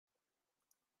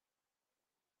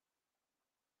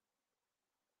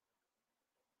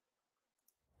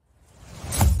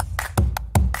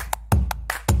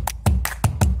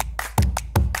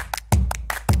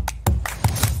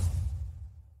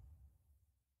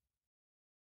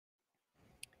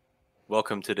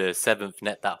Welcome to the 7th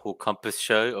Net That Whole Compass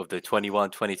show of the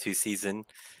 21-22 season.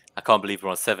 I can't believe we're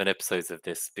on 7 episodes of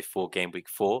this before Game Week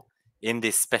 4. In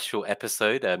this special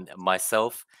episode,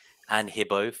 myself and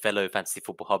Hibbo, fellow Fantasy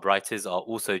Football Hub writers, are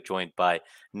also joined by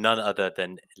none other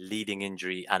than leading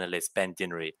injury analyst Ben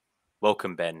Dinnery.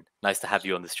 Welcome, Ben. Nice to have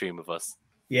you on the stream with us.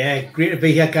 Yeah, great to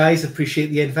be here, guys.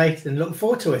 Appreciate the invite and looking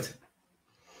forward to it.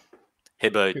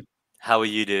 Hibbo, how are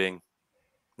you doing?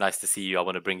 Nice to see you. I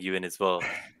want to bring you in as well.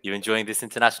 You enjoying this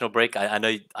international break? I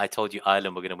know I told you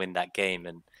Ireland were going to win that game,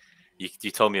 and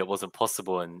you told me it wasn't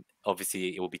possible. And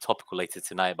obviously, it will be topical later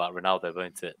tonight about Ronaldo,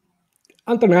 won't it?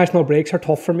 International breaks are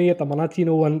tough for me at the minute,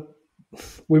 and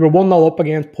we were 1-0 up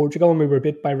against Portugal and we were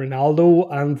beat by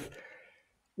Ronaldo, and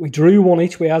we drew one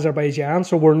each way Azerbaijan,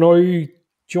 so we're now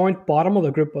joint bottom of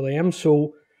the group with them.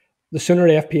 So the sooner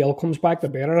FPL comes back, the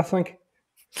better, I think.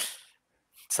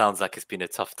 Sounds like it's been a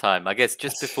tough time. I guess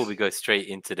just before we go straight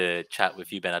into the chat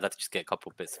with you, Ben, I'd like to just get a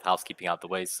couple of bits of housekeeping out the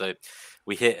way. So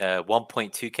we hit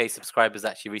 1.2k subscribers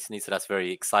actually recently, so that's very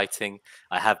exciting.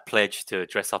 I have pledged to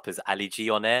dress up as Ali G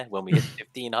on air when we hit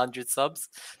 1,500 subs.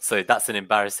 So that's an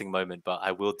embarrassing moment, but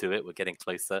I will do it. We're getting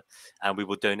closer. And we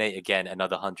will donate again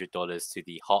another $100 to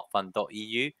the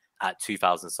heartfund.eu at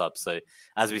 2,000 subs. So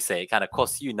as we say, it kind of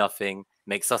costs you nothing,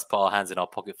 makes us put our hands in our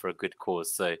pocket for a good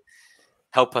cause. So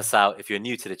help us out. If you're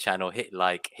new to the channel, hit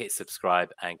like, hit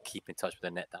subscribe, and keep in touch with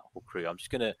the Net That Whole crew. I'm just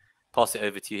going to pass it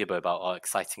over to you, Hibbo, about our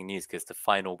exciting news because the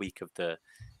final week of the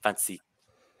Fantasy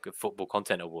Football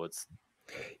Content Awards.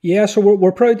 Yeah, so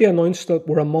we're proud to announce that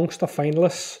we're amongst the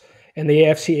finalists in the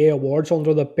AFCA Awards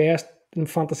under the Best in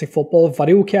Fantasy Football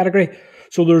video category.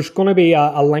 So there's going to be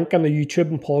a link in the YouTube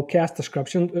and podcast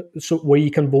description where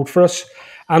you can vote for us.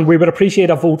 And we would appreciate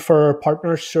a vote for our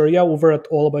partner, Surya, over at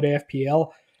All About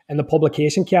FPL in the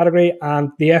publication category,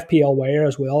 and the FPL Wire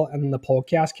as well in the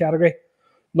podcast category.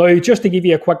 Now, just to give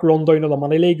you a quick rundown of the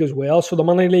Money League as well. So the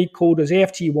Money League code is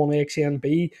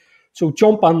FG1XNB. So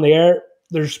jump on there.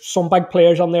 There's some big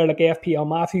players on there like FPL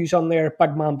Matthews on there,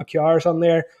 Big Man Bakar's on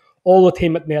there, all the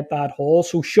team at Net That Hall.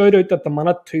 So shout out at the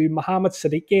minute to Mohammed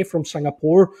Siddiqui from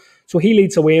Singapore. So he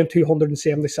leads away in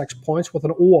 276 points with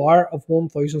an OR of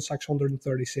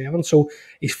 1,637. So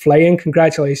he's flying.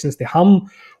 Congratulations to him.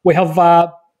 We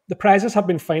have the prizes have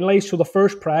been finalised. So the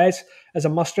first prize is a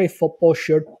mystery football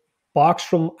shirt box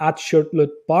from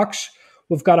 @ShirtLootBox.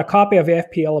 We've got a copy of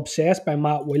FPL Obsessed by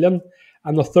Matt Whelan.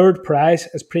 And the third prize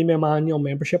is premium annual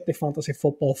membership to Fantasy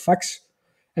Football Fix.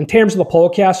 In terms of the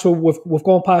podcast, so we've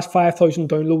gone past 5,000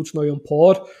 downloads now on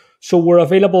pod. So we're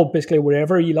available basically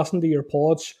wherever you listen to your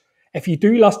pods. If you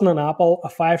do listen on Apple, a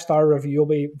 5-star review will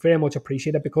be very much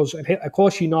appreciated because it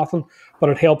costs you nothing, but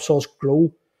it helps us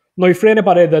grow. Now, for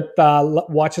anybody that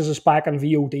watches us back on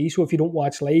VOD, so if you don't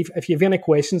watch live, if you have any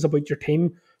questions about your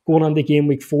team going on to Game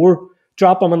Week 4,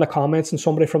 drop them in the comments and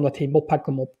somebody from the team will pick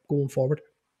them up going forward.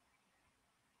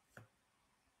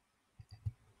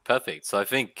 Perfect. So I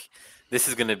think this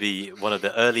is going to be one of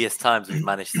the earliest times we've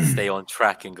managed to stay on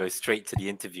track and go straight to the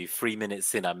interview. 3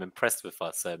 minutes in, I'm impressed with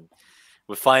us.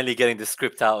 We're finally getting the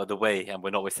script out of the way and we're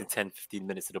not wasting 10-15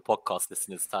 minutes of the podcast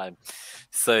listeners' time.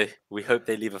 So we hope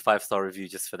they leave a 5-star review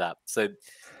just for that. So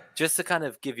just to kind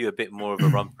of give you a bit more of a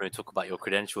run through and talk about your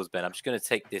credentials, Ben, I'm just going to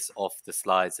take this off the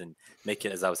slides and make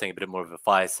it, as I was saying, a bit more of a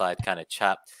fireside kind of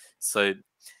chat. So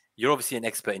you're obviously an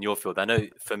expert in your field. I know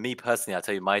for me personally, I'll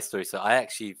tell you my story. So I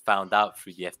actually found out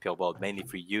through the FPL world, mainly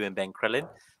through you and Ben Krellin.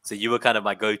 So you were kind of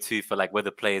my go-to for like whether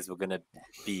players were going to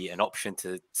be an option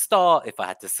to start. If I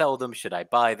had to sell them, should I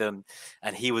buy them?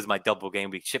 And he was my double game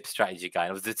week chip strategy guy.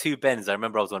 And it was the two Bens. I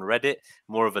remember I was on Reddit,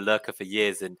 more of a lurker for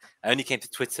years. And I only came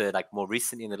to Twitter like more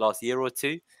recently in the last year or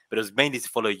two. But it was mainly to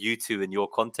follow you two and your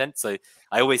content. So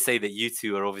I always say that you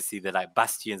two are obviously the like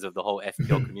bastions of the whole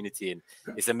FPL community. And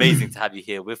it's amazing to have you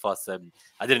here with us.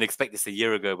 I didn't expect this a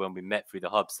year ago when we met through the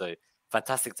hub. So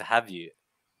fantastic to have you.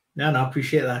 No, I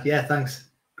appreciate that. Yeah, thanks.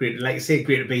 Great. Like I say,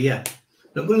 great to be here.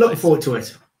 We're looking forward to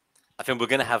it. I think we're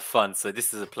going to have fun. So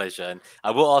this is a pleasure. And I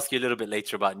will ask you a little bit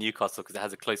later about Newcastle because it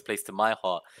has a close place to my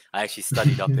heart. I actually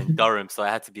studied up in Durham. So I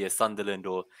had to be a Sunderland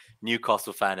or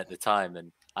Newcastle fan at the time.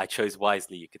 And I chose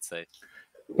wisely, you could say.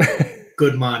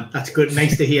 Good man. That's good.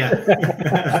 Nice to hear.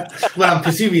 Well, I'm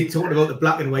presuming you're talking about the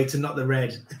black and whites and not the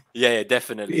red. Yeah,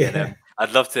 definitely. Yeah. And,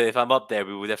 I'd love to, if I'm up there,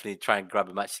 we will definitely try and grab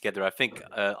a match together. I think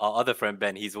our other friend,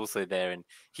 Ben, he's also there and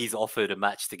he's offered a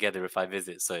match together if I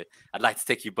visit. So I'd like to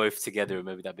take you both together and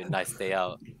maybe that'd be a nice day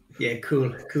out. Yeah,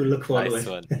 cool. Look forward nice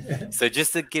to it. One. So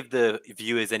just to give the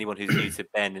viewers, anyone who's new to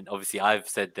Ben, and obviously I've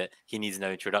said that he needs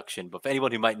no introduction, but for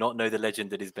anyone who might not know the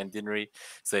legend that is Ben Dinnery,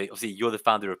 so obviously you're the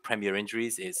founder of Premier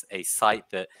Injuries. It's a site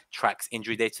that tracks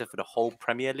injury data for the whole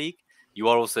Premier League. you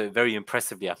are also very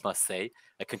impressively, I must say,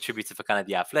 a contributor for kind of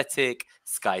The Athletic,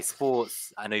 Sky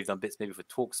Sports. I know you've done bits maybe for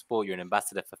TalkSport. You're an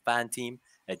ambassador for Fan Team,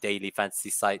 a daily fantasy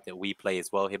site that we play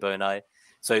as well, Hibbo and I.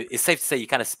 So it's safe to say you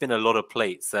kind of spin a lot of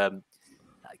plates.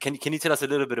 Can you tell us a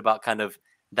little bit about kind of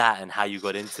that and how you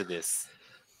got into this?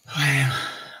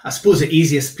 I suppose the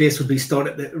easiest place would be start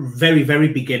at the very, very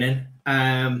beginning.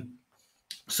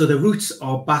 So the roots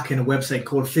are back in a website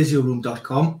called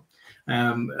physioroom.com.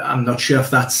 I'm not sure if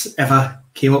that's ever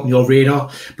came up on your radar,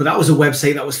 but that was a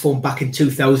website that was formed back in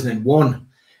 2001.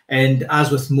 And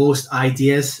as with most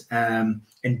ideas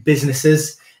in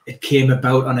businesses, it came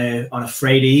about on a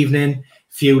Friday evening,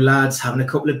 few lads having a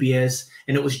couple of beers.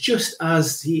 And it was just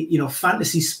as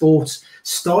fantasy sports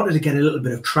started to get a little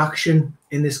bit of traction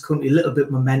in this country, a little bit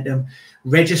of momentum,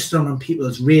 registering on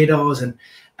people's radars. And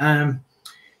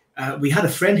we had a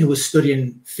friend who was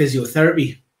studying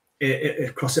physiotherapy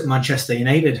across at Manchester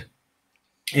United.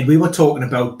 And we were talking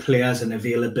about players and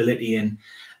availability. And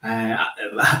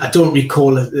I don't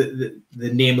recall the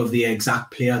name of the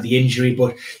exact player, the injury,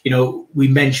 but, we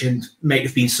mentioned might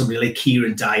have been somebody like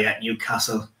Kieran Dyer at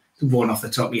Newcastle, one off the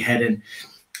top of my head. And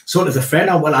sort of the friend,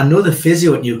 I know the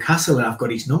physio at Newcastle and I've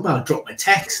got his number. I'll drop my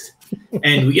text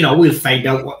and, we'll find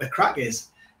out what the crack is.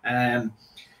 And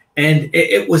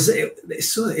the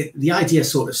idea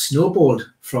sort of snowballed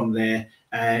from there.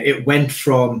 It went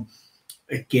from,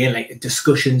 again, like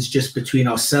discussions just between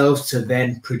ourselves to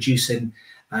then producing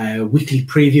weekly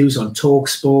previews on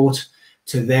TalkSport,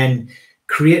 to then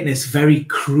creating this very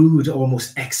crude,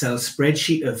 almost Excel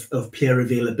spreadsheet of player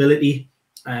availability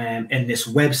and this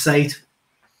website.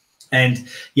 And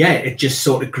yeah, it just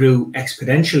sort of grew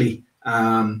exponentially.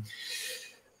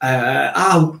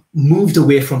 I moved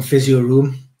away from Physio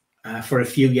Room for a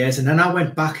few years, and then I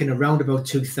went back in around about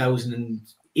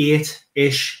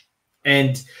 2008-ish.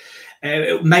 And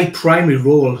my primary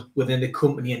role within the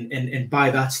company, and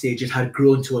by that stage, it had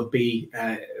grown to a big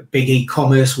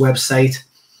e-commerce website.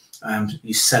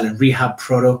 You're selling rehab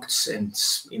products and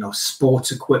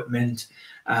sports equipment,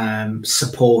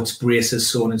 support braces,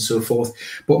 so on and so forth.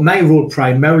 But my role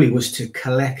primarily was to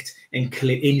collect and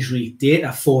collect injury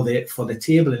data for the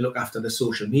table and look after the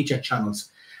social media channels.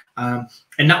 And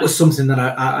that was something that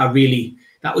I really,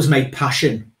 that was my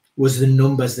passion, was the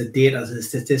numbers, the data, the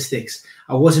statistics.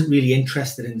 I wasn't really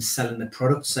interested in selling the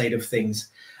product side of things.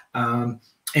 And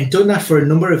done that for a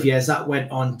number of years. That went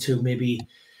on to maybe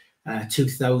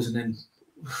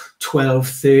 2012,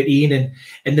 13.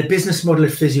 And the business model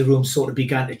at Physio Room sort of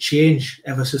began to change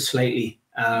ever so slightly.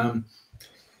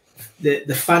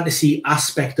 The fantasy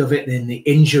aspect of it and the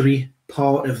injury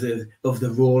part of the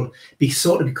role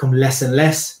sort of become less and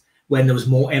less when there was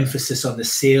more emphasis on the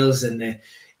sales and the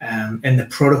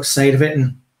product side of it.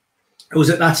 And it was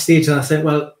at that stage that I said,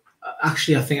 well,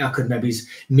 actually, I think I could maybe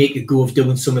make a go of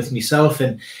doing something myself.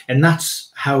 And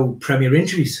that's how Premier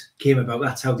Injuries came about.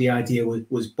 That's how the idea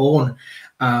was born.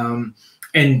 And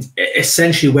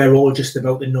essentially, we're all just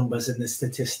about the numbers and the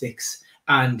statistics.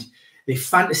 And the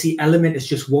fantasy element is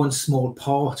just one small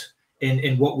part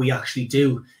in what we actually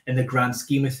do in the grand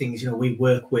scheme of things. We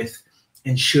work with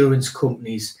insurance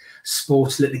companies,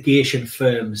 sports litigation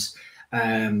firms,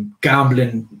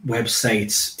 gambling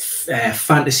websites,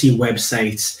 fantasy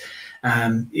websites.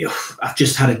 I've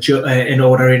just had an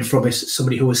order in from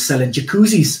somebody who was selling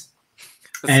jacuzzis,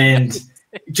 and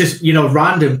just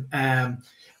random.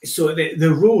 So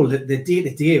the role, the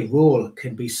day-to-day role,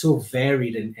 can be so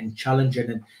varied and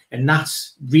challenging, and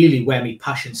that's really where my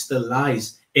passion still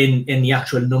lies, in the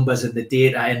actual numbers and the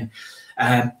data.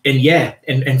 And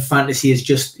fantasy is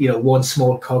just one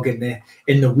small cog in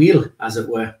the wheel, as it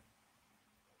were.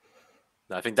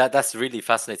 I think that's really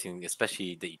fascinating,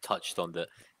 especially that you touched on that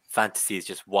fantasy is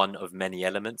just one of many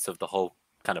elements of the whole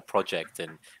kind of project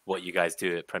and what you guys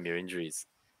do at Premier Injuries.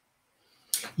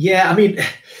 Yeah, I mean,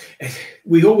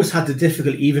 we always had the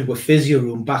difficulty, even with Physio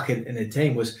Room back in the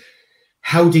time, was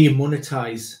how do you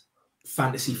monetize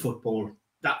fantasy football?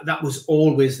 That was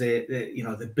always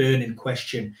the burning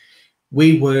question.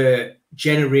 We were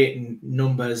generating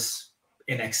numbers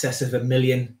in excess of 1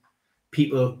 million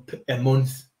people a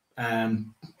month.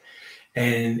 And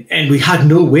we had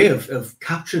no way of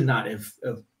capturing that,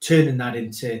 of turning that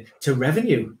into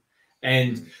revenue.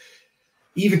 And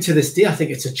even to this day, I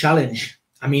think it's a challenge.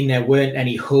 I mean, there weren't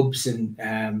any hubs and,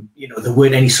 there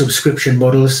weren't any subscription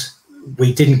models.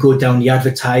 We didn't go down the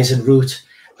advertising route.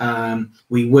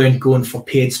 We weren't going for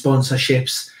paid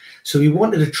sponsorships. So we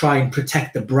wanted to try and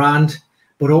protect the brand,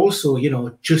 but also,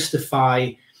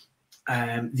 justify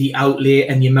the outlay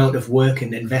and the amount of work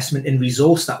and investment and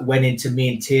resource that went into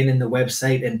maintaining the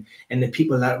website and the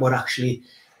people that were actually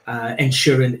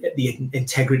ensuring the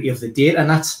integrity of the data.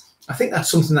 And I think that's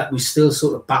something that we still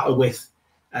sort of battle with,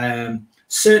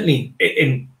 certainly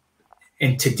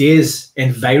in today's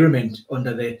environment,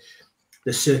 under the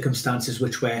circumstances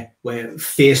which we're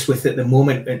faced with at the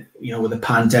moment, with the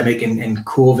pandemic and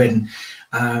COVID.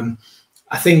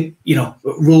 I think,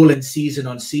 rolling season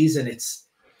on season, it's,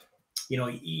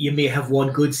 you may have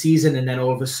one good season and then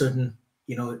all of a sudden,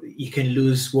 you can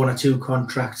lose one or two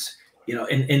contracts,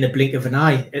 in the blink of an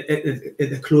eye. At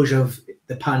the closure of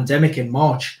the pandemic in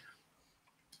March,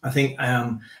 I think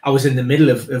I was in the middle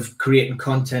of creating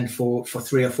content for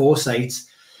 3 or 4 sites.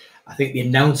 I think the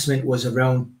announcement was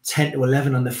around 10 to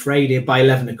 11 on the Friday. By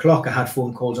 11 o'clock, I had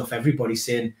phone calls off everybody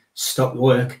saying, stop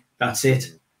work, that's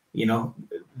it.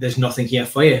 There's nothing here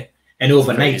for you. And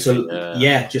overnight,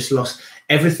 just lost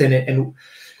everything. And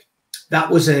that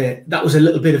was a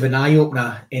little bit of an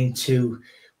eye-opener into,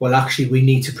 well, actually, we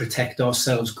need to protect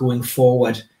ourselves going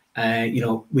forward.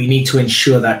 We need to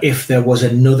ensure that if there was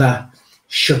another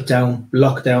shutdown,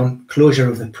 lockdown, closure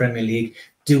of the Premier League,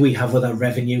 do we have other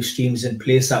revenue streams in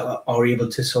place that are able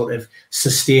to sort of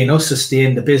sustain us,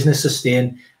 sustain the business,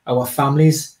 sustain our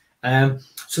families?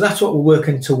 So that's what we're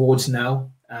working towards now.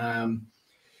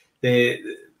 The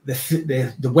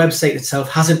website itself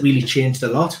hasn't really changed a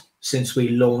lot since we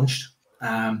launched,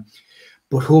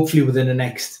 but hopefully within the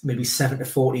next maybe 7 to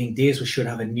 14 days, we should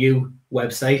have a new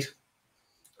website.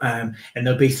 And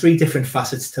there'll be 3 different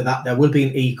facets to that. There will be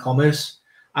an e-commerce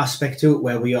aspect to it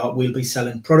where we'll be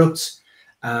selling products.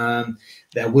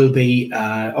 There will be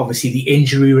obviously the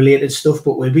injury related stuff,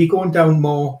 but we'll be going down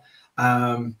more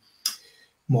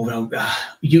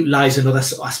utilizing other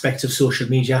aspects of social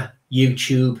media,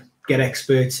 YouTube, get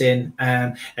experts in,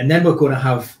 and then we're going to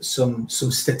have some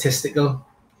statistical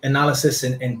analysis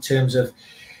in terms of,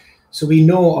 so we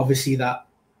know obviously that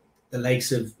the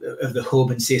likes of the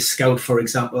Hub and say Scout, for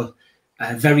example,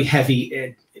 very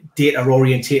heavy data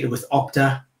orientated with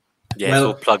Opta. Yeah, it's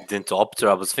all plugged into Opta.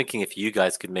 I was thinking if you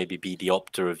guys could maybe be the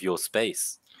Opta of your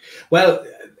space. Well,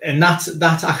 and that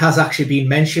has actually been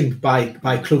mentioned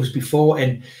by clubs before,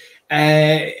 and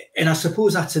I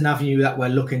suppose that's an avenue that we're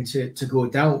looking to go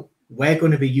down. We're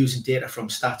going to be using data from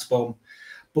StatsBomb,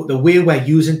 but the way we're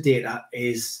using data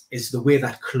is the way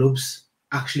that clubs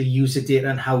actually use the data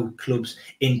and how clubs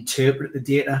interpret the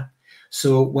data.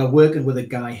 So we're working with a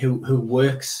guy who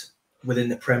works within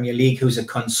the Premier League, who's a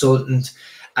consultant,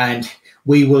 and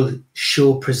we will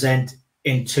show, present,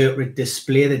 interpret,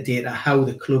 display the data, how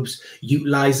the clubs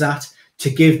utilize that to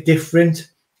give different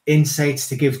insights,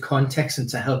 to give context, and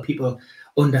to help people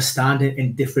understand it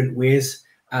in different ways.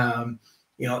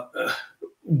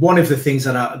 One of the things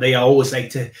that they always like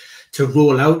to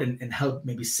roll out and help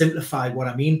maybe simplify what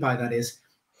I mean by that is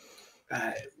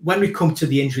when we come to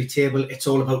the injury table, it's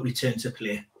all about return to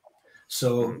play.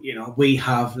 So, we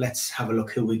have, let's have a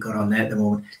look who we got on there at the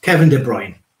moment. Kevin De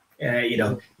Bruyne,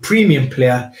 premium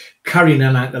player, carrying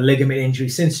an ankle ligament injury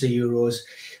since the Euros.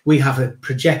 We have a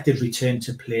projected return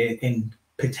to play in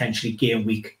potentially game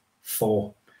week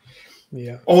 4.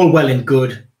 Yeah. All well and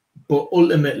good, but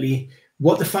ultimately,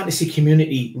 what the fantasy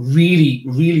community really,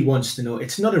 really wants to know,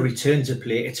 it's not a return to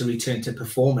play, it's a return to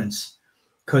performance.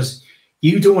 Because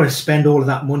you don't want to spend all of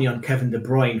that money on Kevin De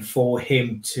Bruyne for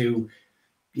him to,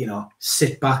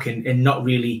 sit back and not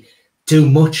really do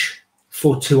much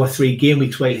for 2 or 3 game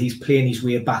weeks while he's playing his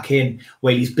way back in,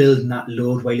 while he's building that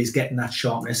load, while he's getting that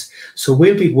sharpness. So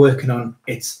we'll be working on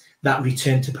that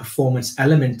return to performance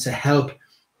element to help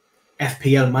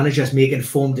FPL managers make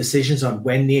informed decisions on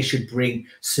when they should bring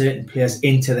certain players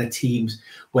into their teams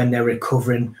when they're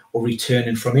recovering or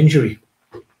returning from injury.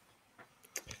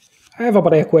 I have a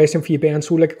bit of a question for you, Ben.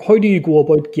 So, how do you go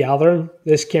about gathering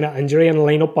this kind of injury and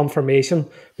lineup information?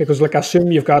 Because, I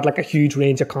assume you've got a huge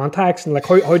range of contacts, and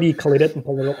how do you collate it and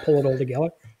pull it all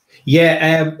together?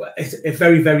 Yeah, it's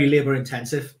very, very labour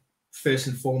intensive. First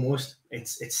and foremost,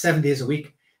 it's 7 days a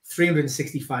week,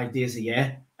 365 days a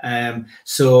year.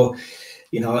 So,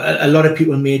 a lot of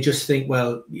people may just think,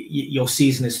 well, your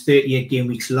season is 38 game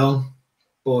weeks long,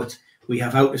 but we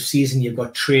have out of season, you've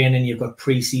got training, you've got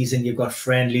pre-season, you've got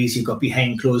friendlies, you've got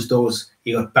behind closed doors,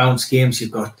 you've got bounce games,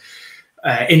 you've got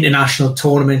international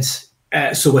tournaments.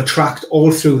 So we're tracked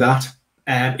all through that.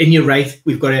 And you're right,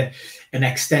 we've got an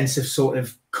extensive sort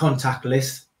of contact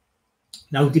list.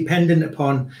 Now, dependent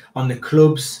upon the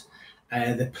clubs,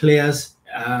 the players,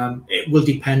 it will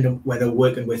depend on whether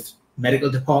we're working with medical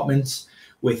departments,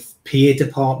 with PA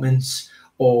departments,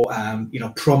 or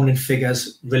prominent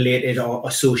figures related or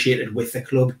associated with the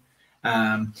club,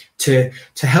 to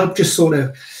help just sort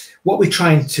of what we're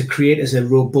trying to create is a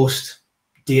robust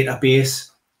database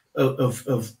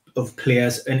of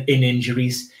players and in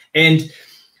injuries, And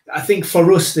I think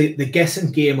for us, the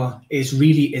guessing gamer is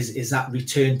really is that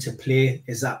return to play,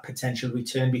 is that potential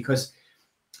return, because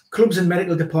clubs and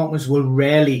medical departments will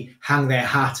rarely hang their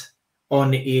hat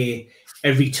on a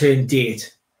return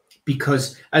date,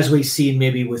 because as we've seen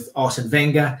maybe with Arsene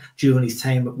Wenger during his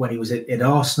time when he was at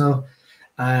Arsenal,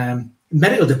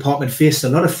 medical department faced a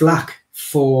lot of flack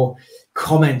for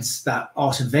comments that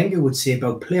Arsene Wenger would say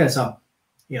about players.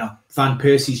 Van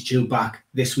Persie's due back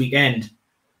this weekend,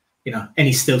 and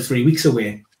he's still 3 weeks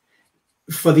away.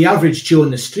 For the average Joe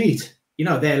in the street,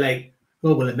 they're like,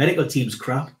 oh, well, the medical team's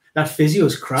crap. That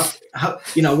physio's crap.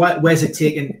 Why is it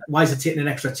taking an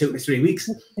extra 2 to 3 weeks?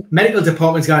 Medical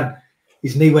department's gone,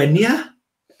 he's nowhere near.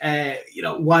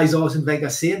 Why is Arsene Wenger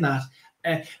saying that?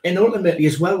 And ultimately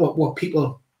as well, what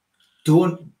people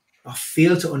don't or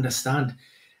fail to understand,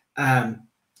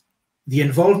 the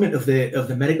involvement of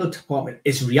the medical department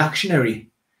is reactionary.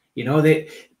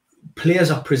 Players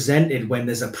are presented when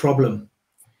there's a problem,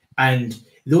 and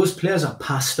those players are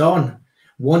passed on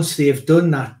once they've done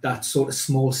that sort of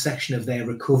small section of their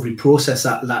recovery process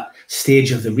at that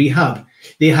stage of the rehab.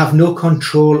 They have no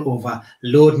control over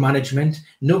load management,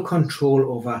 no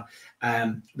control over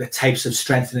the types of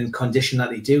strengthening and condition that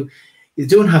they do. They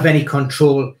don't have any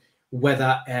control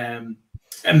whether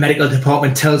a medical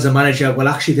department tells the manager, well,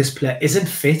 actually this player isn't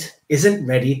fit, isn't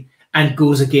ready, and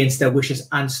goes against their wishes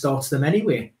and starts them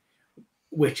anyway.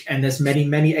 And there's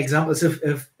many examples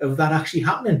of that actually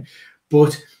happening.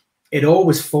 But it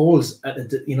always falls at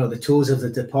the toes of the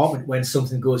department when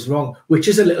something goes wrong, which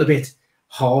is a little bit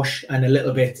harsh and a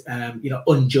little bit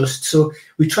unjust. So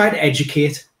we try to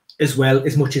educate as well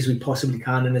as much as we possibly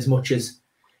can, and as much as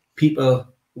people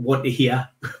want to hear,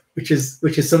 which is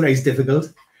sometimes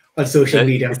difficult on social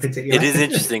media in particular. It is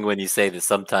interesting when you say that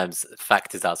sometimes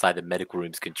factors outside the medical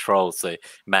room's control, so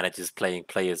managers playing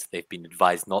players they've been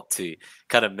advised not to,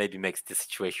 kind of maybe makes the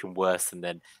situation worse, and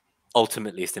then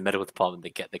ultimately it's the medical department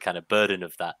that get the kind of burden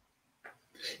of that.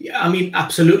 Yeah, I mean,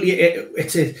 absolutely.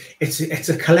 It's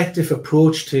a collective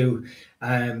approach to,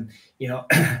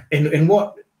 in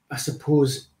what I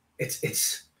suppose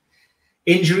it's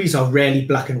injuries are rarely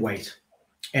black and white,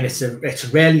 and it's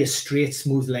rarely a straight,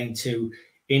 smooth line to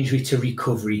injury to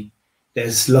recovery.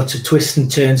 There's lots of twists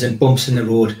and turns and bumps in the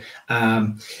road,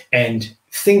 and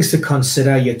things to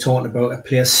consider. You're talking about a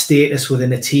player's status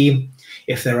within a team,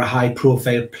 if they're a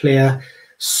high-profile player,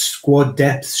 squad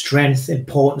depth, strength,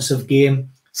 importance of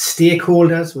game,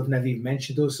 stakeholders. We've never even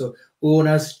mentioned those. So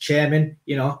owners, chairman.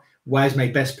 Why is my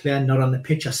best player not on the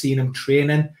pitch? I've seen him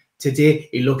training today.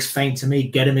 He looks fine to me.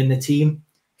 Get him in the team.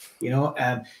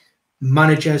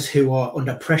 Managers who are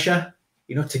under pressure,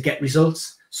 to get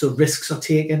results. So risks are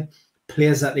taken.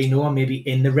 Players that they know are maybe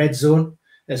in the red zone,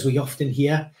 as we often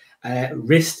hear,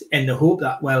 risked in the hope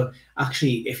that, well,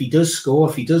 actually, if he does score,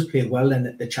 if he does play well,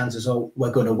 then the chances are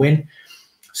we're going to win.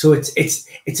 So it's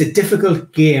a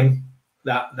difficult game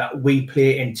that we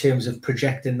play in terms of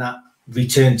projecting that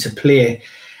return to play,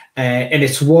 and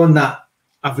it's one that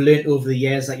I've learned over the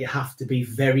years that you have to be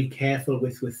very careful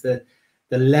with the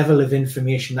level of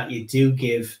information that you do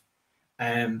give,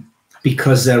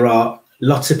 because there are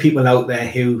lots of people out there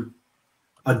who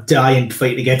are dying to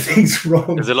fight to get things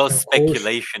wrong. There's a lot of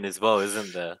speculation as well,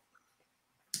 isn't there?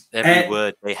 Every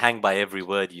word, they hang by every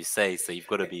word you say, so you've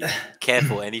got to be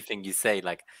careful anything you say.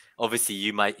 Like, obviously,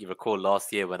 you might recall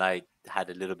last year when I had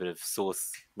a little bit of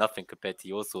source, nothing compared to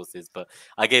your sources, but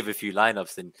I gave a few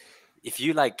lineups, and if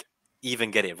you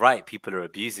even get it right, people are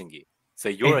abusing you. So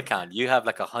your account, you have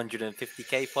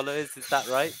 150k followers, is that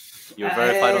right? You're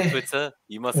verified on Twitter.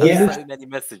 You must have so many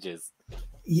messages.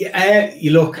 Yeah,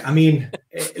 I mean,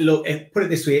 put it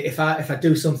this way: if I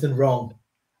do something wrong,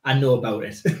 I know about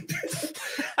it.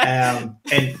 And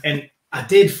I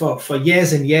did for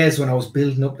years and years when I was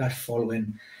building up that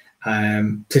following,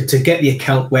 to get the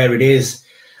account where it is.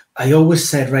 I always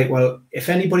said, right, well, if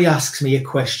anybody asks me a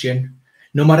question,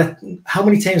 no matter how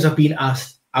many times I've been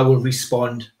asked, I will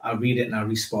respond. I'll read it and I'll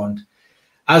respond.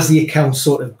 As the account's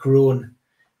sort of grown,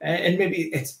 and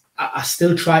maybe I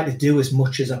still try to do as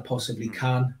much as I possibly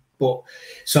can. But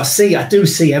so I do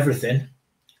see everything,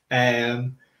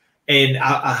 and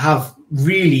I have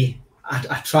really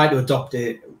I try to adopt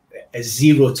a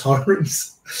zero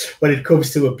tolerance when it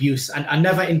comes to abuse, and I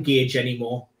never engage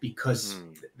anymore because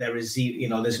there is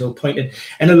there's no point in.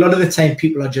 And a lot of the time,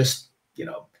 people are just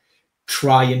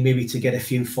trying maybe to get a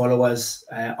few followers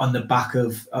on the back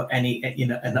of any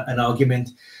an argument.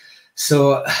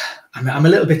 So I'm a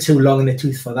little bit too long in the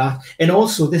tooth for that. And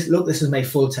also, this is my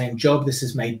full-time job. This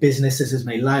is my business. This is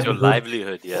my livelihood. Your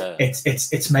livelihood, yeah.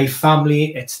 It's my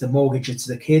family. It's the mortgage. It's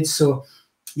the kids. So,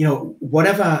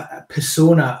 whatever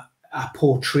persona I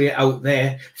portray out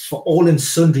there for all and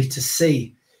sundry to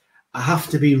see, I have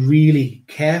to be really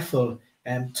careful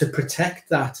to protect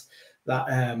that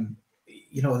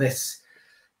you know, this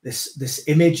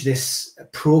image, this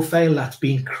profile that's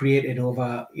been created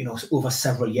over, you know, over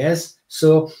several years.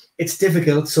 So it's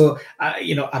difficult. So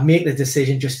you know, I make the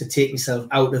decision just to take myself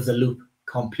out of the loop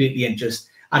completely and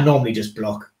I normally just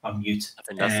block on mute. I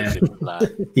think that's a good plan.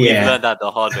 Yeah. We've learned that the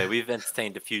hard way. We've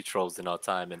entertained a few trolls in our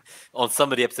time, and on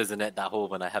some of the episodes in that hole,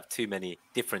 when I have too many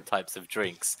different types of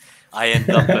drinks, I end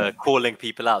up calling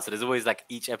people out. So there's always like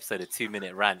each episode a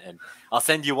 2-minute rant, and I'll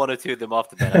send you 1 or 2 of them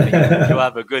after that. I think you'll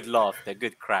have a good laugh. They're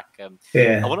good crack.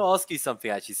 Yeah. I want to ask you something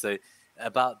actually. So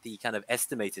about the kind of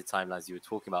estimated timelines you were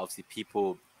talking about. Obviously,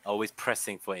 people are always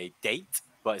pressing for a date,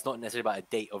 but it's not necessarily about a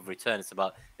date of return. It's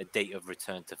about a date of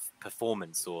return to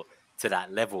performance or to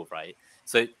that level, right?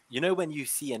 So, you know, when you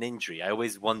see an injury, I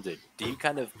always wondered, do you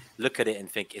kind of look at it and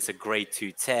think it's a grade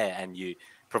 2 tear and you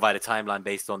provide a timeline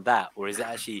based on that? Or is it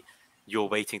actually you're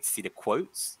waiting to see the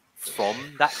quotes from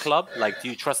that club? Like, do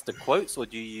you trust the quotes or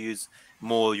do you use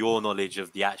more your knowledge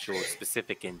of the actual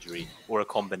specific injury or a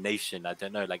combination? I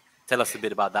don't know. Like, tell us a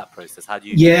bit about that process. How do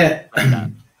you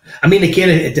that? I mean, again,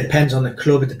 it depends on the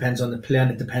club, it depends on the player,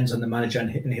 and it depends on the manager and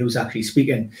who's actually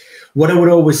speaking. What I would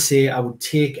always say, I would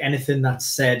take anything that's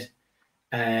said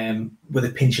with a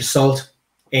pinch of salt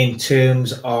in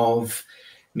terms of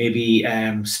maybe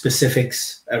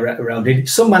specifics around it.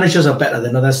 Some managers are better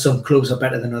than others. Some clubs are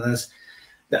better than others.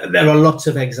 There are lots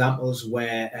of examples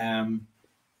where,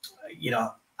 you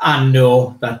know, I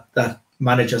know that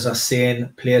managers are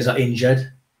saying players are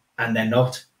injured and they're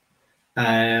not.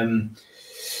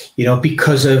 You know,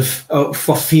 because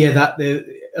for fear that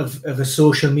of a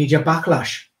social media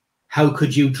backlash. How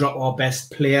could you drop our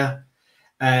best player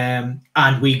and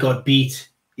we got beat?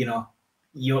 You know,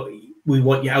 we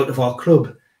want you out of our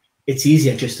club. It's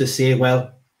easier just to say,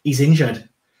 well, he's injured.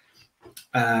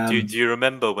 Do you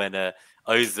remember when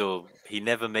Ozil, he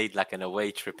never made like an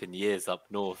away trip in years up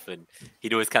north, and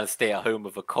he'd always kind of stay at home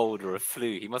with a cold or a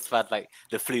flu? He must have had like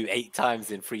the flu 8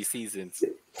 times in 3 seasons.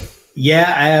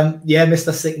 Yeah,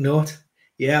 Mr. Sick Note.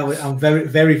 Yeah, I'm very,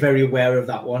 very, very aware of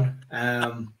that one.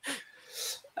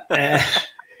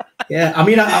 Yeah, I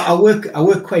mean, I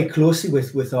work quite closely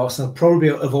with Arsenal. Probably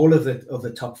of all of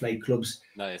the top flight clubs.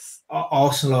 Nice.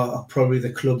 Arsenal are probably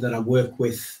the club that I work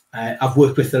with. I've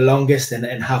worked with the longest and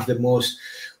have the most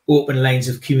open lines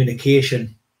of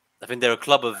communication. I think they're a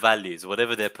club of values,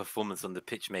 whatever their performance on the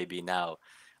pitch may be now.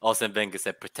 Arsene Wenger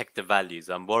said, protect the values.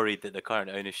 I'm worried that the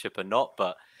current ownership are not,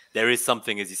 but there is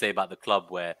something, as you say, about the club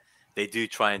where they do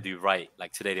try and do right.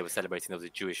 Like today they were celebrating, there was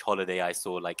a Jewish holiday I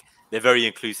saw. Like, they're very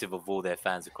inclusive of all their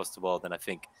fans across the world. And I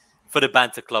think for the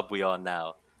banter club we are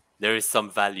now, there is some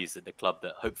values at the club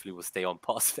that hopefully will stay on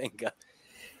past Wenger.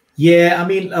 Yeah, I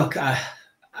mean, look, I've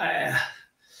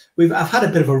had a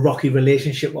bit of a rocky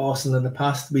relationship with Arsenal in the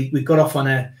past. We got off on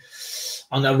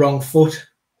the wrong foot.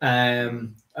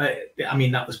 I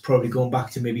mean, that was probably going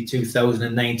back to maybe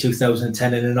 2009,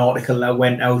 2010 in an article that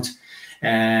went out.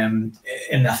 And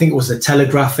I think it was the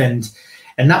Telegraph, and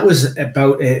that was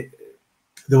about it.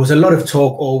 There was a lot of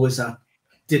talk always that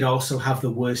did also have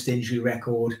the worst injury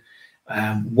record.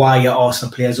 Why are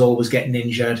Arsenal players always getting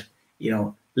injured? You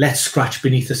know, let's scratch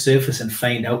beneath the surface and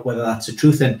find out whether that's the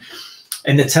truth.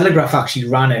 And the Telegraph actually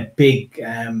ran a big,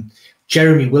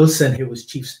 Jeremy Wilson, who was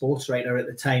chief sports writer at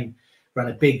the time, ran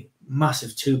a big,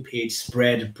 massive 2-page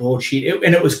spread, broadsheet.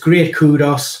 And it was great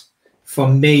kudos for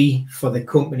me, for the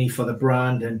company, for the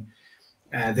brand. And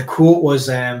the quote was,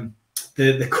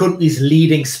 the country's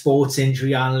leading sports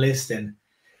injury analyst. And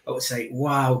I was like,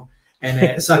 wow.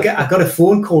 And so I got a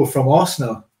phone call from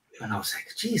Arsenal. And I was like,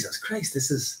 Jesus Christ,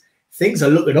 things are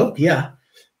looking up here.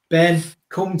 Ben,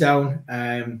 come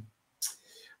down.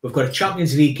 We've got a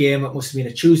Champions League game. It must have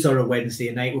been a Tuesday or a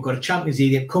Wednesday night. We've got a Champions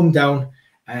League game. Come down,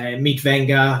 meet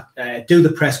Wenger, do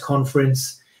the press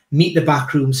conference, meet the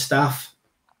backroom staff,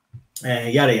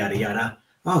 yada, yada, yada.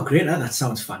 Oh, great. That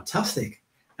sounds fantastic.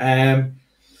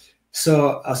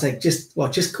 So I was like, just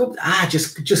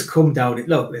come down.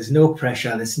 Look, there's no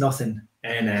pressure. There's nothing.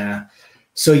 And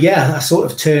so, yeah, I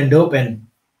sort of turned up and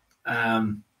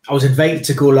I was invited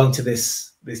to go along to this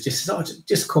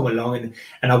just come along,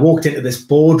 and I walked into this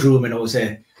boardroom, and it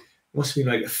must have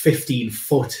been like a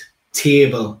 15-foot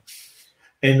table,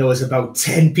 and there was about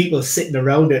 10 people sitting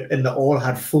around it, and they all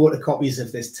had photocopies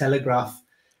of this Telegraph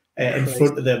in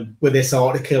front of them with this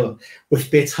article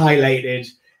with bits highlighted,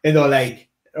 and they're like,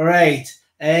 all right,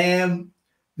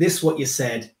 this is what you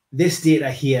said, this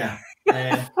data here.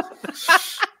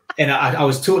 And I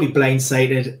was totally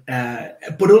blindsided,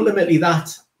 but ultimately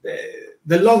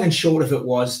the long and short of it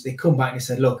was, they come back and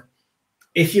said, look,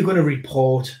 if you're going to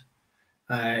report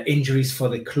injuries for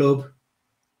the club,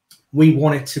 we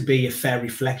want it to be a fair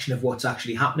reflection of what's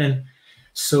actually happening.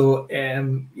 So,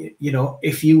 you know,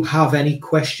 if you have any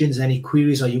questions, any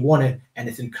queries, or you want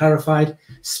anything clarified,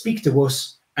 speak to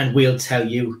us and we'll tell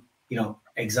you, you know,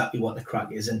 exactly what the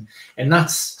crack is. And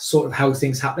that's sort of how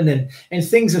things happen. And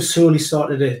things have slowly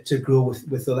started to grow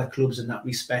with other clubs in that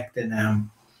respect. And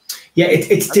yeah,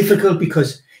 it's difficult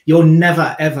because you're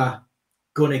never, ever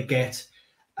going to get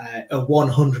a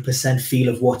 100% feel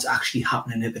of what's actually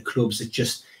happening at the clubs. It's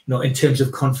just, you know, in terms of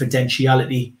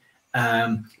confidentiality.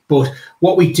 But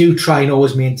what we do try and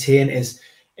always maintain is,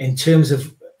 in terms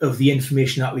of the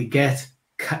information that we get,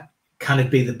 can it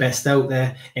be the best out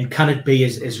there, and can it be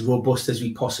as robust as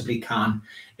we possibly can?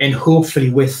 And hopefully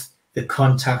with the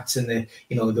contacts and the,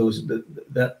 you know,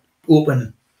 the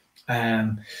open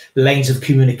lines of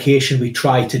communication, we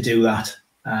try to do that.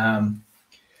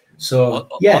 So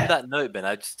yeah. On that note, Ben,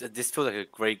 this feels like a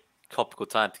great topical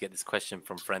time to get this question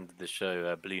from friend of the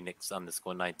show,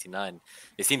 BlueNix_99.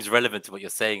 It seems relevant to what you're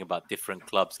saying about different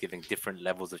clubs giving different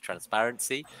levels of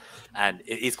transparency, and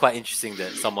it is quite interesting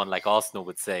that someone like Arsenal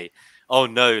would say, "Oh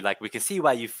no, like we can see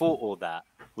why you thought all that.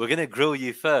 We're gonna grill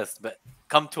you first, but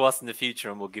come to us in the future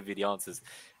and we'll give you the answers."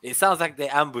 It sounds like they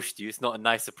ambushed you. It's not a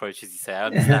nice approach, as you say. I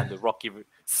understand the rocky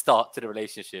start to the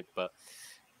relationship, but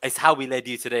it's how we led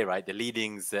you today, right?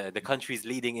 The country's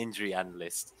leading injury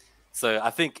analyst. So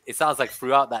I think it sounds like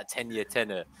throughout that 10-year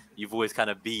tenure, you've always kind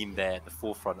of been there at the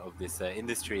forefront of this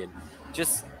industry. And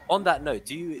just on that note,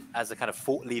 do you, as a kind of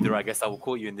thought leader, I guess I will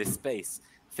call you in this space,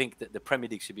 think that the Premier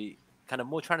League should be kind of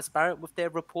more transparent with their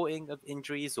reporting of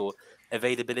injuries or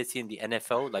availability in the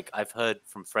NFL? Like, I've heard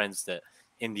from friends that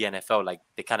in the NFL, like,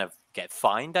 they kind of get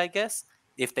fined, I guess,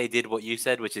 if they did what you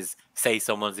said, which is say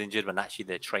someone's injured when actually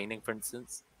they're training, for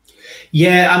instance.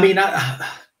 Yeah, I mean,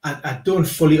 I don't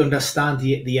fully understand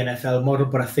the NFL model,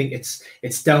 but I think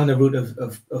it's down the route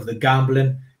of the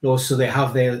gambling laws, so they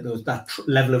have that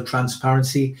level of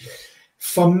transparency.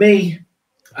 For me,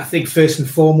 I think first and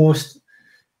foremost,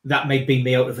 that may be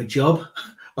me out of a job,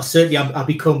 or certainly I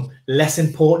become less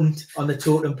important on the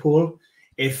totem pole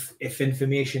if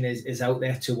information is out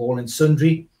there to all and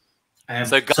sundry.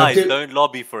 So guys, don't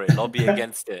lobby for it. Lobby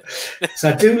against it. So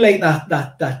I do like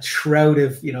that shroud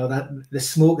of, you know, that the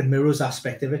smoke and mirrors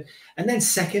aspect of it. And then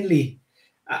secondly,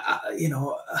 you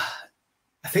know,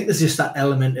 I think there's just that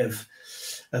element of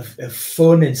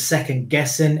fun and second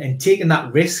guessing and taking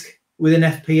that risk within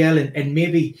FPL and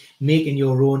maybe making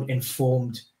your own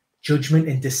informed judgment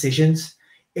and decisions.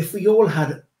 If we all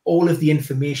had all of the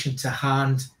information to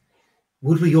hand,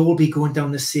 would we all be going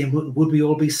down the same route? Would we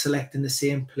all be selecting the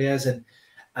same players? And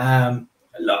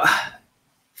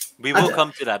we will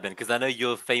come to that, Ben, because I know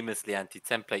you're famously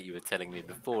anti-template, you were telling me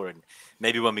before, and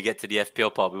maybe when we get to the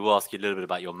FPL part, we will ask you a little bit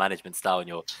about your management style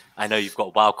and I know you've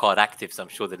got Wildcard active, so I'm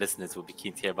sure the listeners will be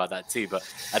keen to hear about that too. But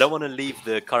I don't want to leave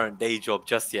the current day job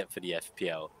just yet for the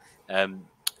FPL.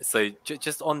 So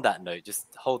just on that note, just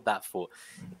hold that thought.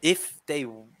 If they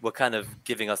were kind of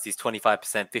giving us these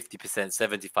 25%, 50%,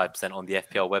 75% on the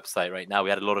FPL website right now,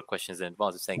 we had a lot of questions in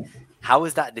advance of saying, how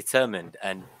is that determined?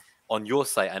 And on your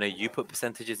site, I know you put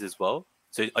percentages as well.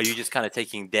 So are you just kind of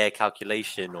taking their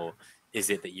calculation, or is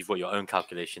it that you've got your own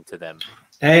calculation to them?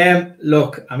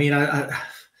 Look, I mean,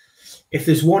 if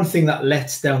there's one thing that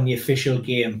lets down the official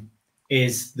game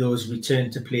is those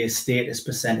return to play status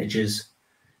percentages,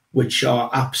 which are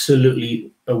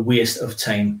absolutely a waste of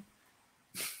time.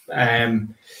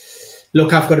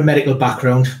 Look, I've got a medical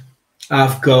background.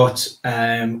 I've got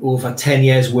over 10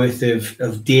 years worth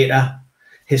of data,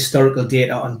 historical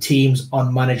data on teams,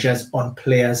 on managers, on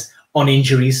players, on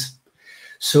injuries.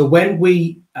 So when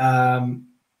we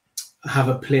have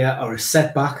a player or a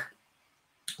setback,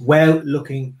 we're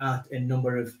looking at a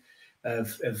number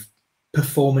of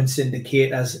performance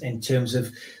indicators in terms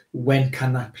of when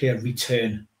can that player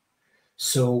return.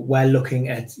 So we're looking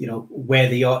at, you know, where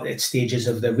they are at stages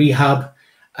of the rehab.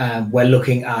 We're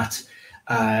looking at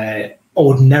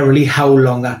ordinarily how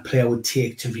long that player would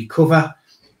take to recover.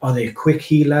 Are they quick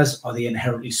healers? Are they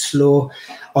inherently slow?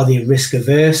 Are they risk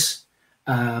averse?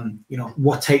 You know,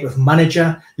 what type of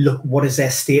manager? Look, what is their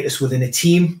status within a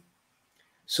team?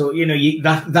 So, you know,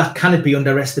 that cannot be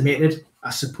underestimated,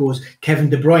 I suppose. Kevin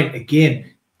De Bruyne,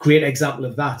 again, great example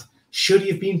of that. Should he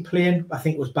have been playing? I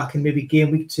think it was back in maybe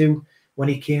game week 2 when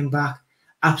he came back.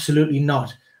 Absolutely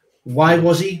not. Why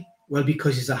was he? Well,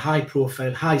 because he's a high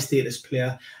profile, high status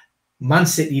player. Man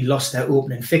City lost their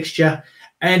opening fixture,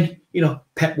 and, you know,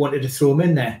 Pep wanted to throw him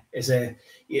in there as a,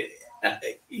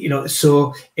 you know,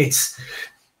 so it's,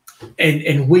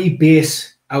 and we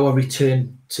base our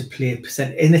return to play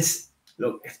percent, and it's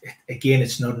look, again,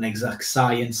 it's not an exact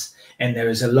science, and there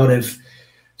is a lot of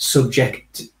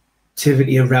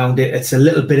subjectivity around it. It's a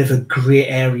little bit of a grey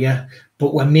area,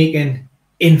 but we're making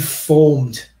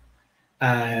informed,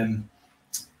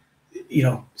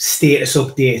 status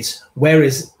updates.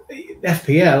 Whereas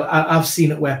FPL, I've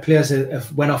seen it where players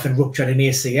have went off and ruptured an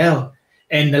ACL,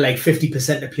 and they're like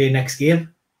 50% to play next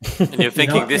game. And you're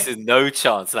thinking this is no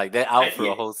chance, like they're out for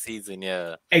a whole season.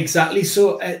 Yeah, exactly.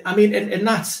 So I mean, and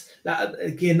that's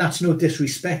again, that's no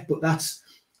disrespect, but that's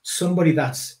somebody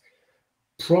that's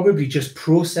probably just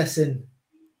processing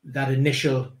that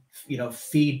initial,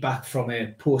 feedback from a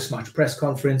post-match press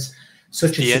conference,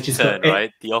 such the and such intern,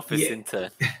 right? The office intern.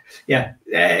 Yeah,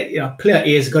 player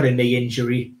A has got a knee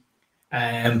injury.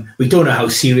 We don't know how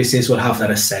serious it is. We'll have that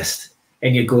assessed.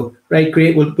 And you go, right,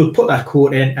 great, we'll put that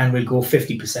quote in and we'll go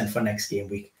 50% for next game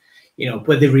week.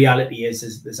 But the reality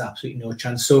is there's absolutely no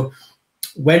chance. So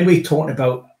when we're talking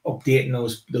about updating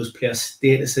those player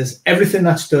statuses, everything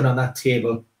that's done on that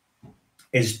table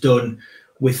is done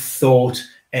with thought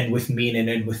and with meaning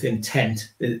and with intent.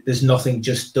 There's nothing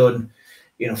just done,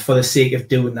 for the sake of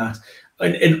doing that.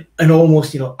 And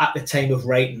almost, at the time of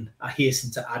writing, I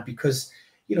hasten to add, because,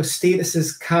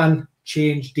 statuses can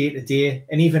change day to day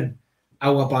and even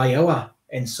hour by hour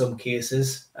in some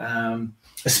cases,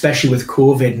 especially with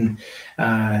COVID and,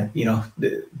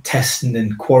 the testing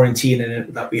and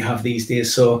quarantining that we have these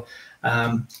days. So,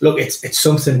 look, it's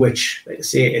something which, like I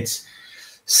say, it's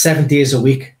 7 days a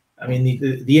week. I mean,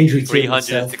 the injury table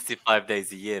 365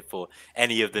 days a year for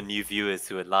any of the new viewers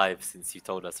who are live since you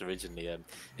told us originally.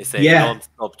 It's a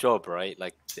non-stop job, right?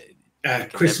 Like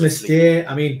Christmas Day.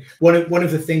 I mean, one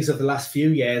of the things of the last few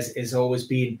years has always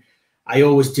been, I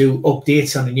always do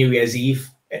updates on the New Year's Eve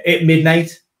at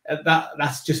midnight.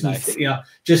 That's just nice. Me,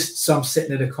 just so I'm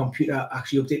sitting at a computer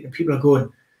actually updating. And people are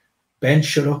going, Ben,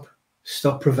 shut up,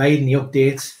 stop providing the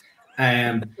updates.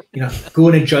 Go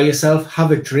and enjoy yourself,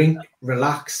 have a drink,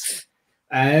 relax.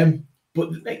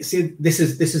 But like I say, this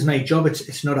is my job.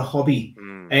 It's not a hobby.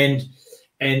 And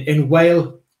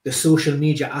while the social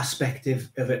media aspect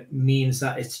of it means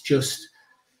that it's just,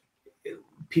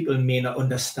 people may not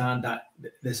understand that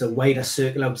there's a wider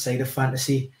circle outside of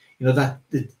fantasy.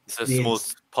 It's a small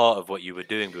part of what you were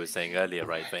doing. We were saying earlier,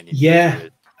 right?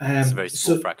 It's a very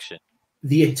small fraction.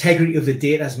 The integrity of the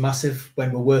data is massive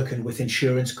when we're working with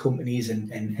insurance companies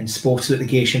and sports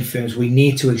litigation firms. We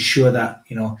need to ensure that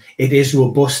it is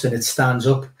robust and it stands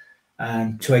up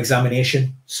to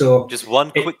examination. So just one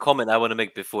quick comment I want to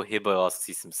make before Hibbo asks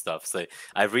you some stuff. So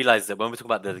I realized that when we talk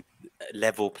about the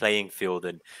level playing field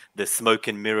and the smoke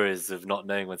and mirrors of not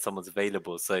knowing when someone's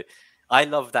available, so I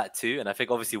love that too. And I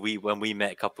think obviously when we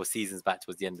met a couple of seasons back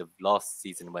towards the end of last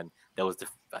season, when there was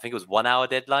I think it was 1 hour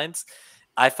deadlines,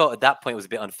 I felt at that point it was a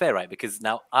bit unfair, right? Because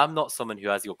now I'm not someone who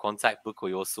has your contact book or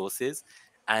your sources,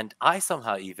 and I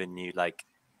somehow even knew like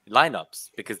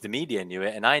lineups because the media knew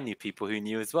it and I knew people who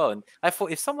knew as well. And I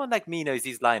thought, if someone like me knows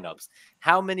these lineups,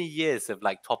 how many years of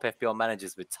like top FPL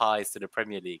managers with ties to the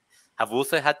Premier League have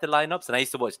also had the lineups? And I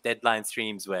used to watch deadline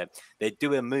streams where they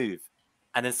do a move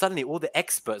and then suddenly all the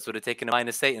experts would have taken a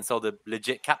 -8 and sold the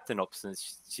legit captain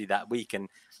options that week, and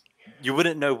you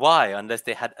wouldn't know why unless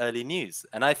they had early news.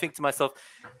 And I think to myself,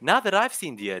 now that I've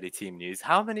seen the early team news,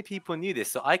 how many people knew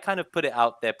this? So I kind of put it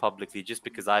out there publicly just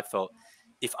because I felt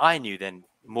if I knew, then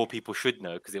more people should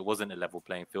know, because it wasn't a level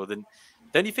playing field. And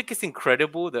don't you think it's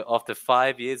incredible that after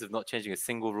 5 years of not changing a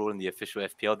single rule in the official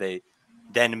FPL, they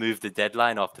then moved the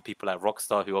deadline after people like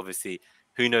Rockstar, who obviously,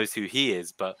 who knows who he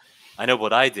is? But I know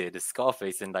what I did as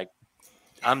Scarface, and like,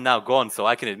 I'm now gone, so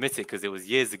I can admit it because it was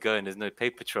years ago and there's no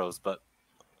paper trails. But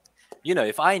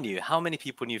if I knew, how many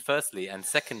people knew, firstly? And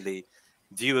secondly,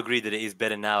 do you agree that it is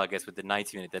better now, I guess, with the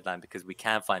 90-minute deadline, because we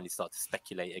can finally start to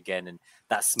speculate again, and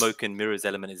that smoke and mirrors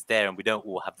element is there, and we don't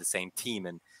all have the same team?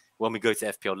 And when we go to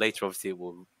FPL later, obviously it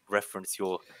will reference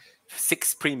your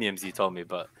 6 premiums you told me.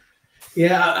 But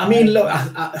yeah, I mean, look,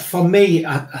 for me, it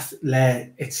adds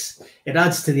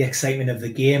to the excitement of the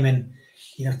game, and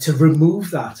to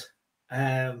remove that,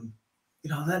 then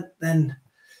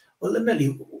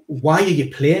ultimately, why are you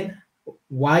playing?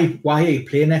 Why are you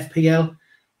playing FPL?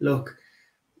 Look,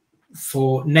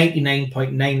 for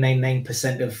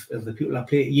 99.999% of the people that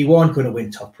play, you aren't going to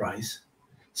win top prize.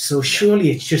 So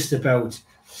surely it's just about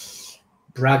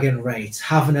bragging rights,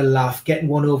 having a laugh, getting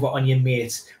one over on your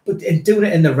mates, and doing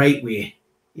it in the right way.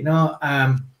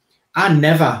 I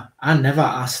never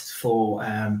asked for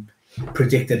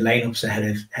predicted lineups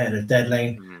ahead of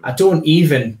deadline. I don't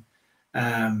even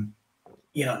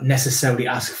necessarily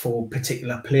ask for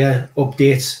particular player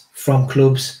updates from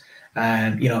clubs.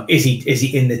 Is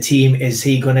he in the team? Is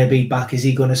he going to be back? Is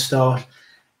he going to start?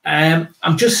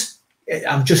 I'm just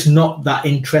not that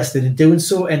interested in doing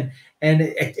so, and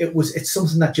it's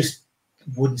something that just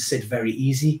wouldn't sit very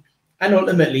easy, and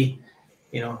ultimately,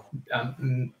 you know, a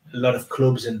lot of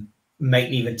clubs and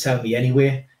mightn't even tell me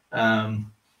anyway.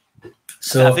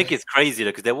 So I think it's crazy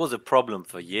because there was a problem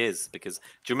for years. Because do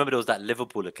you remember there was that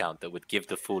Liverpool account that would give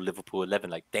the full Liverpool 11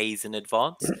 like days in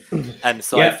advance? And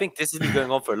so I think this has been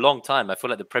going on for a long time. I feel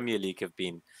like the Premier League have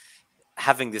been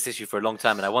having this issue for a long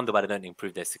time, and I wonder why they don't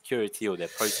improve their security or their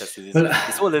processes.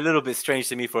 It's all a little bit strange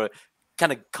to me for a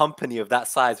kind of company of that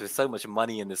size with so much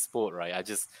money in the sport, right?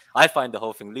 I find the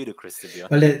whole thing ludicrous, to be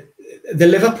honest. Well, the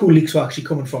Liverpool leaks were actually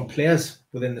coming from players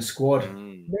within the squad.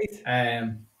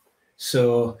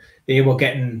 So they were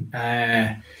getting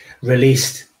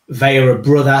released via a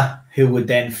brother who would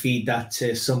then feed that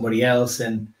to somebody else,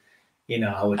 and you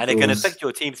know how it goes. And it can affect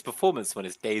your team's performance when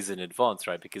it's days in advance,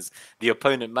 right? Because the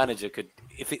opponent manager could,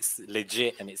 if it's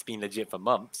legit and it's been legit for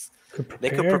months,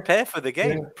 they could prepare for the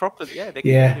game properly. Yeah, they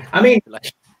can I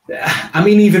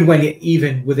mean, even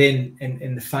within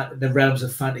in the realms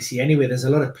of fantasy, anyway, there's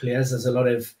a lot of players, there's a lot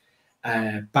of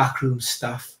backroom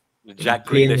staff. Jack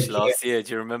Grealish last year.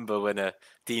 Do you remember when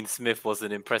Dean Smith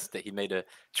wasn't impressed that he made a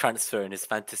transfer in his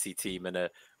fantasy team, and a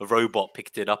robot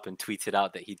picked it up and tweeted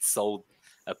out that he'd sold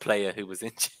a player who was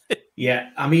injured?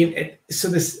 Yeah, I mean, so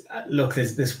this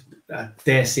there's I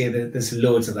dare say that there's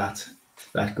loads of that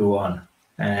go on.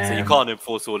 So you can't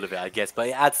enforce all of it, I guess, but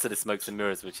it adds to the smokes and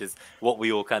mirrors, which is what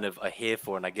we all kind of are here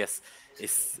for, and I guess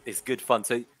it's good fun.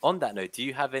 So on that note, do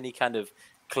you have any kind of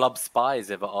club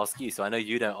spies ever ask you? So I know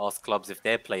you don't ask clubs if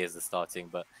their players are starting,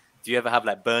 but do you ever have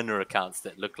like burner accounts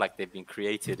that look like they've been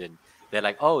created and they're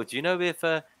like, oh, do you know if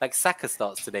like Saka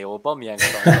starts today or Aubameyang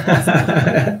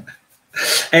starts?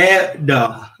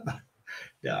 No,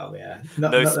 yeah,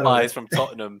 no spies from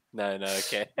Tottenham. No,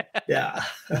 okay. Yeah.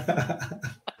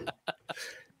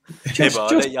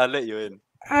 I'll let you in.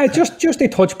 Just to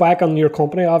touch back on your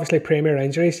company, obviously Premier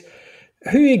Injuries.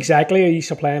 Who exactly are you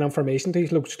supplying information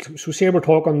to? Look, so say we're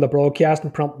talking the broadcast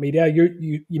and print media.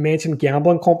 You mentioned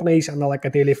gambling companies and like a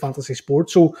daily fantasy sport.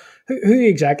 So who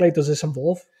exactly does this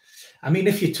involve? I mean,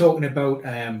 if you're talking about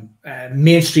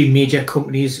mainstream media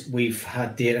companies, we've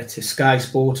had data to Sky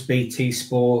Sports, BT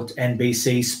Sport,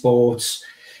 NBC Sports,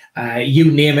 you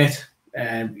name it,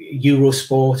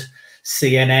 Eurosport,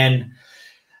 CNN.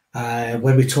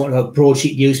 When we're talking about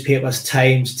broadsheet newspapers,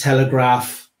 Times,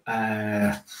 Telegraph,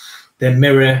 the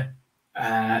Mirror,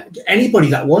 anybody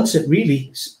that wants it,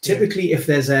 really. Typically, if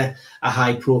there's a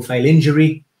high-profile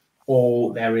injury,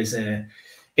 or there is in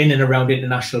and around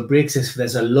international breaks, if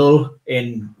there's a lull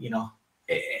in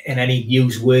any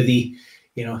newsworthy,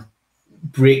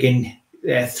 breaking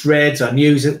threads or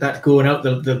news that going out,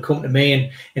 they'll come to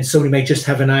me, and somebody may just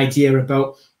have an idea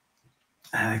about.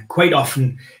 Quite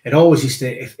often, it always used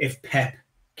to, if Pep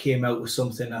came out with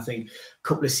something, I think a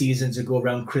couple of seasons ago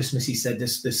around Christmas, he said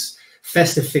this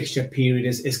festive fixture period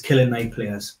is killing my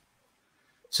players.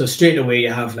 So straight away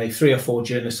you have like 3 or 4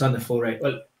 journalists on the floor, right?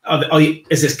 Well,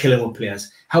 is this killing our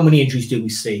players? How many injuries do we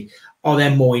see? Are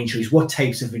there more injuries? What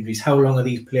types of injuries? How long are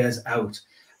these players out?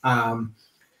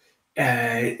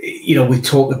 We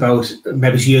talk about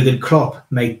maybe Jurgen Klopp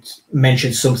might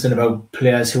mention something about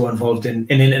players who are involved in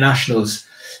internationals,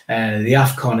 the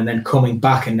AFCON, and then coming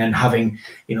back and then having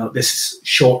this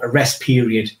short rest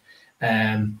period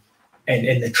in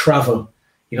the travel.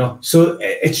 So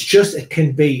it's just it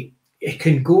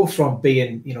can go from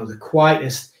being the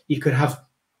quietest. You could have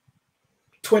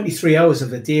 23 hours of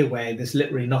the day where there's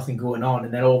literally nothing going on,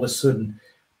 and then all of a sudden,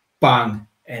 bang,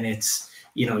 and it's.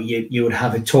 You would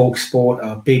have a TalkSport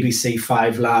or BBC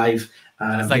 5 Live.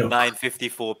 It's like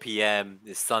 9:54 p.m.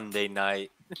 this Sunday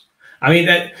night. I mean,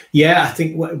 I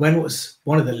think when it was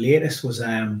one of the latest was,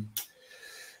 I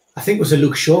think it was a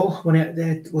Luke Shaw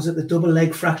when was it the double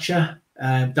leg fracture?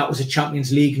 That was a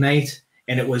Champions League night,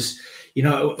 and it was,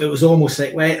 it was almost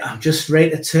like, wait, I'm just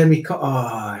ready to turn me.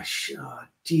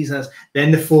 Jesus!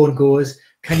 Then the phone goes,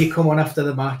 can you come on after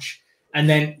the match? And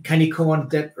then can you come on?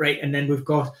 Right, and then we've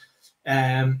got.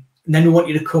 And then we want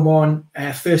you to come on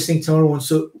first thing tomorrow. And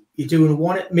so you're doing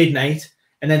one at midnight,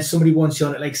 and then somebody wants you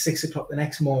on at like 6 o'clock the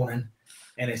next morning,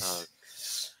 and it's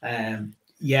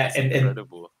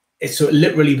incredible. And it's so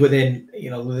literally within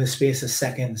within a space of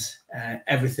seconds,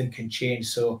 everything can change.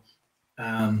 So,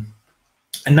 and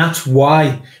that's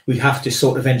why we have to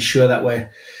sort of ensure that we're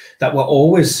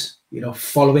always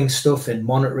following stuff and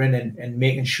monitoring and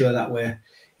making sure that we're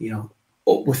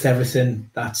up with everything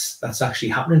that's actually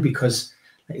happening, because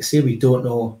like I say, we don't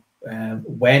know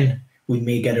when we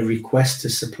may get a request to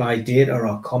supply data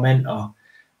or comment or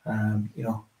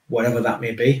whatever that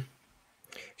may be.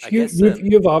 So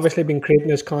you've obviously been creating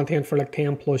this content for like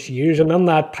 10 plus years, and in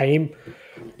that time,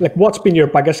 like, what's been your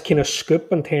biggest kind of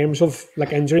scoop in terms of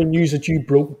like injury news that you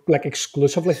broke like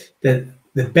exclusively? The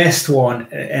best one,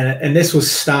 and this will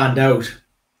stand out,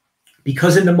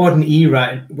 because in the modern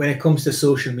era, when it comes to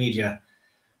social media,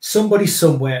 somebody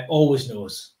somewhere always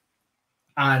knows,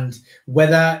 and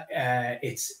whether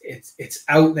it's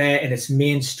out there and it's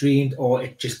mainstreamed or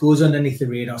it just goes underneath the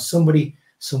radar, somebody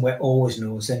somewhere always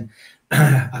knows. And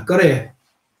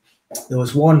there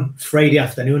was one Friday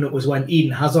afternoon. It was when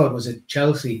Eden Hazard was at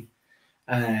Chelsea,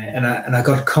 and I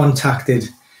got contacted,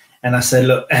 and I said,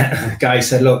 look, guy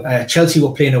said, look, Chelsea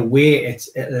were playing away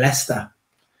at Leicester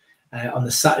on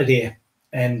the Saturday,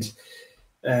 and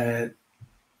get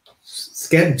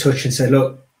in touch and said,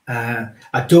 look,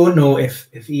 I don't know if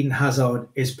Eden Hazard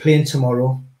is playing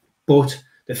tomorrow, but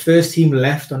the first team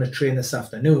left on a train this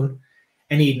afternoon,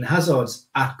 and Eden Hazard's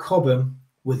at Cobham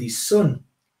with his son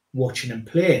watching him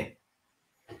play.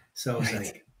 So I was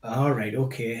like, all right,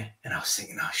 okay. And I was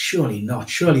thinking, oh, surely not.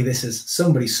 Surely this is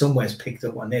somebody somewhere's picked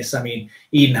up on this. I mean,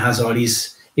 Eden Hazard,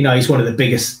 he's one of the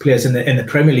biggest players in the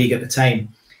Premier League at the time.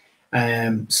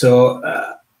 So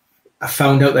I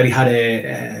found out that he had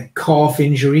a calf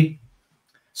injury.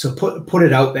 So put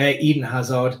it out there. Eden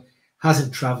Hazard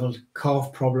hasn't travelled,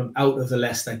 calf problem, out of the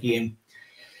Leicester game.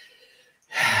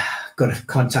 Got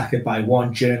contacted by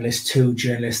one journalist, two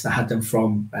journalists. I had them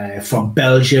from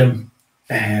Belgium.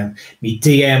 Me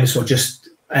DMs were just,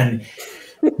 and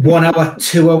 1 hour,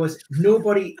 2 hours.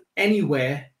 Nobody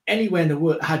anywhere in the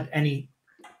world had any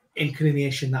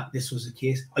inclination that this was the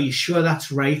case. Are you sure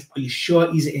that's right? Are you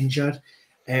sure he's injured?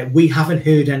 We haven't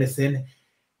heard anything.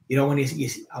 You know, when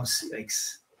I was like,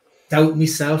 doubt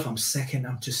myself. I'm second.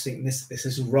 I'm just thinking this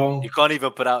is wrong. You can't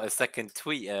even put out a second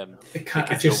tweet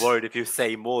because you're worried if you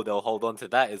say more, they'll hold on to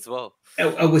that as well.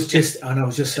 I was just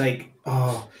like,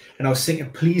 oh, and I was thinking,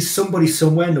 please, somebody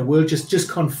somewhere in the world just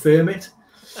confirm it.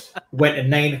 Went at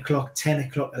 9 o'clock, 10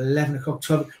 o'clock, 11 o'clock,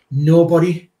 12.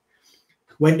 Nobody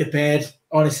went to bed.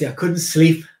 Honestly, I couldn't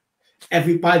sleep.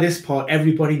 By this part,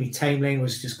 everybody in my timeline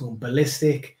was just going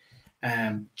ballistic.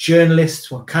 Journalists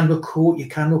were, can we quote you?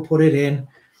 Can we put it in?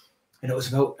 And it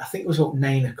was about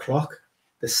 9 o'clock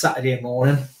the Saturday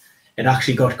morning. It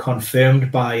actually got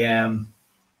confirmed by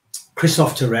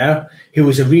Christophe Terrer, who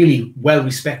was a really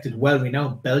well-respected,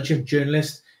 well-renowned Belgian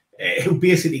journalist who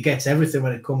basically gets everything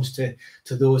when it comes to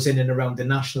those in and around the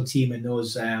national team and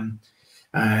those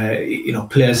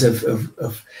players of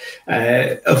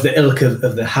the ilk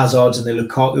of the Hazards and the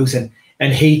Lukakus,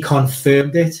 and he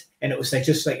confirmed it, and it was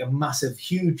just like a massive,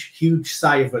 huge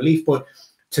sigh of relief. But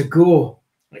to go,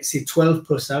 let's say, 12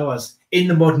 plus hours in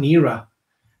the modern era,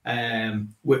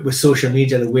 with social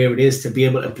media the way it is, to be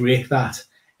able to break that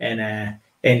and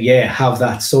have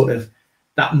that sort of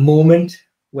that moment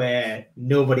where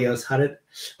nobody else had it.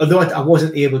 Although I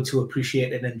wasn't able to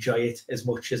appreciate and enjoy it as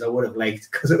much as I would have liked,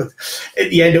 because at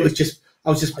the end it was just, I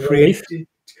was just praying,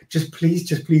 just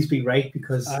please be right,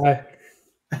 because like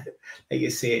you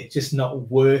say, it's just not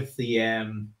worth the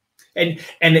and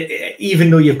even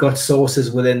though you've got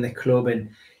sources within the club, and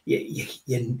you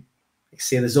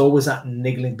say there's always that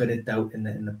niggling bit of doubt in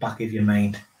the back of your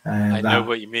mind. I know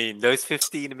what you mean. Those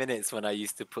 15 minutes when I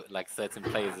used to put like certain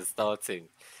players as starting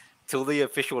till the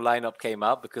official lineup came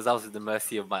out, because I was at the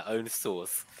mercy of my own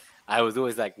source. I was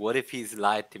always like, what if he's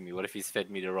lied to me? What if he's fed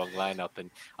me the wrong lineup? And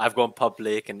I've gone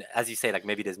public, and as you say, like,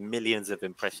 maybe there's millions of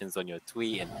impressions on your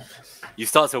tweet, and you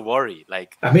start to worry.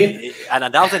 Like, I mean, and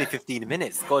that was only 15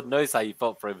 minutes. God knows how you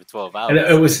felt for over 12 hours. And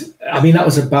it was, I mean, that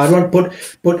was a bad one.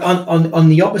 But on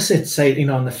the opposite side,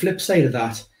 on the flip side of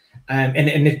that, and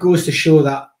it goes to show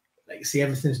that, like, see,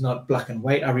 everything's not black and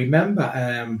white. I remember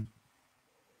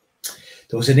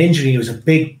there was an injury. He was a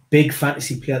big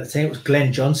fantasy player at the time. It was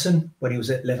Glenn Johnson when he was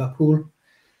at Liverpool.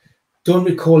 Don't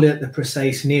recall the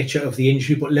precise nature of the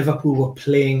injury, but Liverpool were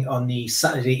playing on the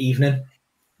Saturday evening.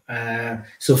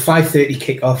 So 5:30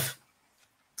 kickoff.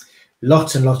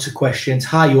 Lots and lots of questions.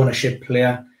 High ownership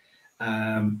player.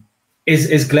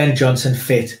 Is Glenn Johnson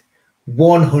fit?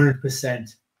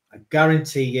 100%. I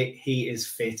guarantee you he is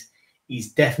fit.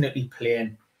 He's definitely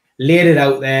playing. Laid it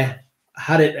out there.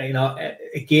 Had it,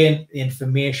 again, the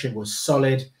information was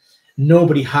solid.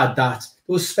 Nobody had that.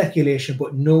 There was speculation,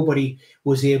 but nobody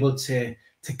was able to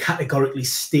categorically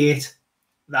state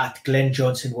that Glenn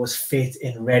Johnson was fit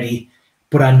and ready.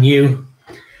 But I knew,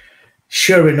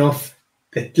 sure enough,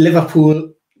 the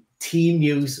Liverpool team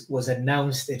news was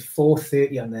announced at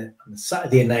 4:30 on the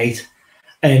Saturday night,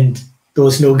 and there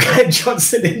was no Glenn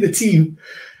Johnson in the team.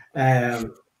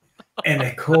 And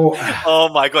a call. Oh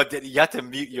my God! You had to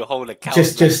mute your whole account.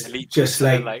 Just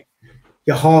like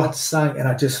your heart sank, and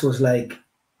I just was like,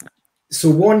 so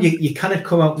one, you cannot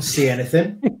come out and say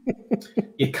anything.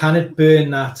 You cannot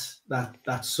burn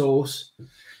that sauce.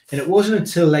 And it wasn't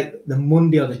until like the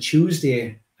Monday or the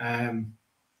Tuesday,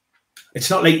 it's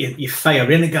not like you fire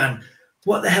in again.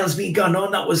 What the hell's been going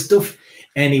on? That was stuff.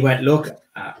 And he went, look,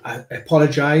 I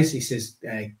apologise. He says,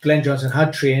 Glenn Johnson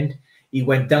had trained. He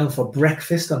went down for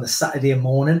breakfast on the Saturday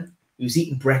morning. He was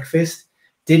eating breakfast,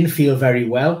 didn't feel very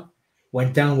well,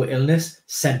 went down with illness,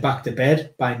 sent back to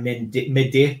bed by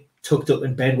midday, tucked up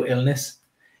in bed with illness.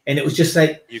 And it was just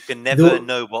like... You can never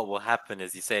know what will happen,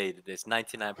 as you say. There's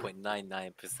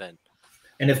 99.99%.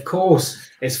 And of course,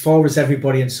 as far as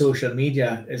everybody in social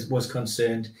media was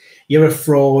concerned, you're a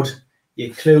fraud, you're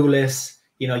clueless,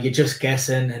 you're just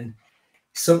guessing. And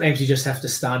sometimes you just have to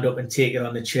stand up and take it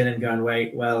on the chin and go,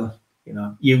 wait, well,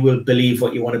 you will believe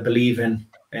what you want to believe in.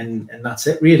 And that's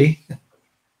it, really.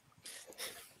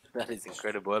 That is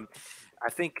incredible. I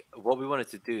think what we wanted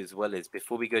to do as well is,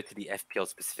 before we go to the FPL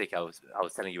specific, I was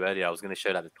telling you earlier, I was going to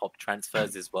show like the top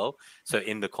transfers as well. So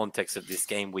in the context of this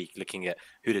game week, looking at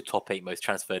who the top 8 most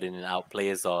transferred in and out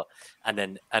players are. And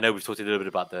then I know we've talked a little bit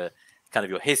about the kind of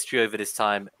your history over this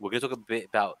time. We're going to talk a bit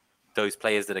about those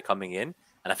players that are coming in.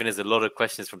 And I think there's a lot of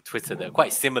questions from Twitter that are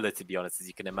quite similar, to be honest, as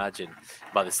you can imagine,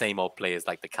 about the same old players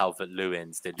like the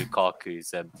Calvert-Lewins, the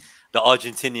Lukakus, the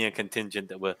Argentinian contingent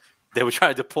that they were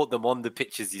trying to deport them on the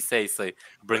pitches, you say, so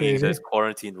bringing those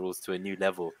quarantine rules to a new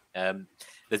level.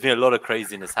 There's been a lot of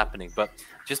craziness happening. But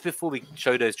just before we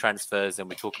show those transfers and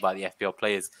we talk about the FPL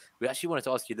players, we actually wanted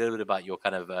to ask you a little bit about your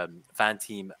kind of fan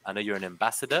team. I know you're an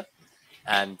ambassador,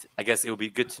 and I guess it would be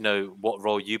good to know what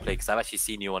role you play, because I've actually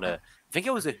seen you on I think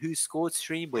it was a Who Scored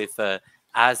stream with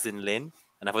Az and Lynn,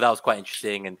 and I thought that was quite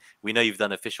interesting. And we know you've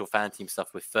done official fan team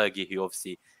stuff with Fergie, who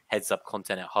obviously heads up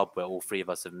content at Hub, where all 3 of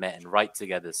us have met and write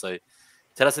together. So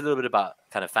tell us a little bit about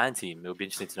kind of fan team. It would be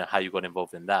interesting to know how you got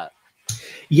involved in that.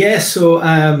 Yeah, so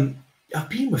I've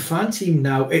been with fan team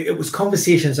now. It was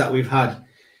conversations that we've had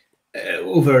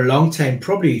over a long time,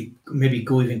 probably maybe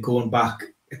going back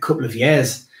a couple of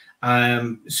years.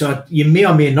 So you may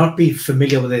or may not be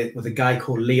familiar with a guy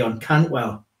called Leon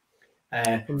Cantwell.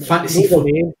 Fantasy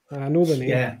football. I know the name.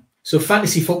 Yeah. So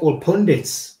Fantasy Football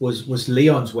Pundits was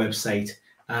Leon's website,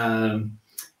 and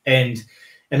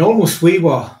almost we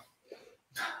were,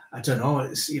 I don't know,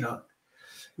 it's,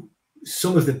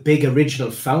 some of the big original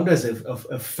founders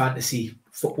of fantasy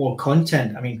football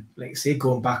content. I mean, like I say,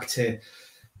 going back to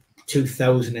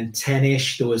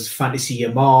 2010-ish, there was Fantasy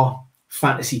Yamar,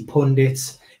 Fantasy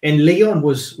Pundits, and Leon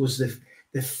was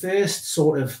the first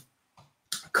sort of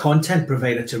content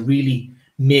provider to really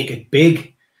make it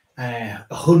big.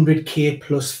 100K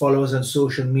plus followers on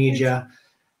social media,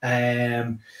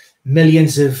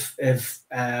 millions of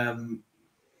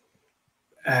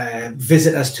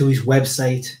visitors to his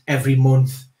website every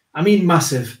month. I mean,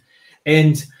 massive.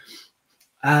 And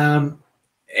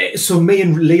so me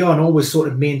and Leon always sort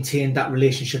of maintained that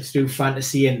relationship through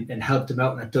fantasy and helped him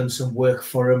out, and I've done some work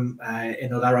for him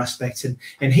in other aspects.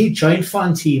 And he joined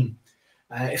Fan Team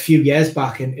a few years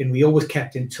back, and we always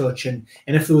kept in touch. And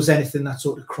if there was anything that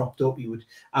sort of cropped up, he would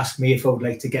ask me if I would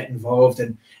like to get involved.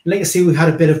 And like I say, we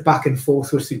had a bit of back and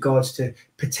forth with regards to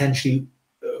potentially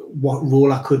what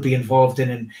role I could be involved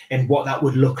in and what that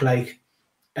would look like.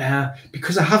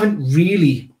 Because I haven't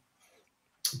really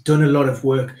done a lot of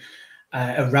work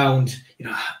around,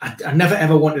 I never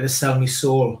ever wanted to sell my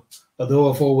soul,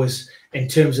 although I've always, in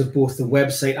terms of both the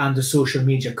website and the social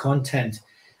media content,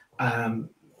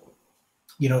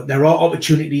 there are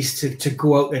opportunities to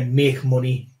go out and make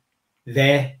money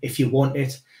there if you want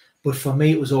it. But for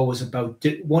me, it was always about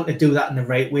wanting to do that in the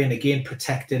right way. And again,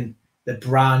 protecting the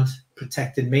brand,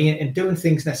 protecting me, and doing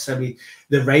things necessarily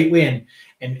the right way,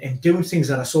 and doing things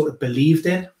that I sort of believed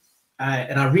in.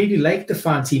 And I really like the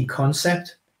Fan Team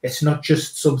concept. It's not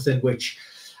just something which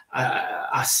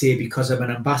I say because I'm an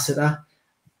ambassador.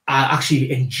 I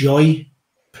actually enjoy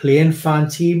playing Fan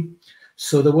Team.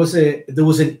 So there was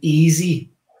an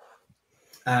easy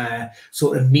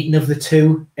sort of meeting of the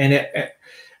two, and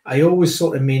I always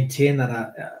sort of maintain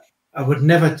that I would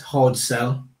never hard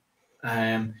sell.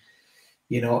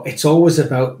 It's always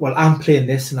about, well, I'm playing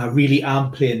this, and I really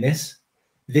am playing this.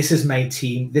 This is my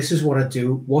team. This is what I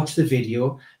do. Watch the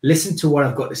video. Listen to what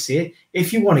I've got to say.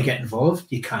 If you want to get involved,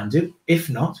 you can do. If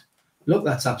not, look,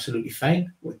 that's absolutely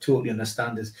fine. We totally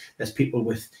understand there's people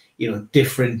with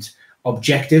different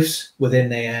objectives within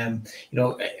their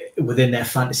within their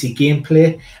fantasy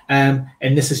gameplay, and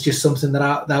this is just something that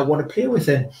I want to play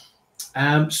within.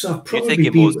 So I've probably you take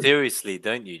it more seriously,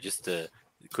 don't you? Just to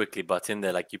quickly butt in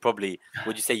there, like, you probably,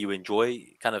 would you say you enjoy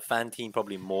kind of Fan Team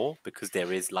probably more because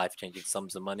there is life-changing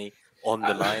sums of money on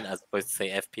the line as opposed to say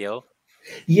FPL?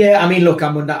 Yeah, I mean, look,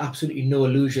 I'm under absolutely no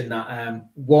illusion that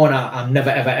one, I'm never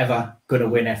ever going to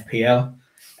win FPL,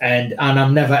 and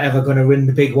I'm never ever going to win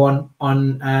the big one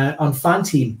on Fan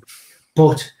Team.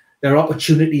 But there are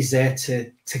opportunities there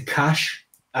to cash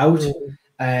out.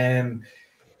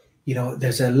 You know,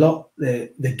 there's a lot.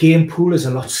 The game pool is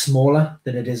a lot smaller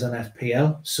than it is on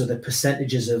FPL, so the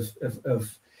percentages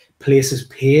of places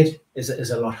paid is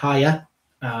a lot higher.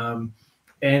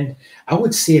 And I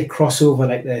would say a crossover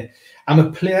like I'm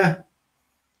a player.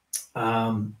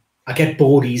 I get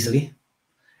bored easily.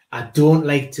 I don't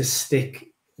like to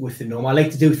stick with the norm. I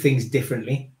like to do things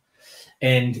differently.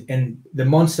 And the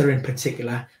monster in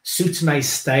particular suits my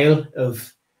style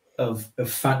of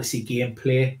fantasy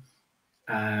gameplay.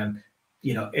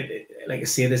 You know, like I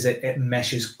say, it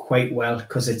meshes quite well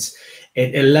because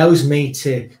it allows me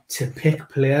to pick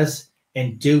players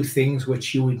and do things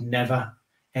which you would never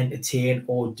entertain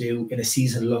or do in a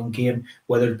season-long game,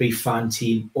 whether it be Fan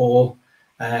Team or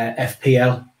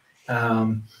FPL.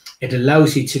 It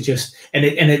allows you to just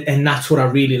and that's what I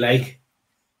really like.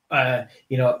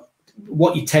 You know,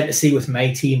 what you tend to see with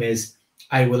my team is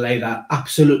I will either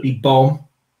absolutely bomb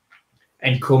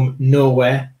and come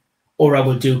nowhere, or I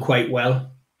will do quite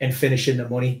well and finish in the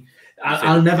money.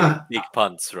 I'll never big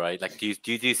punts, right? Like, do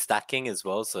you do stacking as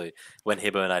well? So when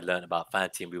Hibbo and I learned about Fan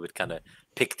Team, we would kind of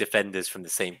pick defenders from the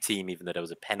same team, even though there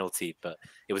was a penalty. But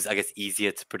it was, I guess,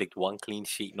 easier to predict one clean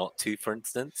sheet, not two, for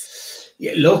instance.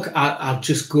 Yeah, look, I'll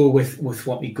just go with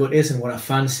what my gut is and what I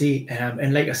fancy.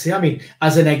 And like I say, I mean,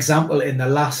 as an example, in the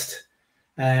last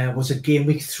was it game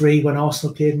week 3 when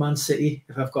Arsenal played Man City,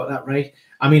 if I've got that right.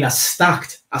 I mean, I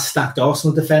stacked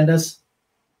Arsenal defenders.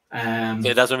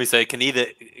 Yeah, that's when we say it can either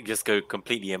just go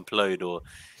completely implode or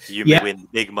you may win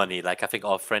big money. Like I think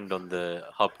our friend on the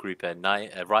hub group at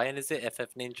Ryan, is it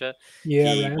FF Ninja?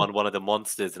 Yeah, he Ryan won one of the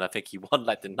monsters, and I think he won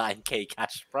like the 9K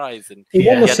cash prize, and he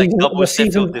won he had like double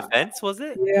Sheffield defense, was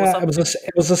it? Yeah,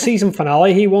 it was a season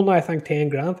finale. He won, I think, 10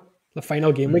 grand the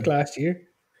final game week last year.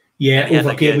 Yeah, and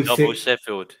over game week double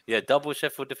Sheffield. Yeah, double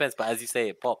Sheffield defense, but as you say,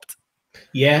 it popped.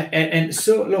 Yeah, and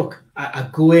so look, I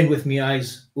go in with my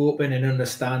eyes open and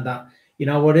understand that, you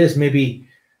know what is maybe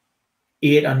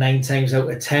 8 or 9 times out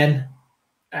of 10,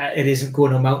 it isn't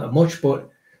going to amount to much, but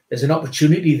there's an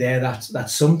opportunity there that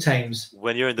sometimes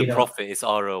when you're in the profit, it's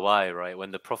ROI, right?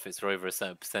 When the profits are over a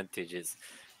certain percentage,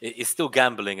 it's still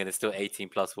gambling and it's still 18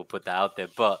 plus. We'll put that out there,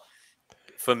 but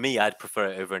for me, I'd prefer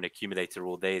it over an accumulator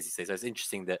all day, as you say. So it's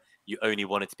interesting that you only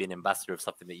wanted to be an ambassador of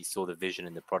something that you saw the vision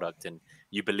in the product and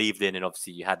you believed in, and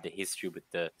obviously you had the history with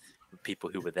the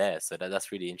people who were there. So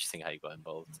that's really interesting how you got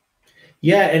involved.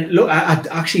 Yeah, and look, I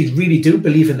actually really do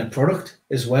believe in the product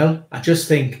as well. I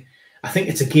think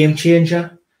it's a game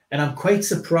changer, and I'm quite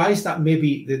surprised that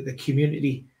maybe the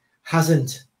community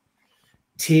hasn't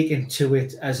taken to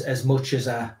it as much as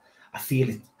I feel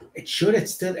it should.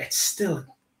 It's still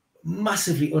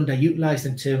massively underutilized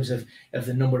in terms of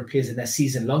the number of players in their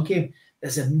season-long game.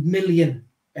 There's £1 million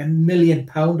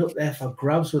up there for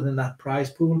grabs within that prize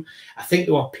pool. I think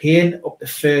they were paying up the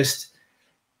first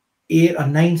 8,000 or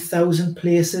 9,000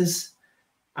 places.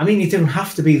 I mean, you don't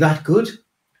have to be that good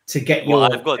to get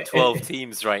your... I've got 12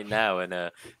 teams right now,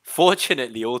 and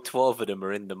fortunately, all 12 of them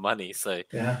are in the money. So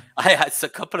yeah, I had a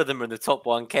couple of them are in the top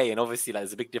 1K, and obviously, like,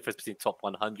 there's a big difference between top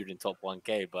 100 and top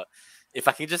 1K. But if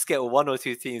I can just get 1 or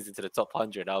 2 teams into the top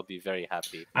 100, I'll be very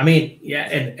happy. I mean, yeah,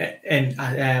 and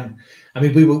I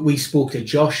mean, we spoke to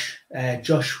Josh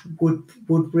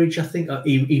Woodbridge. I think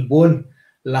he won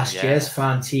last year's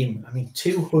Fan Team. I mean,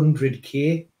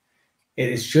 200K. It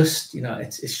is just, you know,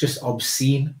 it's just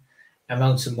obscene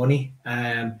amounts of money.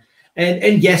 And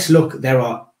yes, look, there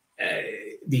are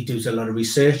he does a lot of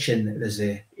research, and there's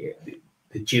the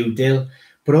due deal,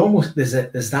 but almost there's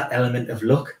that element of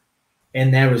luck in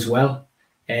there as well,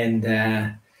 and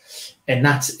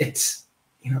it's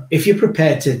you know, if you're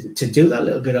prepared to do that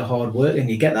little bit of hard work and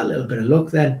you get that little bit of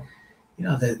luck, then you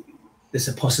know there's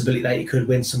a possibility that you could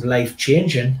win some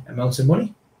life-changing amounts of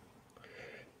money.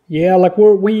 Yeah, like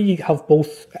we have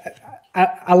both.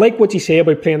 I like what you say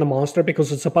about playing the monster,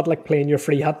 because it's a bit like playing your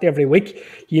free hit every week.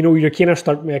 You know, you're kind of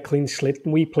starting with a clean slate,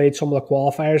 and we played some of the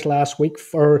qualifiers last week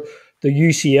for the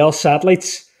UCL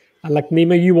satellites. And like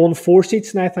Nima, you won 4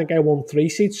 seats, and I think I won 3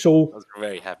 seats. So I was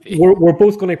very happy. We're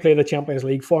both going to play the Champions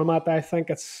League format. I think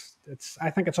it's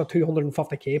a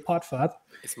 250k pot for that.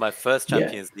 It's my first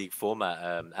Champions League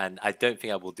format, and I don't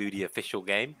think I will do the official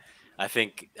game. I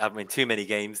think I'm in too many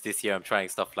games this year. I'm trying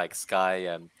stuff like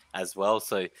Sky as well.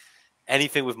 So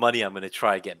anything with money, I'm going to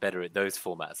try and get better at those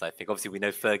formats. I think obviously we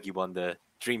know Fergie won the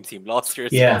Dream Team last year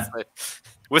as well. So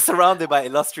we're surrounded by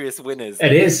illustrious winners.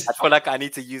 It is. I feel like I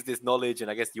need to use this knowledge and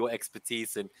I guess your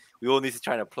expertise, and we all need to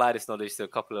try and apply this knowledge to a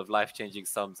couple of life-changing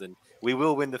sums, and we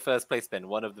will win the first place, Ben.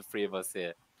 One of the three of us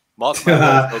here. Mark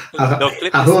my words.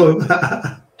 I hope.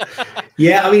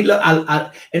 Yeah, I mean, look,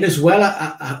 and as well,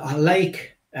 I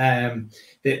like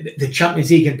the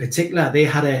Champions League in particular. They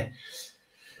had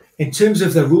in terms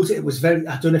of the route, it was very.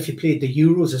 I don't know if you played the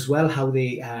Euros as well. How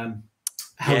they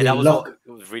that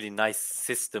was really nice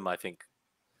system, I think.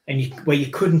 And where you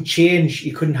couldn't change,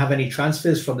 you couldn't have any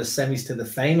transfers from the semis to the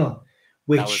final,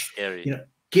 which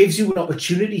gives you an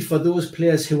opportunity for those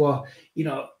players who are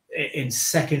in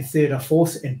second, third, or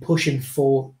fourth and pushing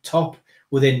for top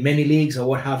within mini leagues or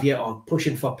what have you, or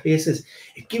pushing for places.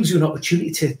 It gives you an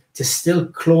opportunity to still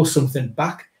claw something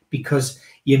back, because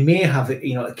you may have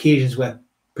occasions where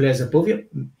players above you,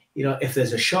 if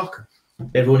there's a shock,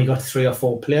 they've only got 3 or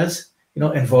 4 players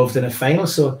involved in a final.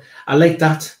 So I like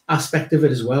that aspect of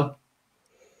it as well.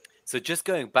 So just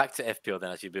going back to FPL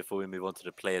then, actually, before we move on to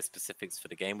the player specifics for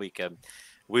the game week,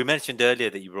 we mentioned earlier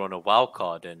that you were on a wild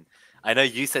card, and I know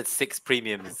you said 6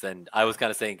 premiums, and I was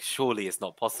kind of saying surely it's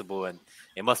not possible, and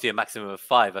it must be a maximum of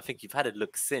 5. I think you've had a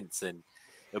look since, and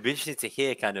it'll be interesting to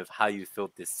hear kind of how you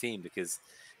felt this team, because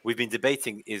we've been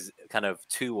debating is kind of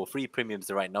 2 or 3 premiums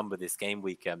the right number this game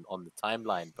week on the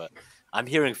timeline, but I'm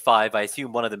hearing 5. I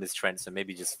assume one of them is Trent, so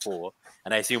maybe just 4,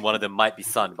 and I assume one of them might be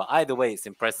Son, but either way, it's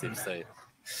impressive. So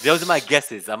those are my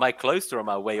guesses. Am I close or am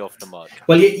I way off the mark?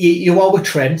 Well, you are with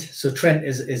Trent, so Trent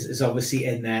is obviously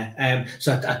in there.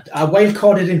 So I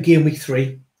wildcarded in game week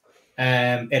 3,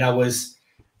 and I was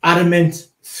adamant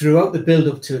throughout the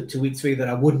build-up to week 3 that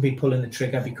I wouldn't be pulling the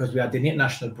trigger, because we had the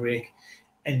international break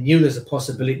and knew there's a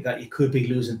possibility that you could be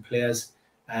losing players,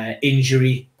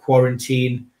 injury,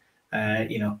 quarantine,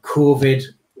 COVID,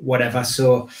 whatever.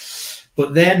 So,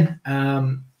 but then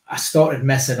I started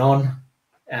messing on.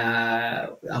 I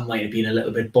might have been a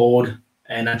little bit bored,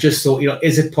 and I just thought,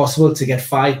 is it possible to get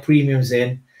 5 premiums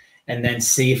in and then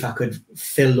see if I could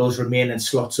fill those remaining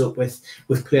slots up with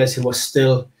players who are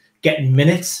still getting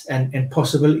minutes and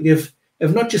possibility of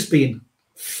not just being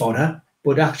fodder,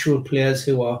 but actual players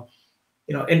who are,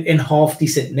 in half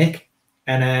decent nick.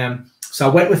 And so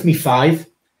I went with me 5,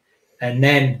 and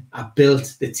then I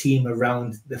built the team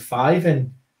around the 5,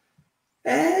 and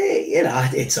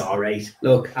it's all right.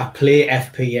 Look, I play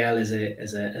FPL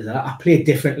I play it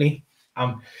differently.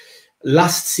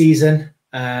 Last season,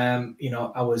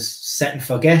 I was set and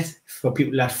forget. For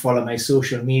people that follow my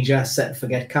social media, set and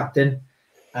forget captain.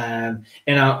 And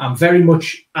I'm very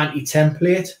much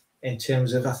anti-template in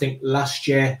terms of, I think last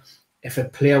year, if a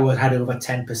player had over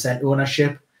 10%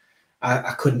 ownership,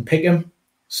 I couldn't pick him.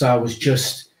 So I was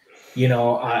just,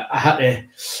 I had to,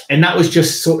 and that was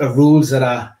just sort of rules that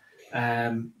I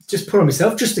just put on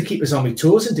myself, just to keep us on my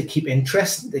toes and to keep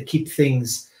interest, to keep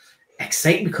things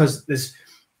exciting, because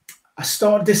I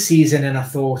started this season and I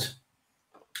thought,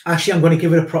 actually, I'm going to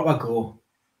give it a proper go.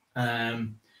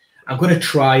 I'm going to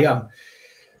try. I'm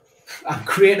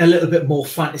creating a little bit more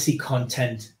fantasy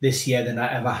content this year than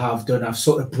I ever have done. I've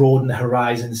sort of broadened the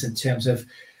horizons in terms of,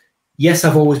 yes,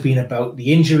 I've always been about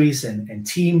the injuries and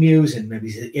team news and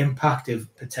maybe the impact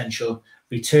of potential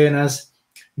returners.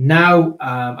 Now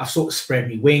I've sort of spread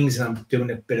my wings, and I'm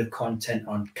doing a bit of content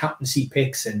on captaincy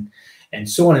picks and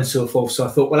so on and so forth. So I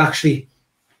thought, well, actually,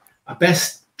 I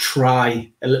best try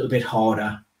a little bit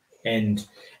harder. And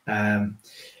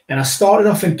I started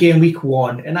off in game week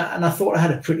 1, and I thought I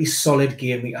had a pretty solid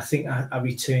game week. I think I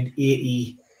returned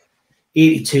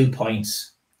 82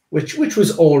 points, which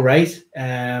was all right.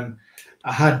 I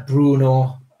had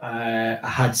Bruno, I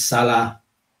had Salah.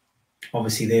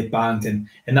 Obviously, they banged, and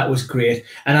that was great.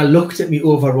 And I looked at my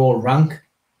overall rank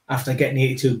after getting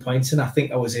 82 points, and I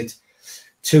think I was at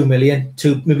 2 million,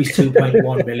 maybe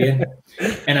 2.1 million.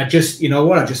 And I just,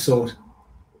 I just thought,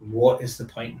 what is the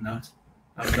point in that?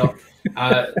 I'm not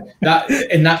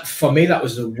that for me, that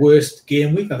was the worst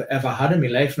game week I've ever had in my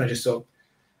life, and I just thought,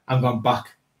 I'm going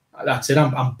back. That's it.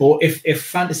 I'm bored. If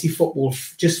fantasy football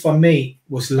just for me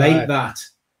was like that,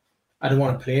 I don't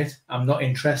want to play it. I'm not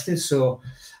interested. So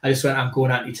I just went, I'm going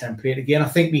anti-template again. I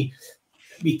think me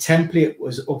template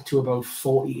was up to about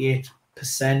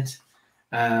 48%.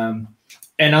 And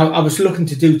I was looking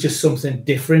to do just something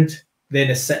different than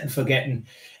a set and forgetting.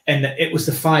 And it was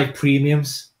the 5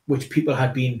 premiums, which people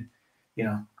had been,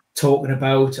 talking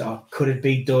about, or could it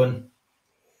be done?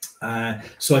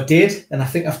 So I did, and I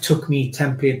think I've took me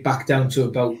template back down to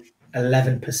about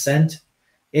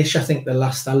 11%-ish. I think the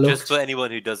last I looked. Just for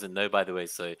anyone who doesn't know, by the way,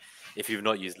 so if you've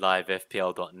not used live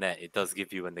FPL.net, it does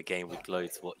give you when the game week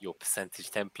loads what your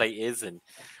percentage template is, and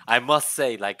I must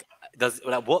say, like,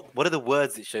 what are the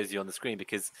words it shows you on the screen?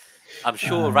 Because I'm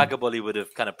sure Ragaboli would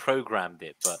have kind of programmed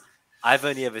it, but I've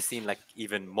only ever seen like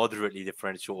even moderately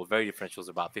differential or very differentials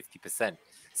about 50%.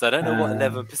 So I don't know what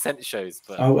 11% shows,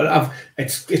 but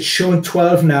it's showing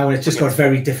 12 now, and it's just got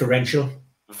very differential.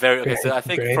 Very okay. So I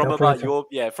think from about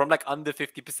from like under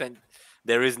 50%,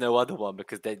 there is no other one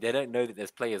because they don't know that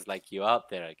there's players like you out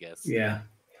there, I guess. Yeah.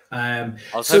 I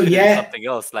was hoping it was something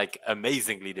else like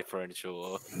amazingly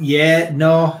differential. Yeah,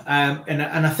 no. And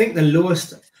I think the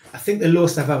lowest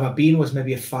I've ever been was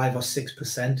maybe a 5 or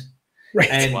 6%. Right.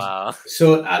 And wow.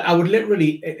 So I would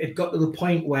literally, it got to the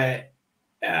point where,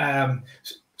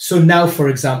 so now, for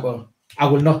example, I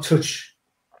will not touch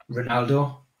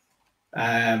Ronaldo.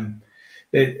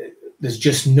 There's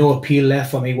just no appeal there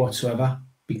for me whatsoever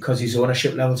because his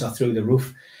ownership levels are through the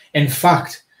roof. In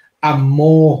fact, I'm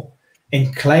more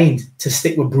inclined to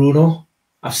stick with Bruno.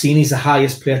 I've seen he's the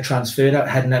highest player transferred out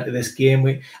heading into this game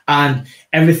week, and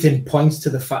everything points to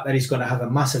the fact that he's going to have a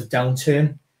massive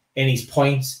downturn in his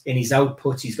points, in his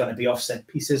output. He's going to be offset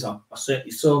pieces, or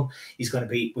certainly some. We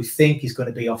think he's going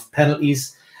to be off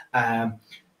penalties.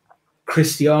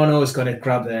 Cristiano is going to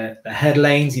grab the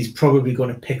headlines. He's probably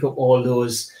going to pick up all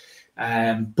those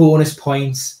bonus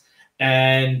points.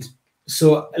 And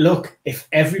so, look, if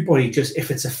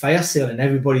it's a fire sale and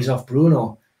everybody's off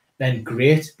Bruno, then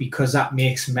great, because that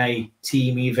makes my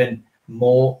team even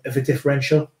more of a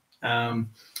differential. I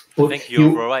think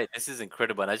you're right. This is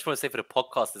incredible. And I just want to say for the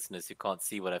podcast listeners who can't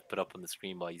see what I've put up on the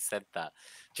screen while you said that,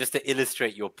 just to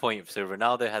illustrate your point. So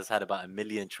Ronaldo has had about 1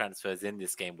 million transfers in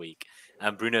this game week,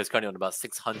 and Bruno is currently on about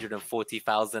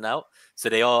 640,000 out. So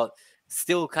they are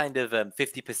still kind of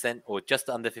 50% or just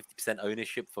under 50%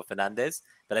 ownership for Fernandes.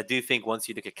 But I do think once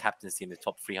you look at captaincy in the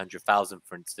top 300,000,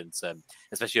 for instance,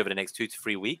 especially over the next 2 to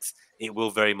 3 weeks, it will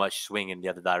very much swing in the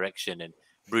other direction. And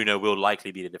Bruno will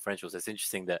likely be the differential. So it's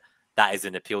interesting that is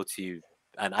an appeal to you.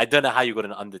 And I don't know how you got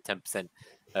an under 10%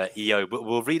 EO, but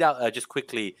we'll read out just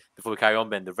quickly before we carry on,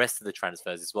 Ben, the rest of the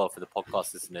transfers as well for the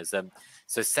podcast listeners.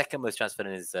 So second most transferred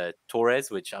is Torres,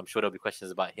 which I'm sure there'll be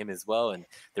questions about him as well, and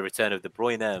the return of De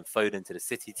Bruyne and Foden to the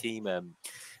City team.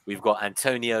 We've got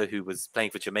Antonio, who was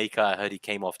playing for Jamaica. I heard he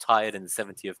came off tired in the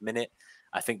 70th minute.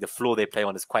 I think the floor they play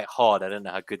on is quite hard. I don't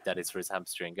know how good that is for his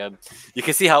hamstring. You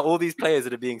can see how all these players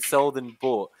that are being sold and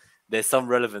bought, there's some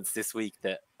relevance this week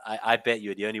that I bet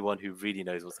you're the only one who really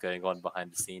knows what's going on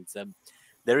behind the scenes.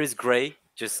 There is Gray,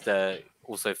 just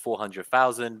also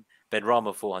 400,000.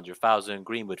 Benrahma, 400,000.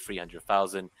 Greenwood,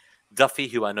 300,000. Duffy,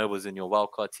 who I know was in your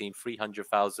wildcard team,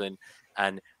 300,000.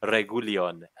 And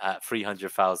Regulion at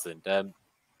 300,000.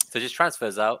 So just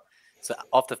transfers out. So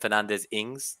after Fernandes,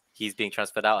 Ings, he's being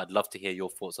transferred out. I'd love to hear your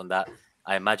thoughts on that.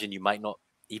 I imagine you might not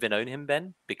even own him,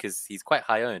 Ben, because he's quite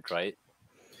high owned, right?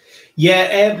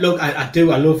 Yeah, look, I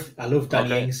do. I love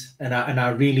Danny Ings, and I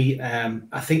really,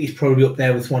 I think he's probably up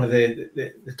there with one of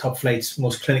the top flight's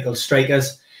most clinical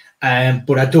strikers.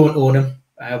 But I don't own him.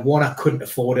 One, I couldn't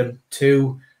afford him.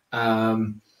 Two,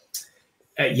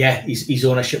 his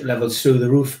ownership levels through the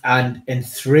roof. And in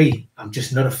three, I'm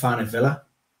just not a fan of Villa.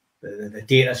 The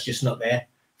data's just not there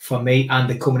for me, and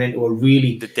they're coming into a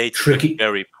really tricky,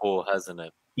 very poor, hasn't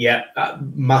it? Yeah,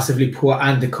 massively poor,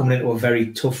 and they're coming into a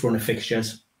very tough run of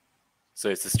fixtures. So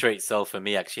it's a straight sell for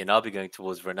me, actually, and I'll be going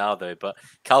towards Ronaldo. But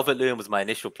Calvert-Lewin was my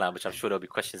initial plan, which I'm sure there'll be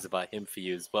questions about him for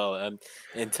you as well.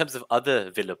 In terms of other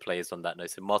Villa players on that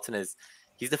note, so Martinez,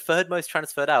 he's the third most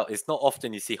transferred out. It's not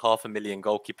often you see 500,000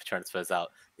 goalkeeper transfers out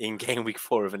in game week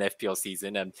 4 of an FPL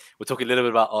season. We're talking a little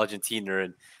bit about Argentina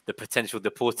and the potential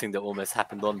deporting that almost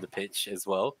happened on the pitch as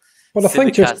well. But I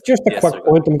think just a quick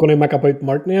point I'm going to make about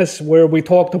Martinez, where we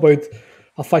talked about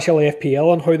official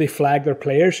FPL and how they flag their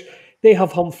players. They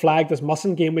have him flagged as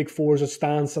missing game week 4 as it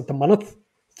stands at the minute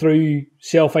through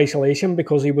self-isolation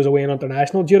because he was away on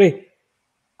international duty.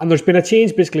 And there's been a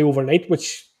change basically overnight,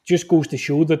 which just goes to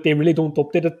show that they really don't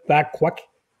update it that quick.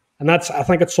 And I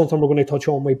think it's something we're going to touch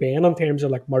on with Ben in terms of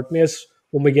like Martinez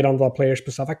when we get onto the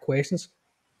player-specific questions.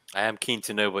 I am keen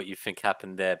to know what you think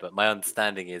happened there, but my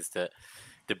understanding is that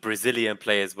the Brazilian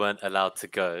players weren't allowed to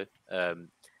go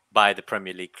by the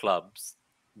Premier League clubs.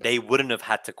 They wouldn't have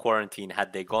had to quarantine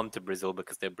had they gone to Brazil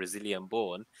because they're Brazilian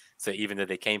born. So even though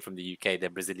they came from the UK, they're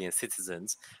Brazilian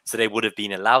citizens. So they would have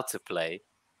been allowed to play.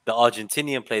 The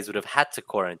Argentinian players would have had to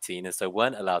quarantine and so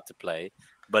weren't allowed to play.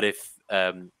 But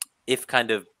if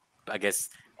kind of, I guess,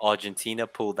 Argentina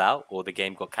pulled out or the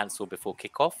game got cancelled before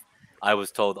kickoff, I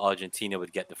was told Argentina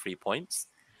would get the 3 points.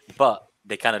 But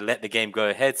they kind of let the game go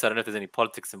ahead. So I don't know if there's any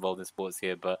politics involved in sports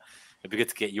here, but It'd be good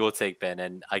to get your take, Ben.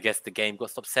 And I guess the game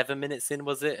got stopped 7 minutes in,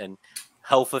 was it? And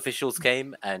health officials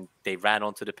came and they ran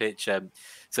onto the pitch.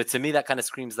 So to me, that kind of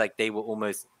screams like they were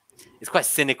almost, it's quite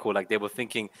cynical. Like they were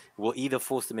thinking, we'll either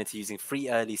force them into using 3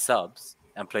 early subs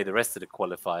and play the rest of the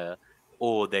qualifier,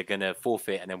 or they're going to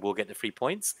forfeit and then we'll get the 3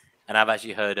 points. And I've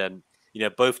actually heard,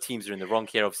 both teams are in the wrong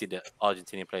here. Obviously, the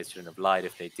Argentinian players shouldn't have lied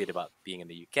if they did about being in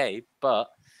the UK,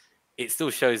 but it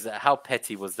still shows that how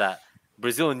petty was that.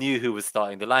 Brazil knew who was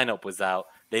starting. The lineup was out.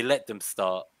 They let them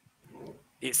start.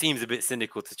 It seems a bit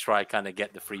cynical to try kind of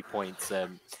get the 3 points.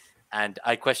 And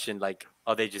I question, like,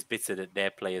 are they just bitter that their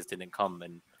players didn't come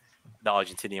and the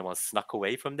Argentinian ones snuck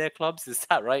away from their clubs? Is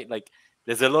that right? Like,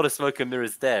 there's a lot of smoke and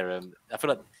mirrors there. I feel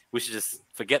like we should just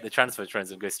forget the transfer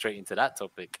trends and go straight into that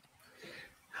topic.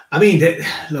 I mean,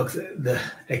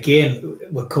 again,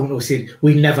 we're coming to say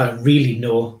we never really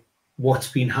know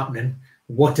what's been happening,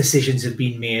 what decisions have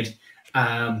been made.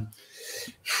 The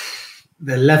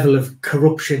level of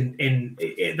corruption in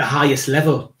the highest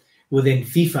level within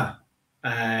FIFA,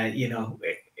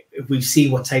 we've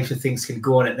seen what types of things can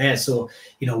go on at there. So,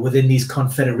 within these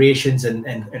confederations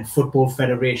and football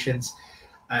federations,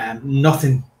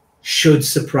 nothing should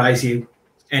surprise you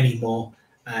anymore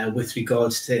with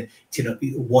regards to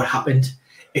what happened.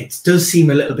 It does seem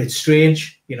a little bit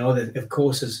strange, that of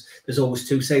course there's always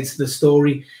 2 sides to the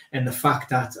story, and the fact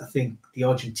that I think the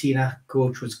Argentina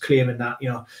coach was claiming that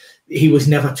he was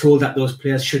never told that those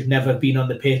players should never have been on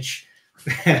the pitch.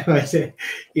 Do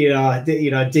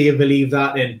you believe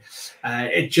that? And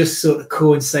it just sort of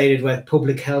coincided where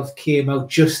public health came out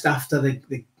just after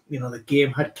the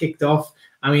game had kicked off.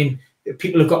 I mean,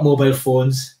 people have got mobile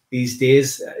phones these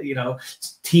days.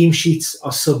 Team sheets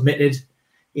are submitted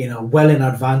well in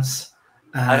advance.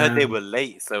 I heard they were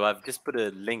late, so I've just put a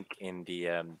link in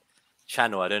the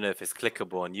channel. I don't know if it's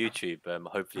clickable on YouTube.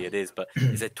 Hopefully it is, but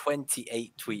it's a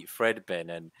 28 tweet thread, Ben,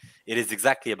 and it is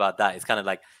exactly about that. It's kind of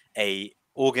like an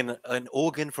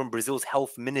organ from Brazil's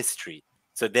health ministry.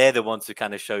 So they're the ones who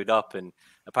kind of showed up, and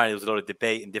apparently there was a lot of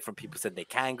debate, and different people said they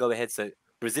can go ahead. So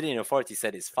Brazilian authorities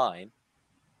said it's fine,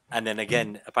 and then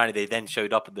again, apparently they then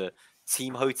showed up at the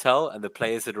team hotel, and the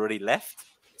players had already left.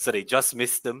 So they just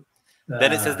missed them.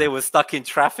 Then it says they were stuck in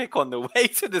traffic on the way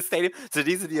to the stadium. So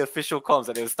these are the official comms,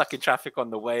 that they were stuck in traffic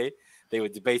on the way. They were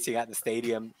debating at the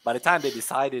stadium. By the time they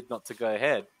decided not to go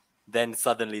ahead, then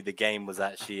suddenly the game was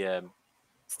actually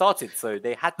started. So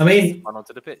they had to run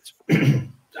onto the pitch.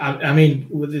 I mean,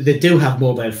 they do have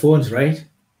mobile phones, right?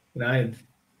 They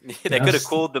could have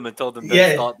called them and told them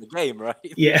to start the game, right?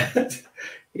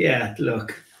 Yeah,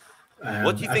 look.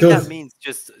 What do you think that means,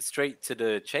 just straight to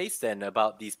the chase then,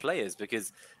 about these players?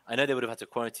 Because I know they would have had to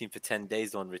quarantine for 10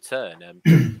 days on return.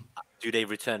 Do they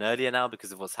return earlier now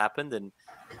because of what's happened? And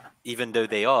even though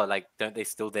they are, like, don't they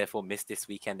still therefore miss this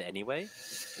weekend anyway?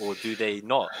 Or do they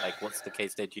not? Like, what's the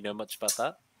case there? Do you know much about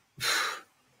that?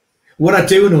 What I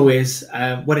do know is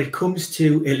when it comes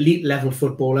to elite level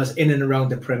footballers in and around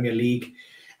the Premier League,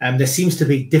 there seems to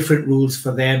be different rules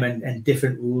for them and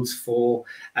different rules for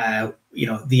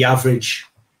the average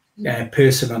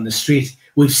person on the street.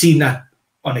 We've seen that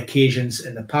on occasions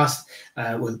in the past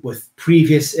with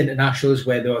previous internationals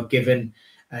where they were given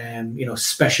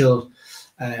special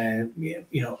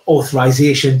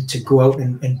authorization to go out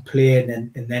and play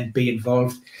and then be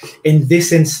involved. In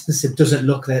this instance, it doesn't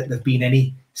look like there've been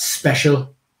any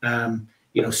special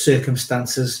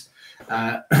circumstances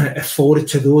afforded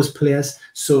to those players.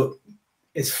 So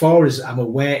as far as I'm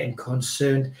aware and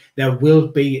concerned, there will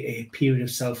be a period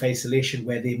of self-isolation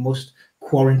where they must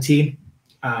quarantine.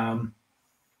 How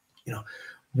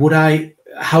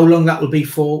long that will be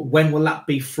for, when will that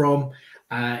be from,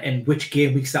 and which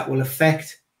game weeks that will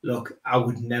affect? Look, I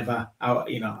would not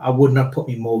put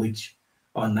my mortgage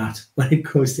on that when it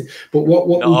comes to. But what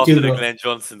we do after the know, Glenn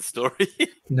Johnson story.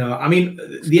 No, I mean,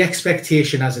 the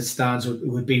expectation as it stands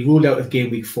would be ruled out of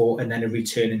game week 4 and then a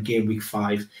return in game week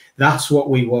 5. That's what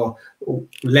we were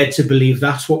led to believe.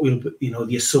 That's what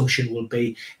the assumption will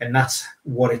be, and that's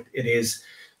what it is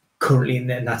currently,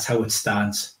 and that's how it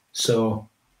stands. So.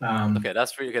 Okay,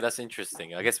 that's really good. That's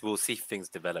interesting. I guess we'll see things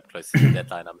develop closer to the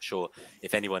deadline. I'm sure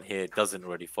if anyone here doesn't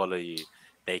already follow you,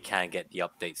 they can get the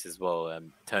updates as well.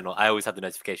 I always have the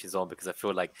notifications on because I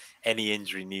feel like any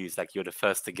injury news, like, you're the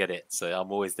first to get it. So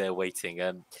I'm always there waiting.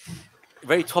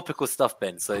 Very topical stuff,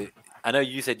 Ben. So I know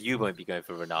you said you won't be going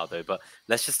for Ronaldo, but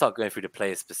let's just start going through the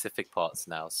player-specific parts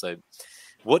now. So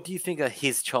what do you think are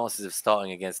his chances of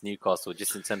starting against Newcastle,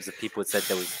 just in terms of people had said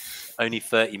there was only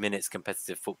 30 minutes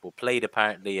competitive football played,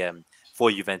 apparently,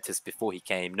 for Juventus before he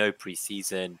came, no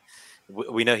pre-season.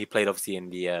 We know he played, obviously,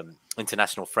 in the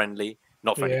international friendly,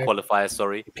 not friendly, qualifier,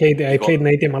 sorry. He played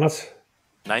 90 minutes.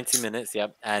 90 minutes, yeah.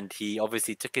 And he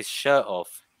obviously took his shirt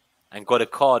off and got a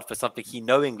card for something he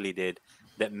knowingly did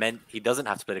that meant he doesn't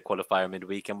have to play the qualifier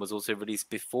midweek, and was also released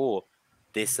before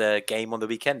this game on the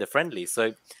weekend, the friendly.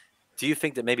 So do you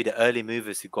think that maybe the early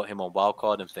movers who got him on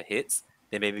wildcard and for hits,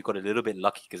 they maybe got a little bit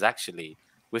lucky? Because actually,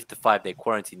 with the 5-day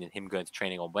quarantine and him going to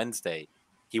training on Wednesday,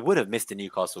 he would have missed the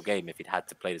Newcastle game if he'd had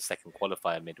to play the second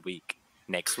qualifier midweek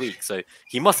next week. So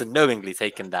he must have knowingly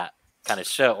taken that kind of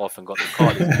shirt off and got the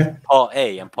card. Part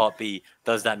A, and part B,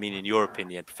 does that mean, in your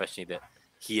opinion, professionally, that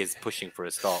he is pushing for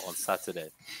a start on Saturday?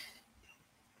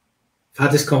 I've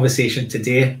had this conversation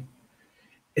today.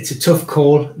 It's a tough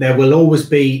call. There will always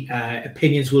be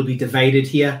opinions will be divided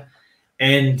here,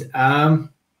 and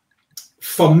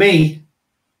for me,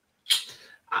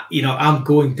 I'm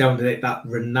going down to that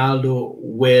Ronaldo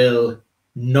will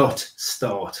not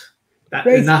start.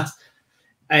 And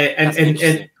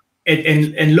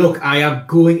look, I am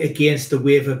going against the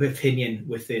wave of opinion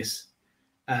with this.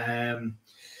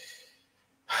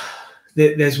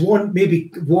 There's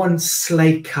one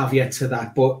slight caveat to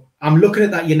that, but I'm looking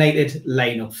at that United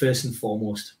lineup first and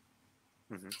foremost.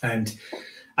 And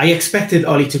I expected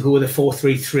Ollie to go with a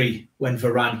 4-3-3 when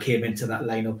Varane came into that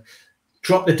lineup.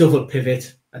 Drop the double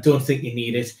pivot. I don't think you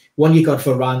need it. One, you got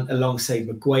Varane alongside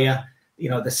Maguire.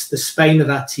 The spine of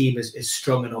that team is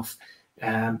strong enough.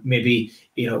 Maybe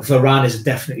Varane is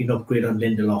definitely an upgrade on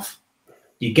Lindelof.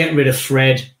 You get rid of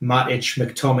Fred, Matic,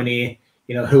 McTominay,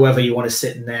 whoever you want to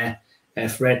sit in there,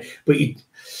 Fred.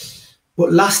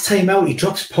 But last time out, he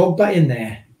drops Pogba in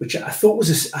there, which I thought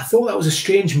that was a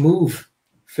strange move.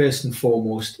 First and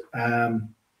foremost, and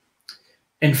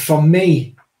for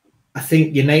me, I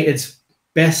think United's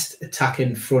best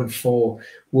attacking front four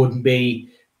would be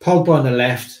Pogba on the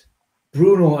left,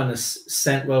 Bruno on the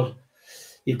central.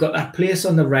 You've got that place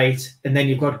on the right, and then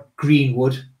you've got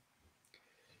Greenwood.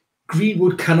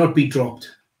 Greenwood cannot be dropped.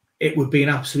 It would be an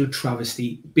absolute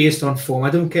travesty based on form. I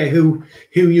don't care who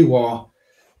you are.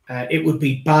 It would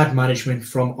be bad management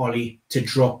from Ollie to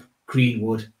drop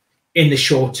Greenwood in the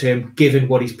short term, given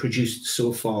what he's produced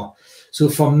so far. So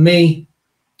for me,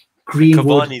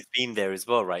 Greenwood... Cavani's been there as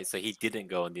well, right? So he didn't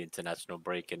go on the international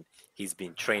break, and he's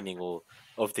been training all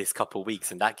of this couple of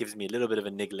weeks, and that gives me a little bit of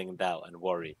a niggling doubt and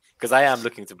worry, because I am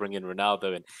looking to bring in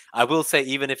Ronaldo. And I will say,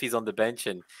 even if he's on the bench,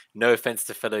 and no offense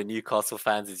to fellow Newcastle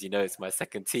fans, as you know, it's my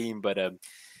second team, but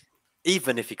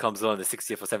even if he comes on the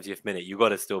 60th or 70th minute, you got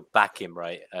to still back him,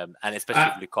 right? And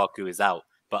especially if Lukaku is out.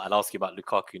 But I'll ask you about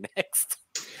Lukaku next.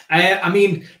 I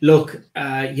mean, look,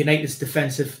 United's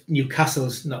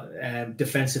Newcastle's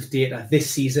defensive data this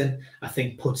season, I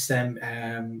think, puts them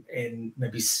in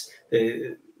maybe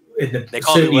they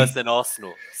can't be worse than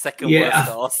Arsenal. Second worst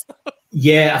than Arsenal.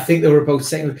 Yeah, I think they were about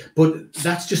second, but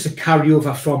that's just a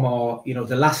carryover from our,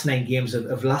 the last 9 games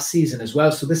of last season as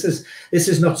well. So this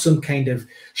is not some kind of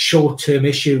short-term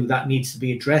issue that needs to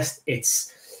be addressed.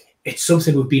 It's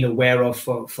something we've been aware of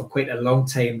for quite a long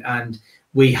time, and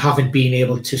we haven't been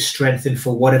able to strengthen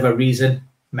for whatever reason,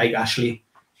 Mike Ashley,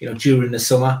 during the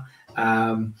summer.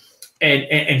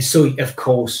 And so, of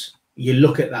course, you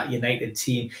look at that United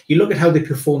team, you look at how they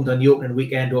performed on the opening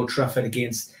weekend, Old Trafford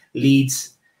against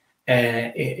Leeds,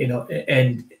 and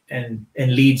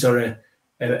Leeds are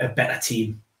a better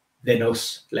team than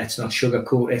us. Let's not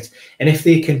sugarcoat it. And if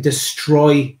they can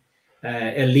destroy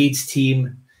a Leeds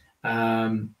team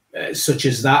such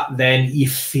as that, then you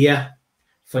fear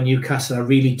for Newcastle. I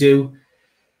really do.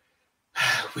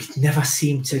 We never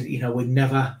seem to,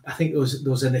 I think there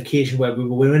was an occasion where we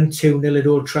were in 2-0 at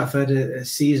Old Trafford a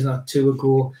season or two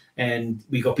ago, and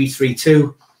we got beat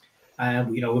 3-2.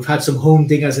 We've had some home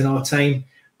dingers in our time,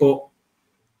 but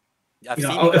I've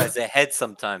seen you guys ahead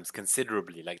sometimes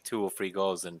considerably, like 2 or 3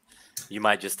 goals, and you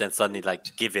might just then suddenly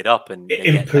give it up and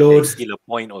implode, steal a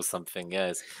point or something.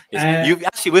 Yes, you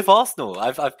actually with Arsenal.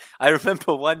 I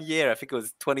remember one year, I think it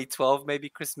was 2012, maybe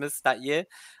Christmas that year,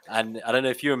 and I don't know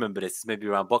if you remember this. Maybe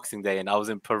around Boxing Day, and I was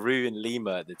in Peru in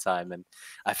Lima at the time, and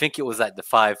I think it was like the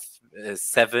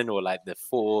 5-7 or like the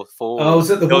 4-4. Oh, was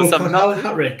it the Wildcard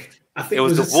hat-trick? I think it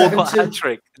was the Walcott hat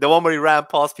trick, the one where he ran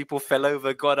past people, fell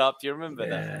over, got up. Do you remember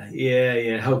that?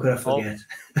 Yeah. How could I forget?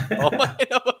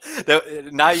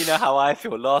 Now you know how I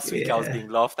feel. Last week I was being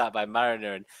laughed at by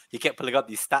Mariner, and he kept pulling up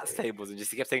these stats tables and he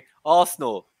kept saying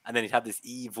Arsenal, and then he had this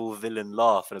evil villain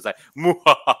laugh, and I was like,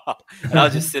 Muhaha! And I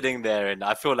was just sitting there, and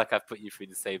I feel like I've put you through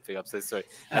the same thing. I'm so sorry.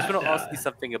 I just want to ask you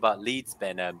something about Leeds,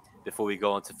 Ben, before we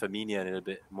go on to Firmino and a little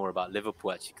bit more about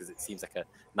Liverpool, actually, because it seems like a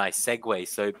nice segue.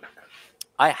 So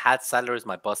I had Salah as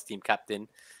my bus team captain.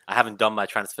 I haven't done my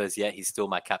transfers yet. He's still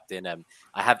my captain.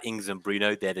 I have Ings and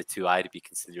Bruno. They're the two I'd be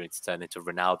considering to turn into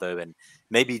Ronaldo and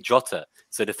maybe Jota.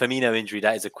 So the Firmino injury,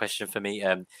 that is a question for me.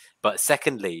 But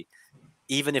secondly,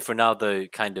 even if Ronaldo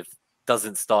kind of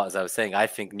doesn't start, as I was saying, I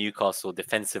think Newcastle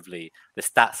defensively, the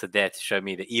stats are there to show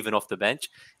me that even off the bench,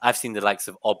 I've seen the likes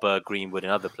of Ober, Greenwood,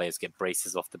 and other players get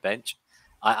braces off the bench.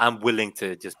 I'm willing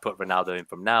to just put Ronaldo in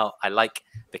from now. I like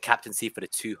the captaincy for the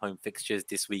 2 home fixtures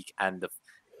this week, and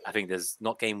I think there's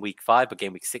not game week 5, but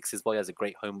game week 6 as well. He has a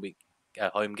great home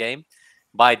game.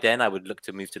 By then, I would look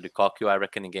to move to Lukaku, I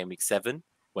reckon, in game week 7,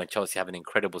 when Chelsea have an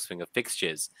incredible swing of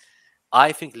fixtures.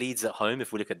 I think Leeds at home,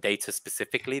 if we look at data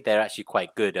specifically, they're actually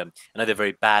quite good. I know they're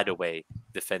very bad away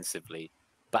defensively.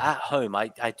 But at home,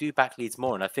 I do back Leeds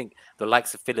more. And I think the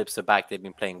likes of Phillips are back. They've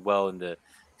been playing well in the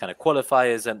kind of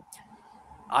qualifiers. And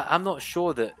I'm not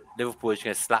sure that Liverpool is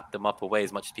going to slap them up away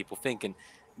as much as people think. And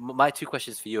my 2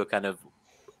 questions for you are kind of,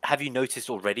 have you noticed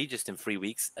already, just in 3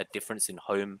 weeks, a difference in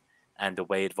home and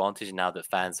away advantage now that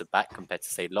fans are back compared to,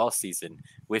 say, last season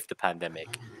with the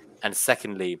pandemic? And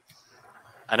secondly,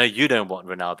 I know you don't want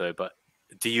Ronaldo, but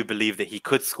do you believe that he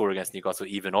could score against Newcastle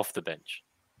even off the bench?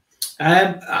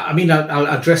 I mean, I'll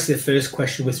address the first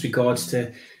question with regards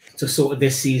to sort of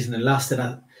this season and last.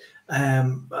 And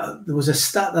there was a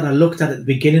stat that I looked at the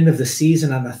beginning of the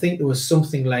season, and I think there was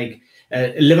something like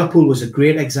Liverpool was a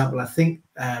great example. I think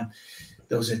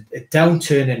there was a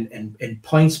downturn in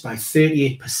points by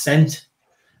 38%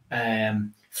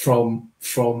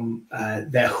 from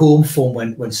their home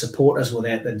form when supporters were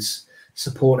there. Then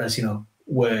supporters,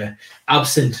 were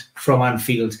absent from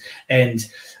Anfield, and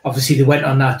obviously they went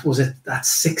on that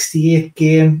 68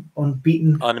 game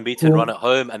unbeaten run at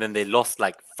home, and then they lost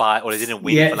like 5, or they didn't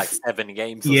win for like 7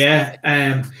 games.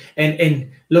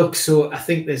 And look, so I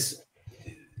think there's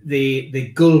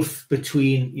the gulf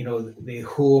between the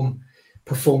home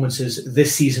performances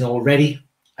this season already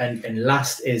and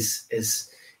last is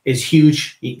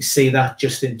huge. You can see that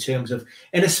just in terms of,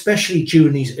 and especially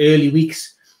during these early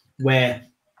weeks where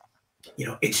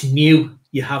it's new.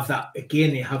 You have that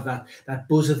again. You have that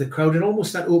buzz of the crowd, and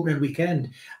almost that opening weekend.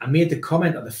 I made the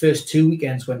comment on the first 2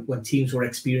 weekends when teams were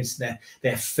experiencing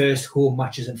their first home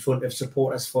matches in front of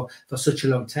supporters for such a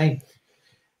long time.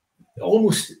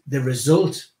 Almost the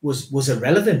result was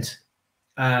irrelevant.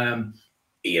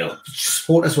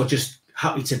 Supporters were just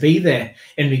happy to be there,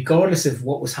 and regardless of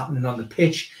what was happening on the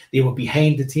pitch, they were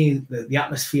behind the team. The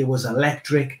atmosphere was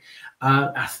electric,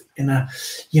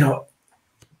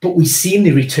 But we've seen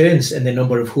the returns in the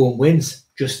number of home wins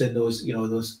just in those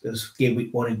game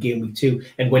week 1 and game week 2.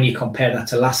 And when you compare that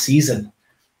to last season,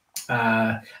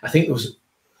 I think it was,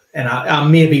 and I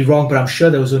may be wrong, but I'm sure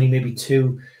there was only maybe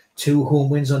two home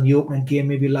wins on the opening game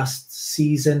maybe last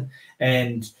season,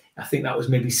 and I think that was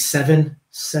maybe seven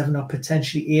or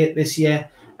potentially 8 this year.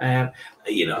 I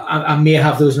may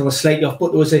have those numbers slightly off,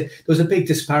 but there was a big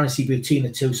disparity between the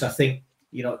two. So I think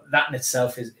that in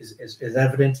itself is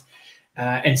evident.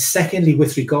 And secondly,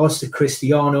 with regards to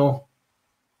Cristiano,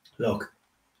 look,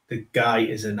 the guy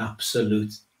is an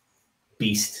absolute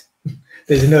beast.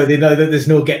 There's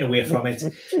no getting away from it.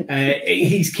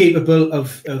 He's capable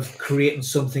of creating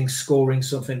something, scoring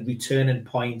something, returning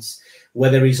points,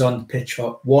 whether he's on the pitch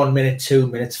for 1 minute, 2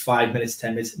 minutes, 5 minutes,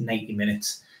 10 minutes, 90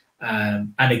 minutes.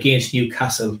 And against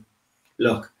Newcastle,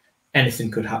 look, anything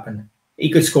could happen.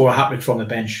 He could score a hat-trick from the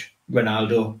bench,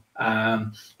 Ronaldo.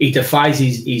 He defies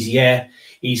his year.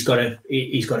 He's got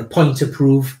a point to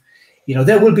prove.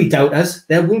 There will be doubters.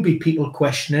 There will be people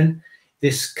questioning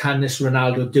can this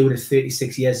Ronaldo do it at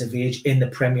 36 years of age in the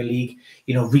Premier League,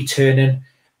 returning.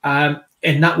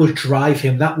 And that will drive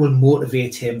him, that will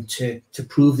motivate him to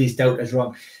prove these doubters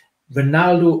wrong.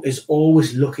 Ronaldo is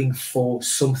always looking for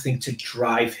something to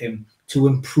drive him, to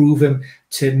improve him,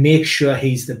 to make sure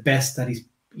he's the best that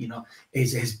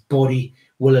his body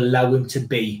will allow him to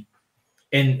be.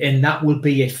 And that will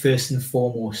be it first and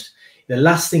foremost. The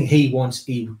last thing he wants,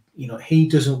 he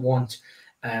doesn't want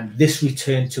this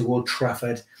return to Old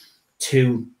Trafford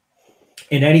to,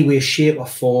 in any way, shape or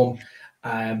form,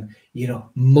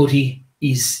 muddy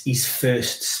his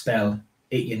first spell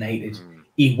at United.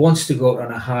 He wants to go out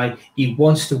on a high. He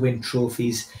wants to win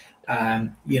trophies.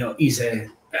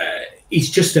 He's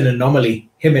just an anomaly.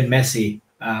 Him and Messi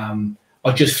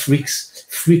are just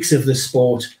freaks of the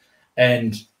sport,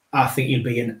 and I think he'll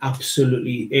be an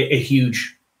absolutely a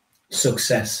huge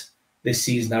success this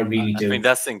season. I really do. I mean,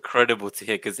 that's incredible to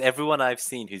hear, because everyone I've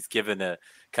seen who's given a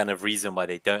kind of reason why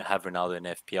they don't have Ronaldo in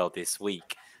FPL this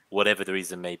week, whatever the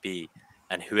reason may be,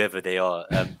 and whoever they are,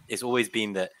 it's always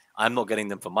been that I'm not getting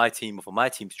them for my team or for my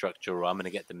team structure, or I'm going to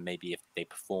get them maybe if they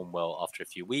perform well after a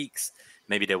few weeks.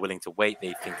 Maybe they're willing to wait.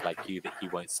 They think like you that he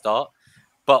won't start.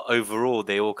 But overall,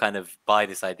 they all kind of buy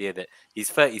this idea that he's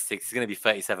 36. He's going to be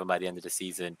 37 by the end of the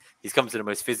season. He's come to the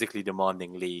most physically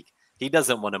demanding league. He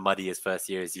doesn't want to muddy his first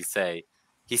year, as you say.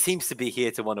 He seems to be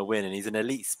here to want to win, and he's an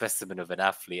elite specimen of an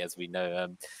athlete, as we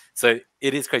know. So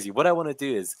it is crazy. What I want to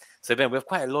do is, so Ben, we have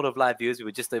quite a lot of live viewers. We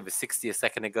were just over 60 a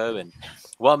second ago. And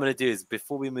what I'm going to do is,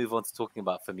 before we move on to talking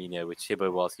about Firmino, which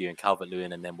Hibbo will ask you, and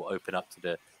Calvert-Lewin, and then we'll open up to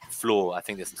the floor. I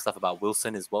think there's some stuff about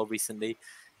Wilson as well recently.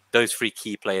 Those three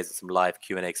key players and some live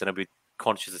Q&A, because I know we're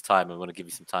conscious of time and want to give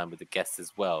you some time with the guests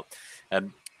as well.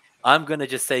 I'm going to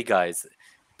just say, guys,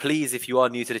 please, if you are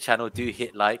new to the channel, do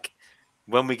hit like.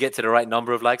 When we get to the right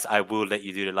number of likes, I will let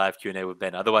you do the live Q&A with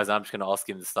Ben. Otherwise, I'm just going to ask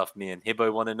him the stuff me and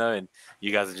Hibbo want to know, and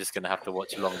you guys are just going to have to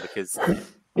watch along, because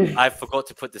I forgot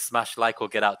to put the smash like or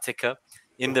get out ticker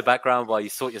in the background while you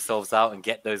sort yourselves out and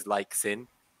get those likes in.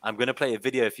 I'm going to play a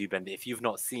video for you, Ben. If you've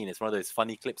not seen, it's one of those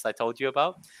funny clips I told you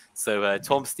about. So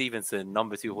Tom Stevenson,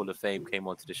 #2 Hall of Fame, came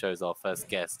onto the show as our first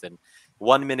guest. And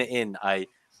 1 minute in, I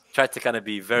tried to kind of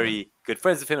be very good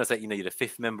friends with him. I was like, you're the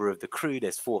fifth member of the crew.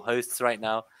 There's 4 hosts right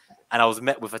now. And I was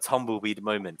met with a tumbleweed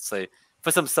moment. So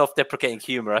for some self-deprecating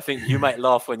humor, I think you might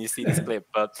laugh when you see this clip.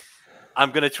 But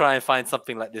I'm going to try and find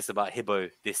something like this about Hibbo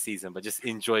this season. But just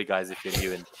enjoy, guys, if you're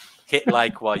new, and hit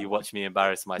like while you watch me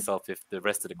embarrass myself if the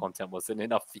rest of the content wasn't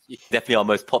enough for you. Definitely our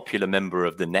most popular member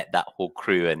of the Net That whole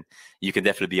crew, and you can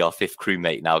definitely be our 5th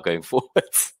crewmate now going forward.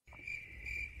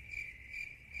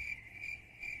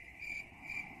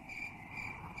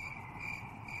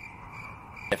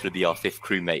 Definitely be our 5th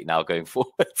crewmate now going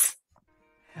forward.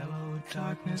 Hello,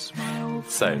 darkness, my old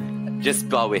friend. So just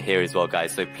while we're here as well,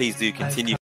 guys, so please do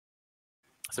continue.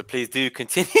 So please do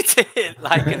continue to hit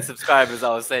like and subscribe, as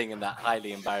I was saying in that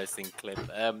highly embarrassing clip.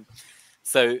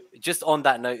 So just on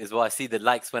that note as well, I see the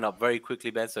likes went up very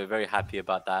quickly, Ben, so very happy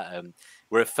about that.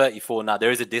 We're at 34 now.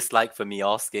 There is a dislike for me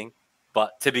asking,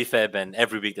 but to be fair, Ben,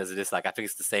 every week there's a dislike. I think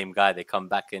it's the same guy. They come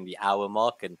back in the hour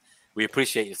mark, and we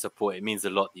appreciate your support. It means a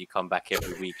lot that you come back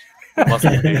every week. We must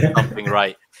be doing something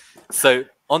right. So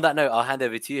on that note, I'll hand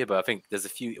over to you, but I think there's a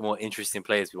few more interesting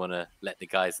players we want to let the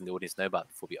guys in the audience know about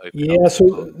before we open up. Yeah,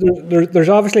 so there's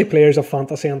obviously players of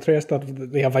fantasy interest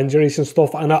that they have injuries and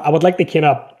stuff, and I would like to kind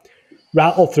of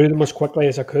rattle through them as quickly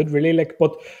as I could, really.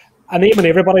 But a name on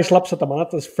everybody's lips at the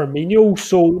minute is Firmino.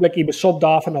 So he was subbed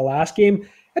off in the last game.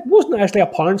 It wasn't actually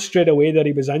apparent straight away that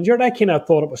he was injured. I kind of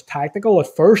thought it was tactical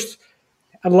at first.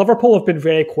 And Liverpool have been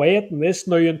very quiet in this.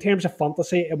 Now, in terms of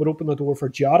fantasy, it would open the door for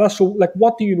Jadon. So,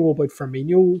 what do you know about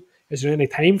Firmino? Is there any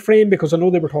time frame? Because I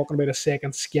know they were talking about a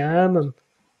second scan.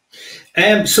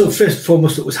 So, first and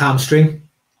foremost, it was hamstring.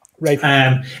 Right.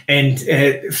 And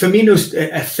Firmino's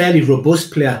a fairly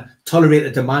robust player, tolerate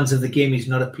the demands of the game. He's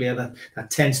not a player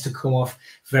that tends to come off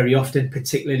very often,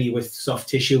 particularly with soft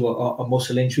tissue or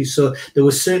muscle injuries. So, there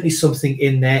was certainly something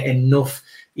in there, enough,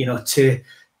 to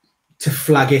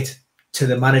flag it to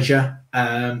the manager.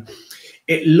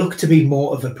 It looked to be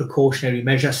more of a precautionary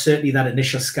measure. Certainly that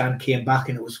initial scan came back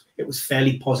and it was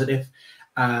fairly positive.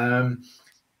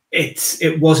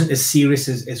 It wasn't as serious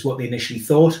as what they initially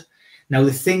thought. Now,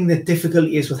 the thing that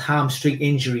difficulty is with hamstring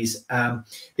injuries,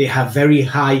 they have very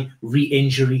high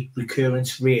re-injury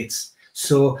recurrence rates.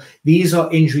 So these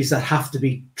are injuries that have to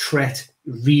be treated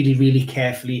really, really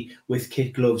carefully with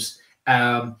kid gloves.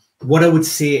 What I would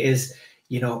say is,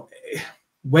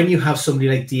 when you have somebody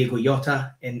like Diego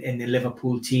Jota in the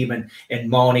Liverpool team and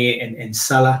Mane and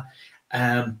Salah,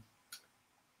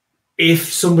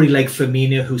 if somebody like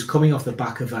Firmino, who's coming off the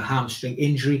back of a hamstring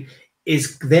injury,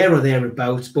 is there or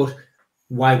thereabouts, but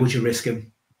why would you risk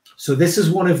him? So this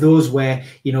is one of those where,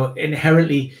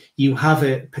 inherently you have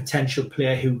a potential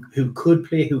player who could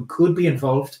play, who could be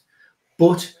involved,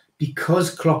 but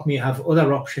because Klopp may have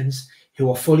other options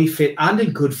who are fully fit and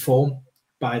in good form,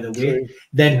 by the way,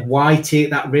 then why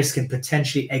take that risk and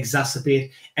potentially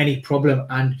exacerbate any problem?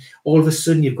 And all of a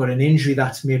sudden you've got an injury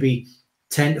that's maybe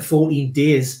 10 to 14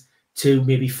 days to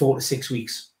maybe 4 to 6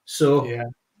 weeks. So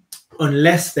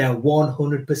unless they're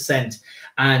 100%,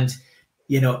 and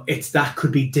that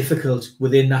could be difficult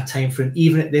within that time frame.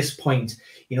 Even at this point,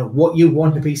 what you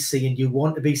want to be seeing,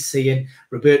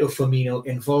 Roberto Firmino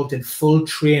involved in full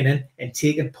training and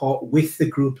taking part with the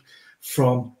group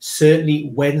from certainly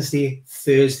Wednesday,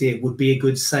 Thursday would be a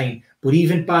good sign. But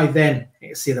even by then,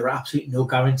 I say there are absolutely no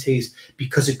guarantees,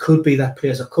 because it could be that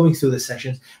players are coming through the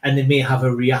sessions and they may have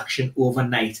a reaction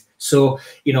overnight. So,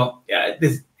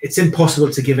 it's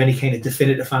impossible to give any kind of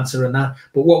definitive answer on that.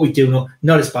 But what we do know,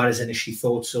 not as bad as initially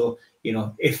thought. So,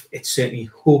 if it certainly,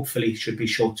 hopefully, should be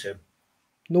short term.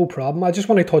 No problem. I just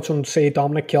want to touch on, say,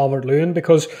 Dominic Calvert-Lewin,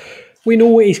 because we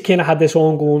know he's kind of had this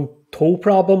ongoing toe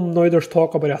problem. Now there's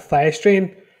talk about a thigh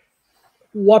strain.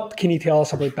 What can you tell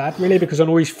us about that, really? Because I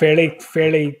know he's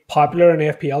fairly popular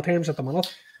in FPL terms at the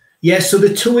minute. Yeah, so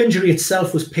the toe injury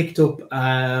itself was picked up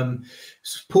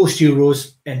post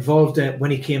Euros, involved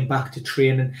when he came back to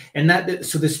training, and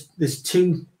there's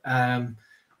two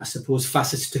I suppose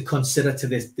facets to consider to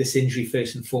this injury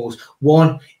first and foremost.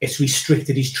 One, it's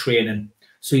restricted his training,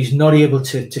 so he's not able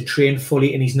to train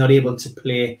fully, and he's not able to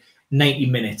play 90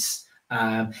 minutes,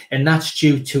 and that's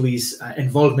due to his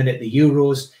involvement at the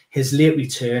Euros, his late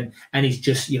return, and he's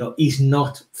just, he's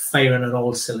not firing on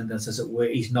all cylinders, as it were.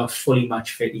 He's not fully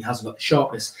match fit. He hasn't got the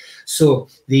sharpness. So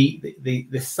the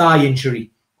thigh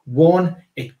injury, one,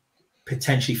 it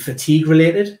potentially fatigue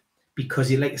related, because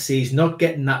he, like I say, he's not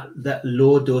getting that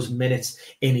load, those minutes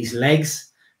in his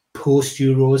legs post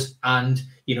Euros, and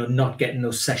not getting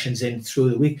those sessions in through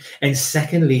the week. And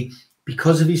secondly,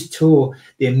 because of his toe,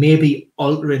 they may be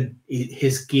altering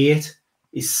his gait.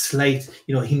 Is slight,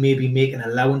 he may be making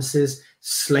allowances,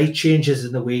 slight changes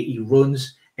in the way he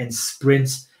runs and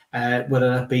sprints, whether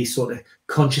that be sort of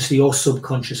consciously or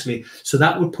subconsciously. So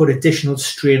that would put additional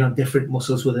strain on different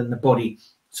muscles within the body.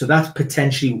 So that's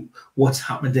potentially what's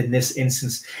happened in this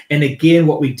instance. And again,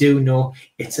 what we do know,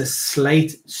 it's a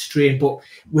slight strain, but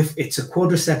it's a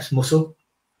quadriceps muscle.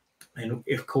 And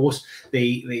of course,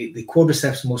 the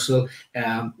quadriceps muscle,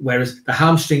 whereas the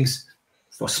hamstrings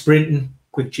for sprinting,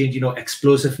 quick change,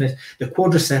 explosiveness. The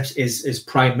quadriceps is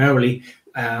primarily,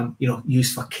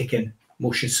 used for kicking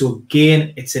motion. So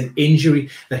again, it's an injury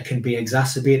that can be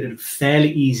exacerbated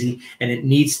fairly easy, and it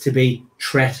needs to be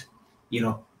treated,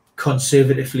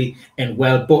 conservatively and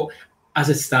well. But as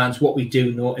it stands, what we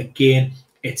do know, again,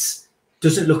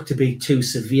 doesn't look to be too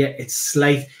severe. It's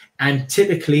slight, and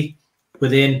typically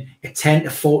within a 10 to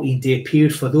 14 day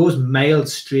period for those mild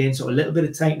strains or a little bit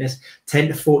of tightness, 10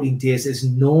 to 14 days is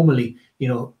normally,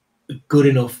 good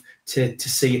enough to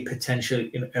see a potential,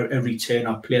 a return,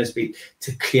 or players be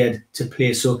cleared to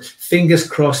play. So fingers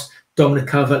crossed, Dominic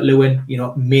Calvert-Lewin,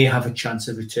 may have a chance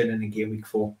of returning in Gameweek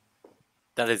 4.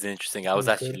 That is interesting. I was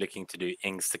actually looking to do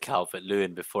Ings to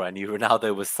Calvert-Lewin before I knew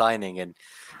Ronaldo was signing. And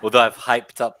although I've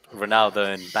hyped up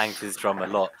Ronaldo and banged his drum a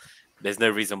lot, there's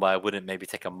no reason why I wouldn't maybe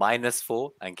take a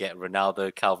 -4 and get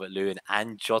Ronaldo, Calvert-Lewin,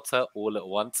 and Jota all at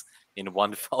once in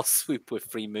one fell swoop with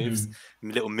 3 moves.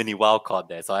 Little mini wildcard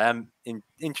there. So I am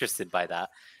interested by that.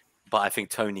 But I think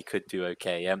Tony could do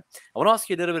okay. I want to ask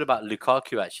you a little bit about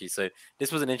Lukaku, actually. So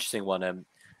this was an interesting one.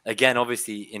 Again,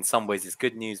 obviously, in some ways, it's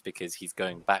good news because he's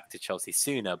going back to Chelsea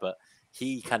sooner. But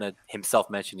he kind of himself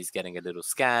mentioned he's getting a little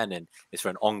scan, and it's for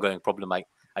an ongoing problem. I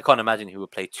can't imagine he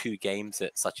would play 2 games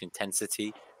at such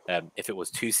intensity if it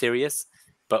was too serious.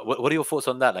 But what are your thoughts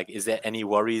on that? Like, is there any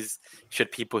worries?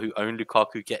 Should people who own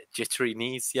Lukaku get jittery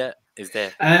knees yet? Is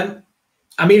there?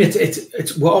 I mean,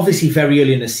 we're obviously very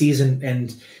early in the season,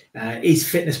 and his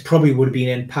fitness probably would have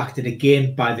been impacted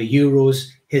again by the Euros,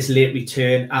 his late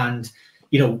return, and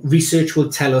research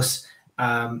will tell us,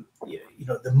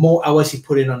 the more hours you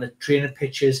put in on the training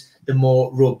pitches, the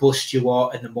more robust you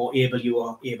are, and the more you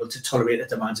are able to tolerate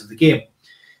the demands of the game.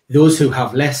 Those who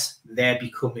have less, there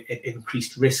become an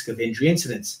increased risk of injury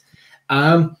incidents.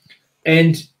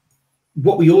 And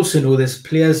what we also know is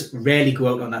players rarely go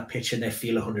out on that pitch and they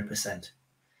feel 100%.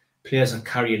 Players are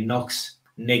carrying knocks,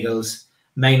 niggles,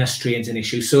 minor strains and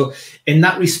issues. So in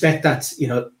that respect, that's,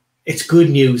 it's good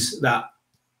news that,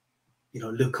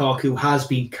 Lukaku has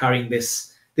been carrying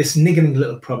this niggling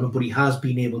little problem, but he has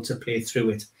been able to play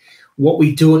through it. What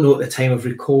we don't know at the time of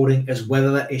recording is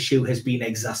whether that issue has been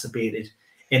exacerbated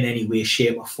in any way,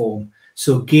 shape or form.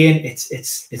 So again, it's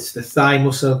the thigh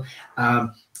muscle.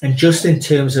 And just in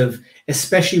terms of,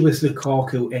 especially with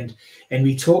Lukaku, and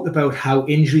we talked about how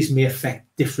injuries may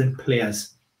affect different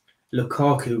players.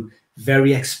 Lukaku,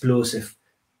 very explosive,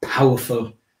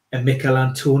 powerful, and Mikel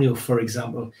Antonio, for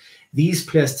example. These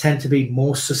players tend to be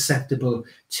more susceptible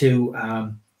to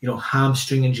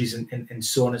hamstring injuries and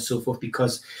so on and so forth,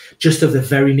 because just of the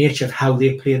very nature of how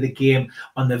they play the game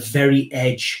on the very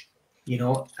edge.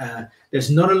 There's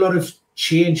not a lot of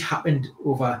change happened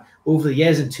over the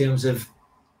years in terms of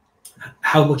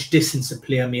how much distance a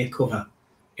player may cover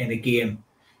in a game,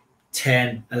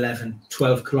 10, 11,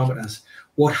 12 kilometers.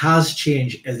 What has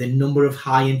changed is the number of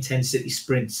high intensity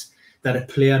sprints that a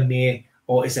player may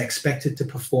or is expected to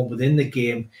perform within the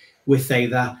game, with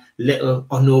either little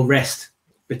or no rest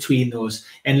between those.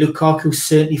 And Lukaku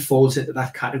certainly falls into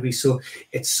that category. So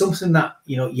it's something that,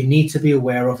 you need to be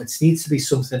aware of. It needs to be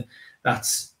something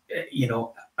that's,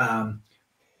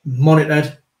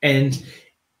 monitored. And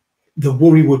the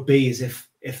worry would be is if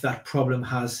if that problem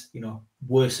has,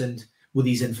 worsened with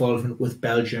his involvement with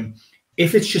Belgium.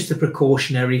 If it's just a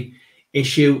precautionary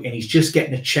issue and he's just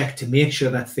getting a check to make sure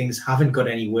that things haven't got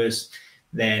any worse,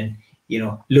 then,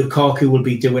 Lukaku will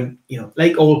be doing,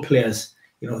 like all players,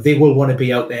 they will want to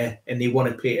be out there and they want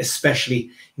to play, especially,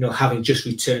 having just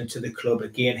returned to the club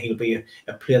again. He'll be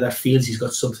a player that feels he's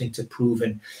got something to prove,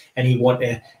 and he want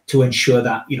to ensure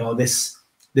that,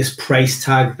 this price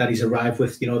tag that he's arrived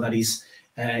with, that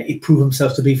he proved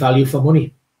himself to be value for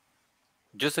money.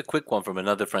 Just a quick one from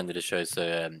another friend of the show.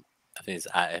 So I think it's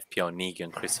at FPL Niga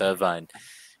and Chris Irvine.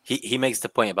 He makes the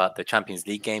point about the Champions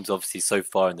League games. Obviously, so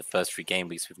far in the first 3 game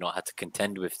weeks, we've not had to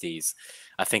contend with these.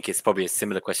 I think it's probably a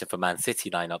similar question for Man City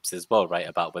lineups as well, right?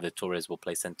 About whether Torres will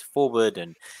play centre forward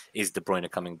and is De Bruyne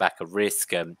coming back a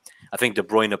risk? I think De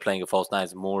Bruyne playing a false 9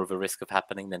 is more of a risk of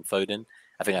happening than Foden.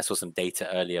 I think I saw some data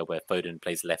earlier where Foden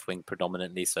plays left wing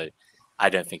predominantly, so I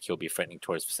don't think he'll be threatening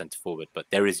Torres for centre forward. But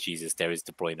there is Jesus, there is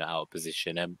De Bruyne out of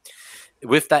position.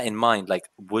 With that in mind, like,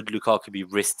 would Lukaku be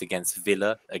risked against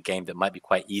Villa, a game that might be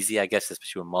quite easy, I guess,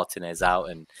 especially when Martinez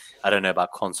out, and I don't know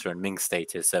about Konsa and Ming's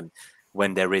status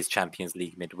when there is Champions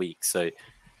League midweek. So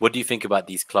what do you think about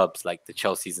these clubs like the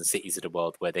Chelseas and Cities of the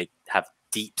world, where they have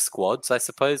deep squads, I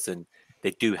suppose, and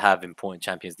they do have important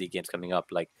Champions League games coming up?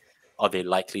 Like, are they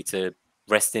likely to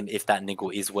rest him if that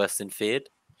niggle is worse than feared,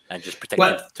 and just protect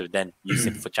him to then use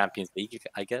him for Champions League,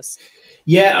 I guess?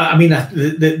 Yeah, I mean,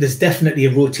 there's definitely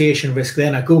a rotation risk there.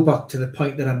 And I go back to the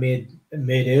point that I made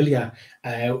earlier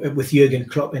with Jurgen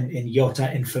Klopp and Jota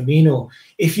and Firmino.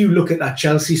 If you look at that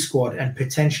Chelsea squad and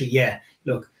potentially,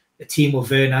 look, the team of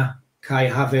Werner, Kai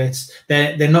Havertz,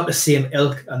 they're not the same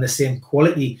ilk and the same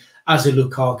quality as a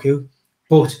Lukaku,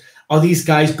 but are these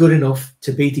guys good enough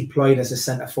to be deployed as a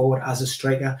centre forward, as a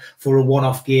striker for a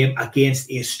one-off game against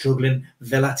a struggling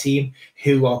Villa team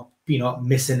who are,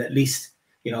 missing at least,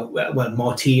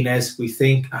 Martinez, we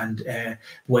think, and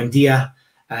Buendia.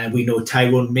 We know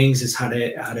Tyrone Mings has had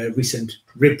a recent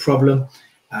rib problem.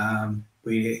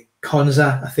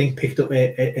 Konsa, I think, picked up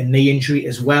a knee injury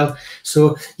as well.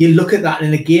 So you look at that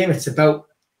in a game, it's about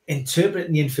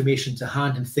interpreting the information to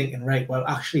hand and thinking, right, well,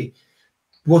 actually,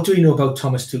 what do we know about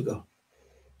Thomas Tuchel?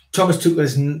 Thomas Tuchel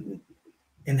is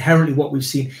inherently what we've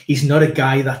seen. He's not a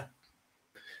guy that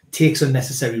takes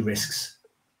unnecessary risks.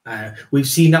 We've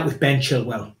seen that with Ben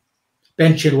Chilwell.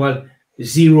 Ben Chilwell,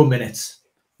 0 minutes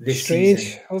this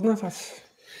season. Wasn't it?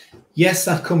 Yes,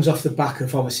 that comes off the back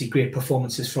of obviously great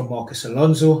performances from Marcus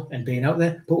Alonso and being out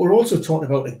there. But we're also talking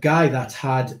about a guy that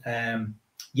had,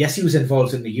 yes, he was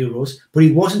involved in the Euros, but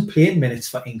he wasn't playing minutes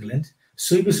for England.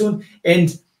 So he was on,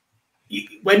 and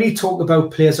when you talk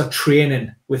about players are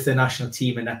training with the national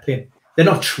team and they're playing, they're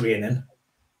not training.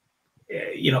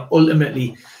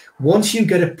 Ultimately, once you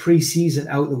get a pre-season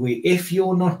out of the way, if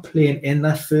you're not playing in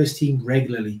that first team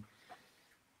regularly,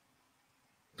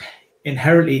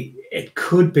 inherently, it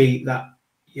could be that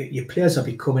your players are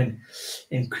becoming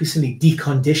increasingly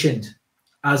deconditioned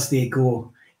as they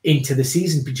go into the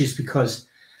season, just because,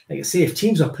 like I say, if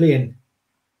teams are playing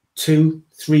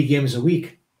 2-3 games a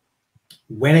week,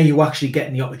 when are you actually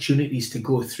getting the opportunities to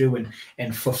go through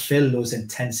and fulfill those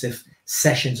intensive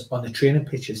sessions on the training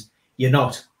pitches? You're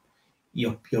not.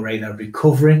 You're either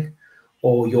recovering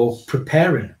or you're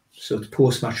preparing. So it's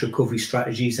post-match recovery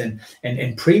strategies and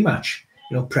pre-match,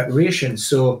 preparation.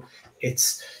 So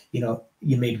it's, you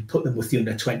maybe put them with the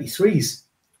under-23s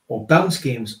or bounce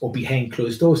games or behind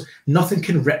closed doors. Nothing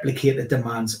can replicate the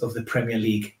demands of the Premier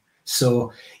League.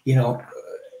 So,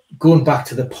 going back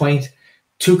to the point,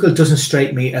 Tuchel doesn't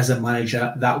strike me as a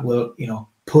manager that will,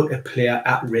 put a player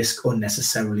at risk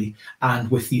unnecessarily.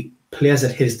 And with the players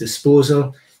at his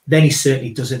disposal, then he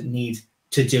certainly doesn't need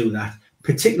to do that,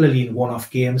 particularly in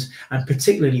one-off games and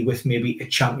particularly with maybe a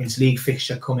Champions League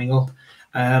fixture coming up.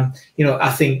 I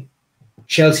think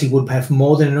Chelsea would have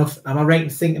more than enough. Am I right in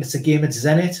thinking it's a game at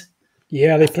Zenit?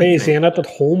 Yeah, they play Zenit at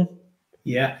home.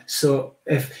 Yeah, so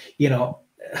if,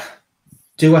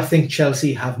 do I think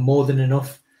Chelsea have more than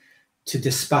enough to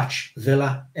dispatch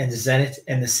Villa and Zenit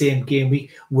in the same game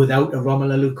week without a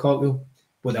Romelu Lukaku?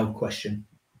 Without question.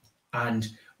 And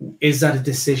is that a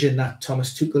decision that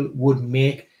Thomas Tuchel would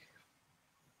make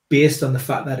based on the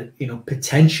fact that,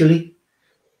 potentially,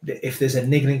 if there's a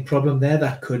niggling problem there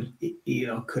that could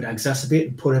exacerbate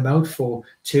and put him out for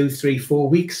 2, 3, 4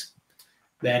 weeks,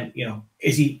 then,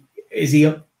 is he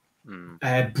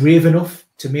brave enough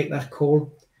to make that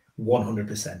call?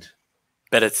 100%.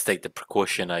 Better to take the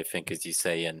precaution, I think, as you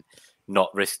say, and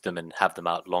not risk them and have them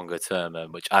out longer term,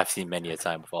 which I've seen many a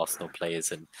time with Arsenal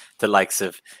players and the likes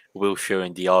of Wilshere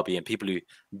and Diaby and people who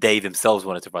they themselves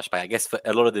wanted to rush back. I guess for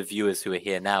a lot of the viewers who are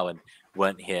here now and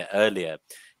weren't here earlier,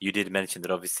 you did mention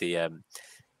that obviously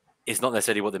it's not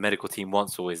necessarily what the medical team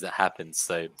wants always that happens.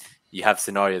 So you have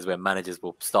scenarios where managers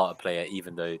will start a player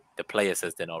even though the player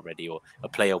says they're not ready, or a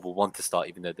player will want to start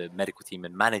even though the medical team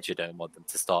and manager don't want them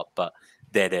to start, but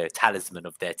they're the talisman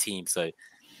of their team. So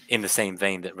in the same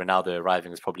vein that Ronaldo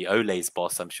arriving was probably Ole's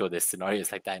boss, I'm sure there's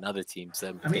scenarios like that in other teams.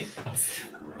 I mean,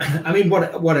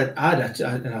 what I'd add,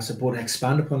 and I suppose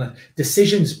expand upon that,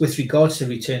 decisions with regards to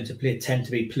return to play tend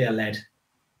to be player-led.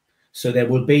 So there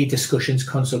will be discussions,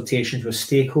 consultations with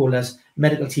stakeholders,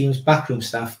 medical teams, backroom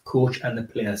staff, coach, and the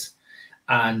players.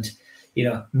 And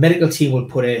medical team will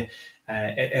put a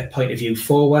point of view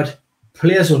forward.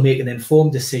 Players will make an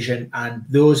informed decision, and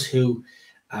those who,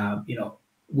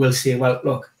 will say, well,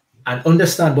 look, and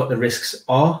understand what the risks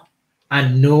are,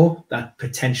 and know that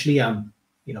potentially I'm,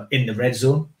 in the red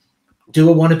zone. Do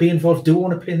I want to be involved? Do I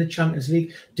want to play in the Champions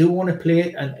League? Do I want to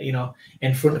play, and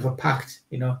in front of a packed,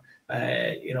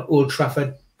 Old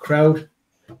Trafford crowd?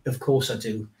 Of course I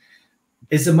do.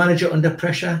 Is the manager under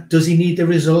pressure? Does he need the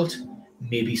result?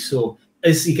 Maybe so.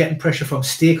 Is he getting pressure from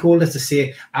stakeholders to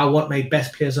say, I want my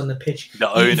best players on the pitch?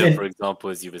 The owner, for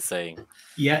example, as you were saying.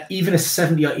 Yeah, even a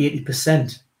 70 or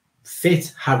 80%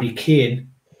 fit Harry Kane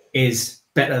is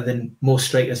better than most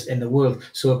strikers in the world.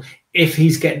 So if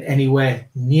he's getting anywhere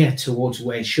near towards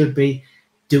where he should be,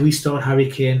 do we start Harry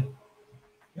Kane?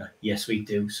 Yes, we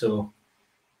do. So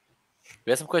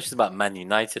we had some questions about Man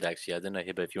United, actually. I don't know,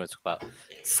 Hibba, if you want to talk about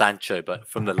Sancho, but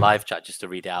from the live chat, just to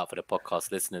read it out for the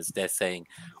podcast listeners, they're saying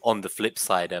on the flip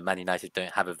side, Man United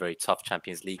don't have a very tough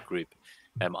Champions League group,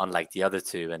 unlike the other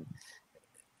two. And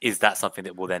is that something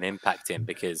that will then impact him?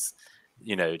 Because,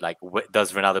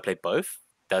 does Ronaldo play both?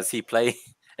 Does he play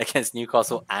against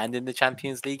Newcastle and in the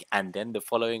Champions League and then the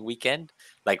following weekend?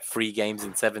 Like 3 games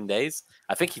in 7 days?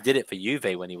 I think he did it for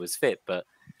Juve when he was fit, but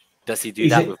does he do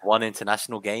that with one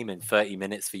international game in 30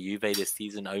 minutes for Juve this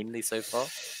season only so far?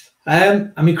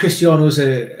 I mean, Cristiano's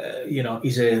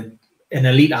he's an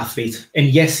elite athlete, and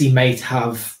yes, he might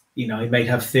have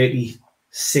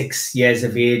 36 years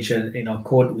of age, and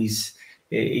according to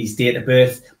his date of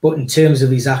birth, but in terms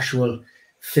of his actual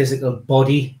physical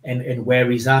body and where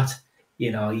he's at,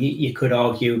 you could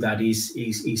argue that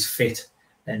he's fit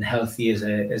and healthy as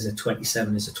a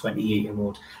 27, as a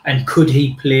 28-year-old. And could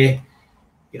he play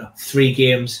 3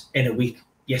 games in a week?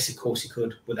 Yes, of course he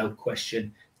could, without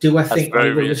question. That's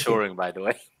very reassuring, by the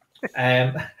way.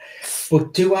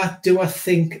 But do I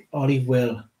think Ollie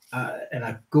will? And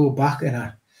I go back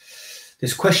and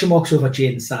there's question marks over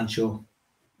Jadon Sancho.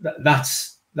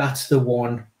 That's the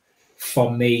one for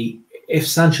me. If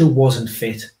Sancho wasn't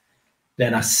fit,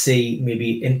 then I see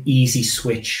maybe an easy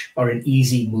switch or an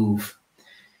easy move.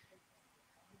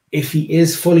 If he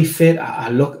is fully fit,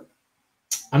 I'm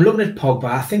looking at Pogba.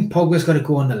 I think Pogba's got to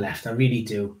go on the left. I really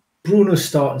do. Bruno's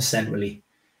starting centrally.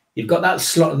 You've got that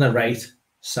slot on the right,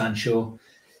 Sancho,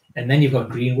 and then you've got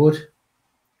Greenwood.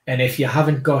 And if you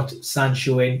haven't got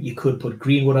Sancho in, you could put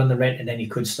Greenwood on the right, and then you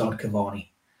could start Cavani.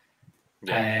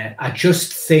 Yeah. I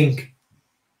just think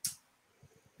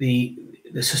the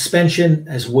suspension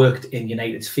has worked in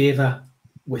United's favour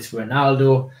with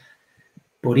Ronaldo,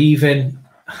 but even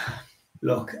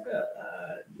look,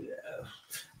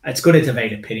 it's going to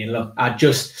divide opinion. Look, I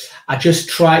just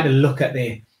try to look at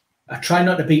I try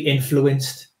not to be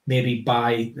influenced maybe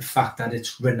by the fact that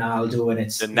it's Ronaldo and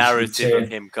it's the narrative of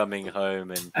him coming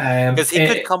home, and because he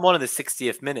could come on in the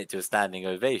 60th minute to a standing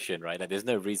ovation, right? Like, there's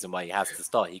no reason why he has to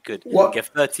start. He could get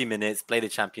 30 minutes, play the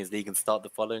Champions League, and start the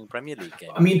following Premier League game.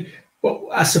 I mean,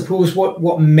 I suppose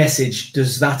what message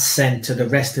does that send to the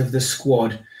rest of the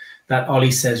squad that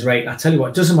Ollie says, right, I tell you what,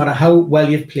 it doesn't matter how well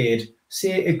you've played,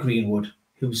 say a Greenwood,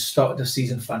 who's started the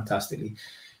season fantastically,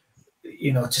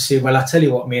 to say, well, I tell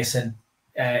you what, Mason,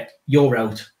 you're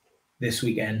out this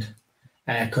weekend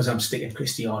because I'm sticking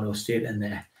Cristiano straight in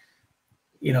there.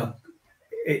 He's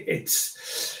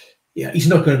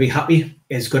not going to be happy.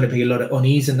 There's going to be a lot of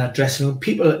unease in that dressing room.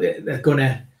 People, they're going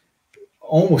to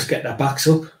almost get their backs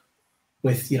up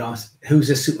with, who's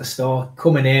a superstar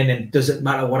coming in, and doesn't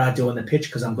matter what I do on the pitch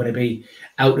because I'm going to be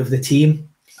out of the team.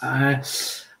 I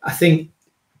think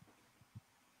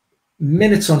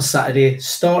minutes on Saturday,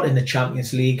 start in the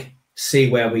Champions League, see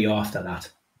where we are after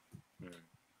that.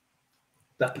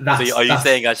 So are you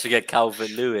saying I should get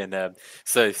Calvert-Lewin?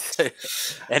 So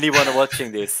anyone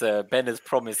watching this, Ben has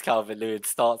promised Calvert-Lewin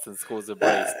starts and scores a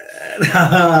brace. He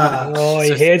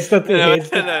hates that. No.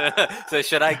 So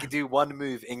should I do one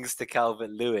move, Ings to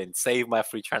Calvert-Lewin, save my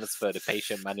free transfer, the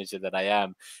patient manager that I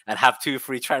am, and have 2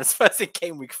 free transfers in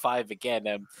Gameweek 5 again,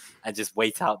 and just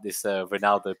wait out this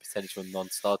Ronaldo potential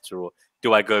non-starter? Or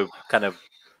do I go kind of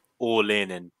all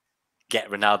in and get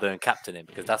Ronaldo and captain him?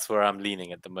 Because that's where I'm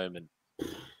leaning at the moment.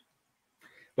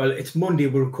 Well, it's Monday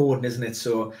we're recording, isn't it?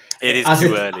 So it is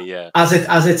too early, yeah. As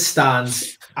it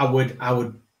stands, I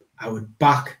would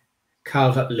back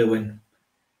Calvert-Lewin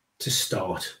to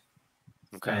start.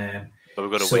 Okay. But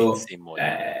we've got to wait and see more.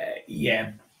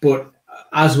 Yeah. But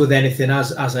as with anything,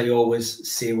 as I always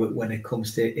say when it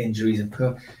comes to injuries, and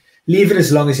leave it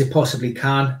as long as you possibly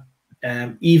can.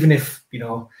 Even if,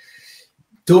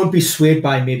 don't be swayed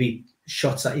by maybe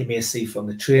shots that you may see from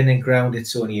the training ground.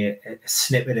 It's only a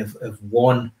snippet of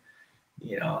one.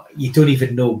 You don't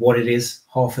even know what it is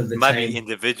half of the time. Might be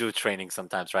individual training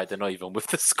sometimes, right? They're not even with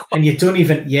the squad. And you don't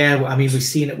even, I mean, we've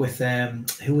seen it with,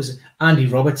 who was it? Andy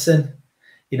Robertson.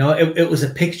 It was a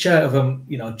picture of him,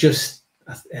 just,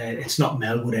 it's not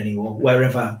Melwood anymore,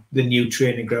 wherever the new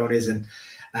training ground is. And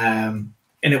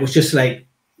it was just like,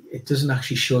 it doesn't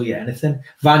actually show you anything.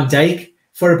 Van Dijk,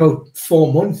 for about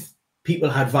 4 months, people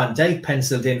had Van Dijk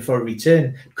penciled in for a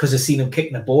return because they've seen him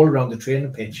kicking the ball around the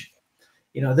training pitch.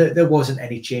 There wasn't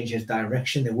any change in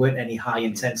direction. There weren't any high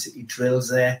intensity drills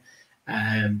there.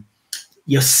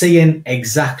 You're seeing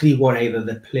exactly what either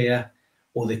the player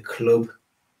or the club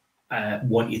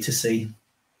want you to see.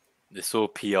 It's all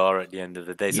PR at the end of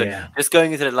the day. So just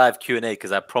going into the live Q&A,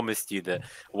 because I promised you that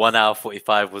 1 hour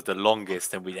 45 was the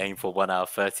longest and we'd aim for 1 hour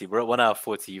 30. We're at 1 hour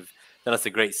 40. You've done us a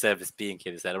great service being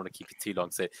here. So I don't want to keep you too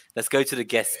long. So let's go to the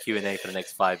guest Q&A for the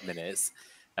next 5 minutes.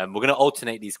 We're going to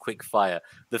alternate these quick fire.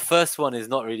 The first one is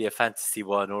not really a fantasy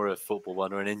one or a football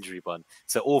one or an injury one.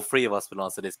 So all three of us will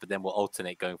answer this, but then we'll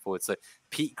alternate going forward. So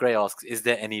Pete Gray asks, is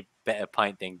there any better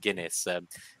pint than Guinness?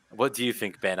 What do you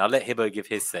think, Ben? I'll let Hibbo give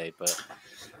his say, but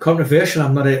controversial.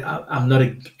 I'm not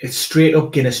a straight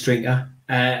up Guinness drinker.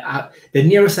 The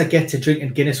nearest I get to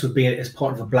drinking Guinness would be as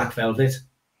part of a black velvet,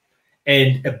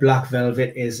 and a black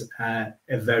velvet is a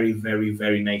very, very,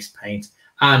 very nice pint.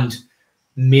 And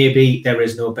maybe there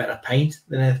is no better pint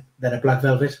than a black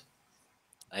velvet.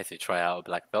 I have to try out a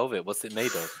black velvet. What's it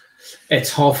made of?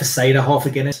 It's half a cider, half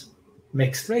a Guinness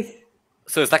mixed. Right.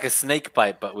 So it's like a snake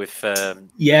bite, but with so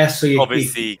you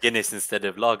obviously Guinness instead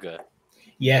of lager.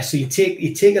 Yeah, so you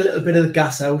take a little bit of the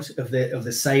gas out of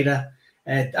the cider.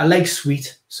 I like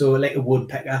sweet, so I like a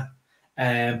woodpecker.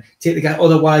 Take the gas.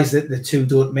 Otherwise, the two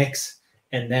don't mix,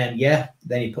 and then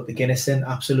you put the Guinness in.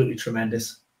 Absolutely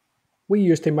tremendous. I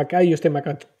used to make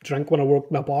a drink when I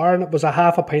worked in a bar, and it was a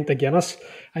half a pint of Guinness,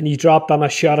 and you dropped on a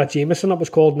shot of Jameson. It was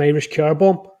called an Irish Cure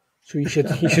Bomb. So you should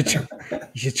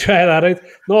try that out.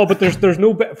 No, but there's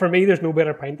no for me. There's no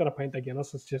better pint than a pint of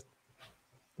Guinness. It's just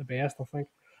the best, I think.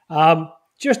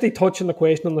 Just a touch on the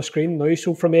question on the screen now.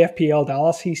 So from FPL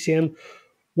Dallas, he's saying,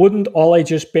 wouldn't Ollie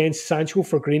just bench Sancho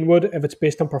for Greenwood if it's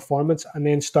based on performance and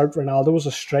then start Ronaldo as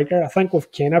a striker? I think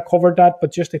we've kind of covered that,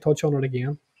 but just a touch on it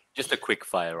again. Just a quick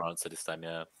fire answer this time,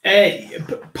 yeah.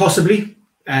 Possibly.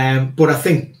 But I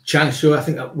think Sancho,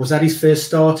 was that his first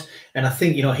start, and I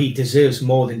think he deserves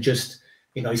more than just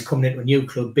he's coming into a new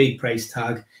club, big price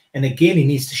tag, and again he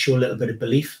needs to show a little bit of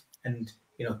belief and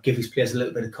give his players a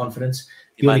little bit of confidence.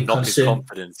 He might knock his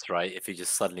confidence, right, if he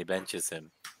just suddenly benches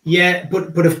him. Yeah,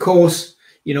 but of course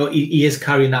he is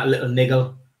carrying that little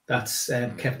niggle that's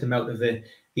kept him out of the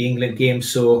England game,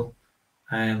 so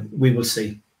we will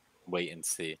see. Wait and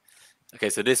see. Okay,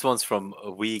 so this one's from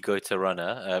We Go to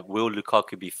Runner. Will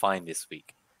Lukaku be fine this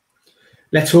week?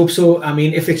 Let's hope so. I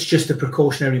mean, if it's just a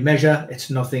precautionary measure, it's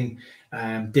nothing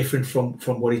different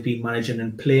from what he's been managing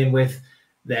and playing with,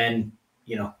 then,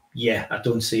 I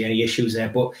don't see any issues there.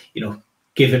 But,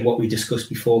 given what we discussed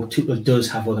before, Tuchel does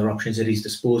have other options at his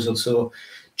disposal. So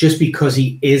just because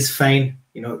he is fine,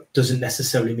 doesn't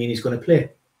necessarily mean he's going to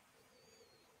play.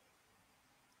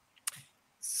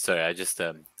 Sorry,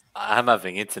 I'm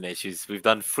having internet issues. We've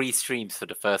done 3 streams for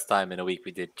the first time in a week.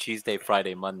 We did Tuesday,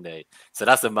 Friday, Monday. So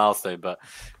that's a milestone. But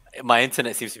my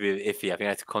internet seems to be iffy. I think I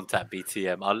have to contact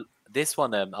BTM. I'll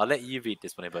let you read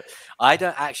this one, but I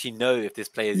don't actually know if this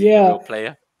player is a real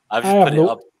player. I've just put it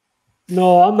up.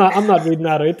 No, I'm not reading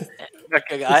that out.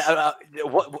 Okay,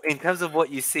 what in terms of what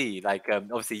you see, like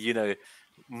obviously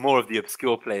more of the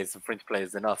obscure players and French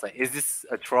players than us. Like, is this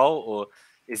a troll or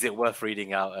is it worth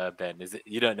reading out, Ben? Is it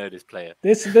you don't know this player?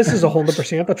 This is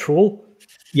 100% a troll.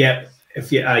 Yeah.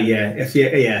 If you This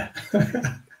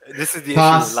is the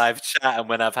issue with live chat, and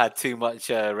when I've had too much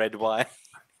red wine.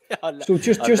 So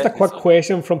just a quick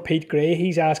question from Pete Gray.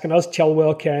 He's asking us,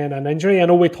 Chilwell carrying an injury. I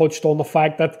know we touched on the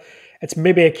fact that it's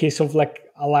maybe a case of like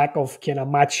a lack of kind of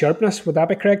match sharpness. Would that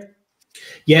be correct?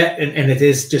 Yeah, and it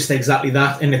is just exactly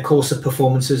that in the course of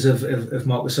performances of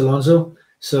Marcus Alonso.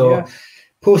 So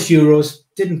post Euros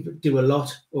didn't do a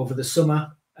lot over the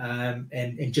summer,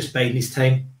 and just biding his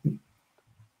time.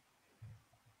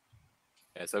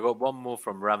 Okay, so I got one more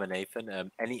from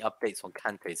Ramanathan. Any updates on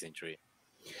Kante's injury?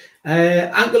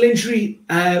 Ankle injury,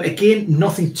 again,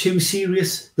 nothing too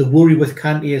serious. The worry with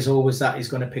Kante is always that he's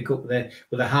going to pick up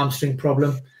with a hamstring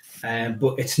problem,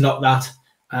 but it's not that.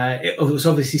 It was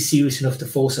obviously serious enough to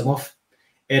force him off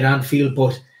at Anfield,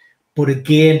 but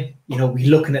again, we're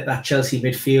looking at that Chelsea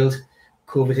midfield,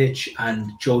 Kovacic and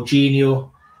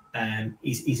Jorginho.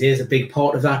 He is a big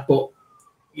part of that, but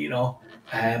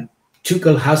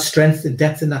Tuchel has strength and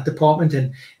depth in that department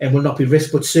and will not be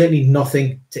risked, but certainly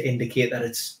nothing to indicate that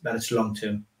it's long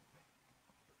term.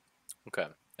 Okay.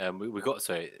 We got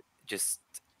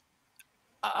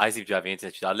Isaac driving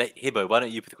internet. I'll let Hibbo. Why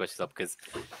don't you put the questions up, because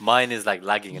mine is like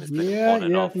lagging and it's been on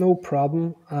and off. No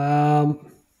problem.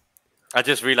 I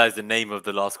just realized the name of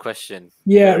the last question.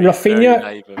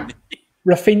 Rafinha.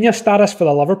 Rafinha status for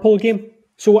the Liverpool game.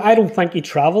 So I don't think he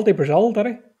travelled to Brazil, did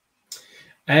he?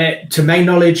 To my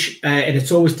knowledge, and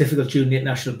it's always difficult during the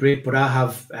international break, but I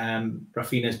have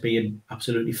Rafinha as being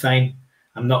absolutely fine.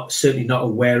 I'm certainly not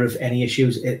aware of any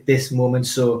issues at this moment,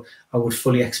 so I would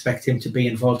fully expect him to be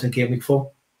involved in Gameweek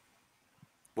 4.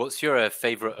 What's your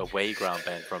favourite away ground,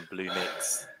 Ben, from Blue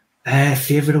Nicks?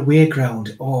 Favourite away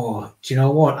ground? Oh, do you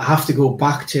know what? I have to go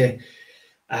back to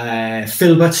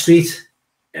Filbert Street,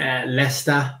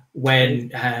 Leicester,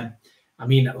 when... I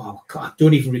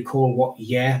don't even recall what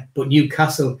year, but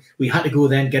Newcastle, we had to go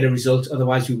there and get a result.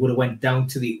 Otherwise, we would have went down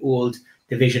to the old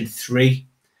Division 3.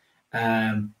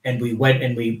 And we went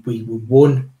and we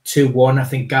won 2-1. I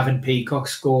think Gavin Peacock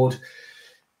scored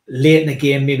late in the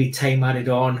game, maybe time added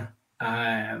on.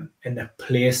 And the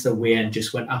place the way and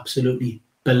just went absolutely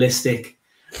ballistic.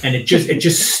 And it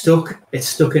just stuck. It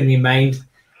stuck in my mind.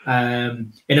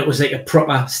 And it was like a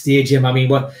proper stadium. I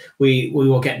mean, we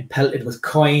were getting pelted with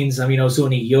coins. I mean, I was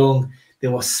only young. They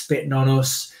were spitting on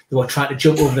us. They were trying to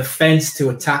jump over the fence to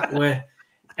attack me.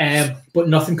 But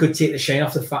nothing could take the shine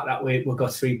off the fact that we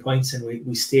got 3 points and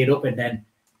we stayed up, and then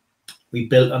we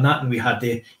built on that, and we had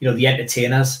the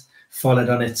entertainers followed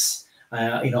on its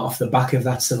off the back of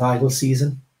that survival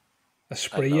season. A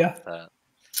spree,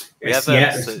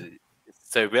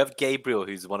 So we have Gabriel,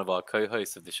 who's one of our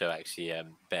co-hosts of the show, actually,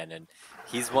 Ben, and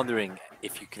he's wondering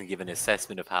if you can give an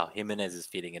assessment of how Jimenez is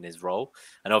feeling in his role.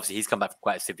 And obviously, he's come back from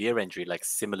quite a severe injury, like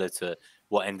similar to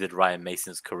what ended Ryan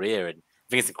Mason's career. And I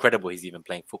think it's incredible he's even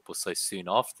playing football so soon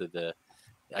after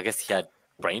I guess he had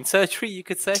brain surgery, you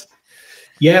could say.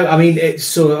 Yeah, I mean,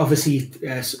 so obviously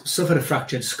suffered a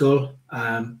fractured skull.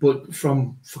 But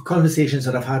for conversations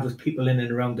that I've had with people in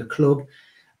and around the club,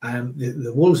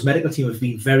 the Wolves medical team have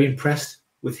been very impressed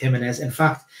with Jimenez. In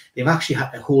fact, they've actually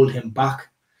had to hold him back.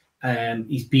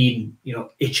 He's been,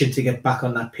 itching to get back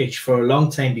on that pitch for a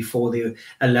long time before they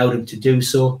allowed him to do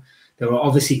so. There were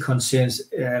obviously concerns.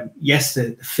 Yes,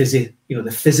 the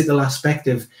physical aspect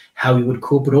of how he would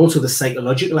cope, but also the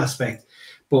psychological aspect.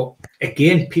 But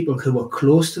again, people who were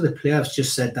close to the player have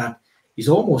just said that he's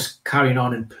almost carrying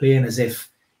on and playing as if,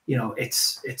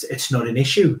 it's not an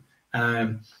issue.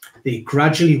 They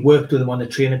gradually worked with him on the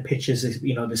training pitches.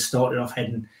 They started off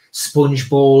heading sponge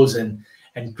balls and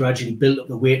gradually built up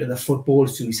the weight of the football.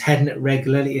 So he's heading it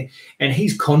regularly, and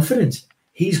he's confident.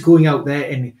 He's going out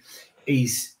there and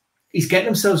he's getting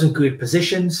himself in good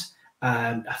positions.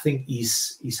 I think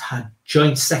he's had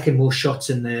joint second most shots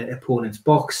in the opponent's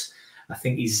box. I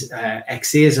think his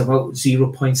XA is about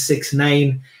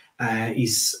 0.69.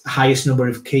 His highest number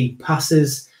of key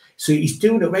passes. So he's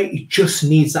doing it right. He just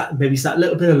needs that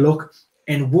little bit of luck.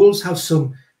 And Wolves have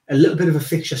a little bit of a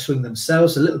fixture swing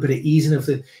themselves, a little bit of easing of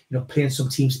the, playing some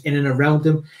teams in and around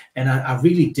them. And I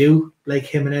really do like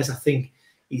Jimenez. I think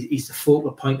he's the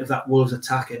focal point of that Wolves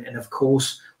attack. And of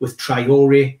course, with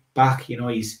Traore back,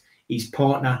 his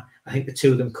partner, I think the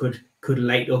two of them could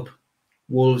light up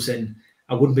Wolves. And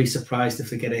I wouldn't be surprised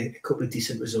if they get a couple of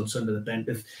decent results under the belt.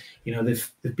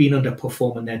 They've been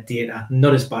underperforming their data,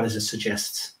 not as bad as it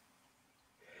suggests.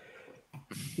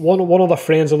 One of the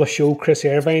friends of the show, Chris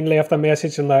Irvine, left a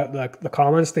message in the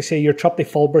comments. They say your trip to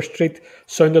Fulber Street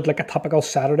sounded like a typical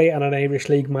Saturday in an Irish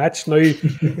League match. Now,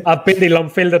 I've been to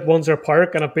Lumfield at Windsor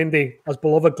Park, and I've been to as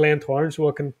beloved Glentoran, so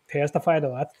I can testify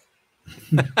to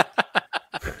that.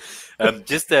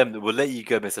 We'll let you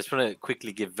go, miss. I just want to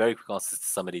quickly give very quick answers to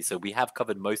some of these. So we have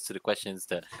covered most of the questions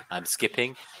that I'm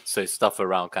skipping. So stuff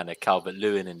around kind of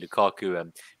Calvert-Lewin and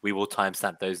Lukaku. We will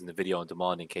timestamp those in the video on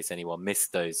demand in case anyone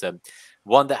missed those.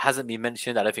 One that hasn't been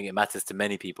mentioned, I don't think it matters to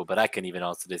many people, but I can even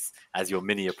answer this as your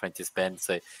mini apprentice, Ben.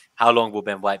 So how long will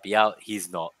Ben White be out?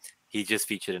 He's not. He just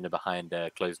featured in a behind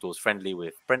closed doors friendly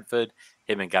with Brentford.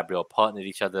 Him and Gabriel partnered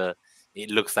each other. it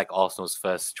looks like Arsenal's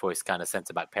first choice kind of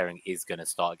centre-back pairing is going to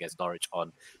start against Norwich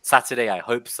on Saturday. I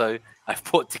hope so. I've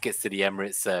bought tickets to the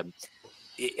Emirates.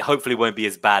 It hopefully won't be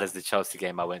as bad as the Chelsea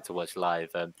game I went to watch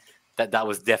live. That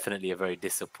was definitely a very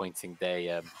disappointing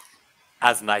day.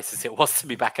 As nice as it was to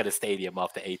be back at a stadium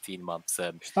after 18 months,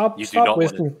 you do not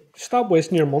want to... Stop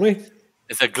wasting your money.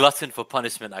 It's a glutton for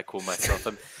punishment, I call myself.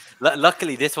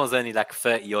 Luckily, this one's only like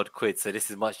 30 odd quid, so this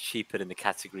is much cheaper than the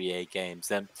Category A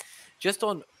games. Just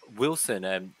on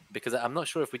Wilson, because I'm not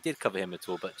sure if we did cover him at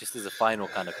all, but just as a final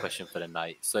kind of question for the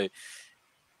night. So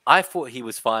I thought he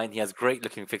was fine. He has great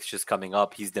looking fixtures coming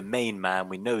up. He's the main man.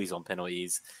 We know he's on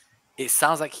penalties. It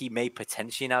sounds like he may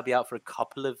potentially now be out for a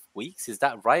couple of weeks. Is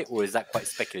that right? Or is that quite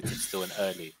speculative still and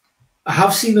early? I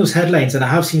have seen those headlines, and I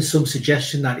have seen some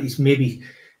suggestion that he's maybe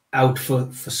out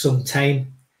for some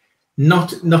time. Not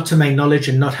to my knowledge,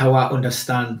 and not how I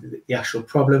understand the actual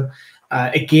problem.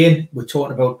 Again, we're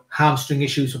talking about hamstring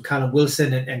issues with Callum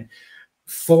Wilson, and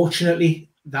fortunately,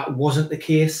 that wasn't the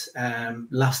case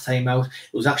last time out.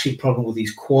 It was actually a problem with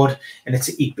his quad, and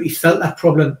he felt that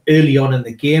problem early on in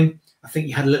the game. I think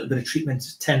he had a little bit of treatment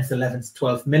 10th, 11th,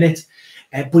 12th minute,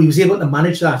 but he was able to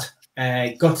manage that.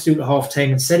 Got through to half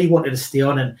time and said he wanted to stay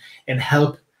on and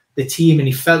help the team, and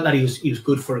he felt that he was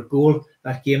good for a goal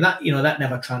that game. That that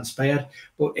never transpired,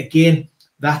 but again,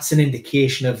 that's an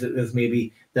indication of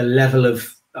maybe the level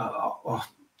of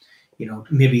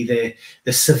maybe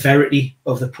the severity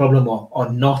of the problem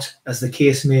or not, as the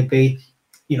case may be.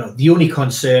 The only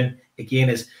concern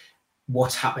again is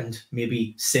what's happened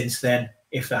maybe since then,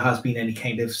 if there has been any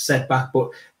kind of setback, but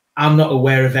I'm not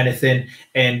aware of anything.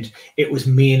 And it was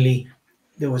mainly,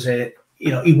 there was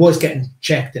he was getting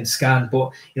checked and scanned,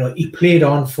 but he played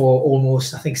on for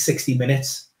almost, I think, 60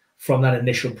 minutes from that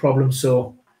initial problem.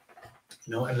 So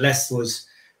unless there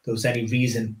was any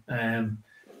reason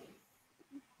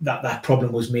that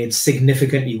problem was made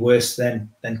significantly worse,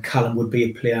 then Callum would be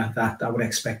a player that I would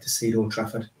expect to see at Old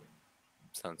Trafford.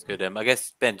 Sounds good. I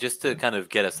guess, Ben, just to kind of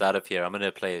get us out of here, I'm going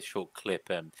to play a short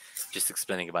clip just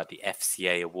explaining about the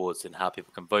FCA awards and how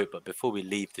people can vote. But before we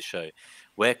leave the show,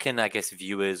 where can, I guess,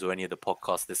 viewers or any of the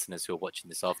podcast listeners who are watching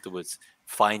this afterwards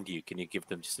find you? Can you give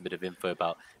them just a bit of info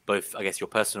about both, I guess, your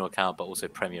personal account, but also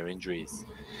Premier Injuries?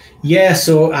 Yeah,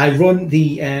 so I run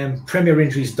the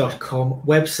premierinjuries.com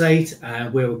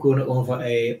website where we're going to over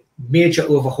a major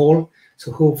overhaul.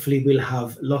 So hopefully we'll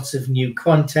have lots of new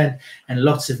content and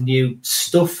lots of new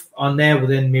stuff on there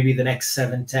within maybe the next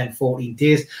 7, 10, 14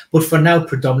 days. But for now,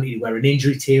 predominantly we're an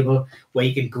injury table where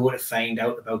you can go to find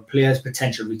out about players'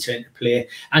 potential return to play,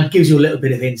 and gives you a little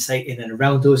bit of insight in and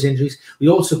around those injuries. We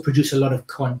also produce a lot of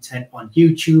content on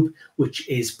YouTube, which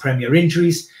is Premier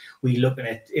Injuries. We look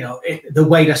at the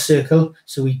wider circle.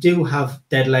 So we do have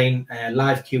deadline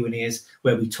live Q&As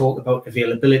where we talk about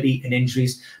availability and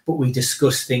injuries, but we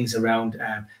discuss things around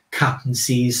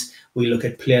captaincies. We look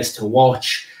at players to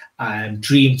watch,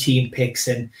 dream team picks,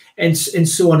 and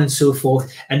so on and so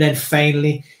forth. And then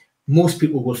finally, most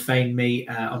people will find me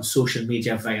on social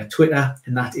media via Twitter,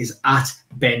 and that is at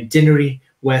Ben Dinnery,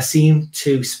 where I seem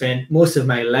to spend most of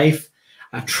my life.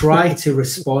 I try to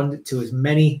respond to as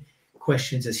many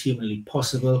questions as humanly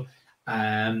possible.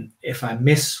 If I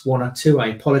miss one or two, I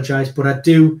apologize, but I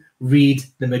do read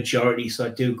the majority, so I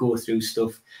do go through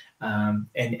stuff.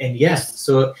 And yes,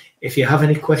 so if you have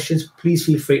any questions, please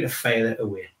feel free to fire it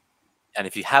away. And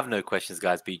if you have no questions,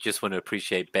 guys, but you just want to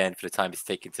appreciate Ben for the time he's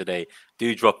taken today,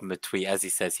 do drop him a tweet. As he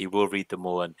says, he will read them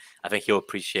all, and I think he'll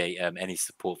appreciate any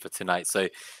support for tonight. So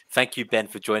thank you, Ben,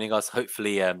 for joining us.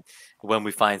 Hopefully, when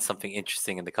we find something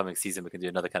interesting in the coming season, we can do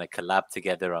another kind of collab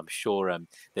together. I'm sure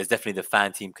there's definitely the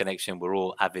fan team connection. We're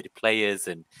all avid players,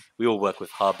 and we all work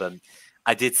with Hub.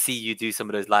 I did see you do some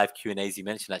of those live Q&As you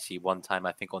mentioned actually one time,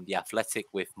 I think on The Athletic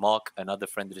with Mark, another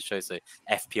friend of the show. So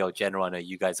FPL General, I know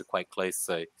you guys are quite close.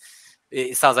 So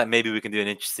it sounds like maybe we can do an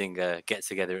interesting get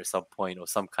together at some point, or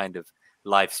some kind of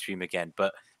live stream again.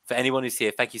 But for anyone who's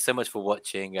here, thank you so much for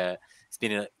watching. It's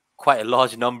been quite a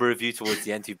large number of you towards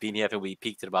the end who've been here. I think we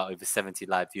peaked at about over 70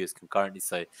 live viewers concurrently.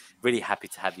 So really happy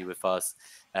to have you with us.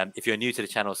 If you're new to the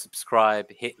channel, subscribe,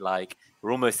 hit like.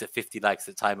 We're almost at 50 likes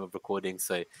at the time of recording.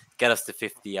 So get us to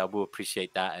 50. I will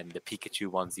appreciate that. And the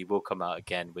Pikachu onesie will come out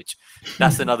again, which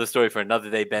that's another story for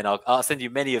another day, Ben. I'll send you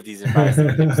many of these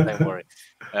embarrassing clips. Don't worry.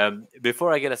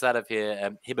 Before I get us out of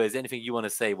here, Hibbo, is there anything you want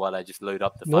to say while I just load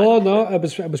up the final? No, it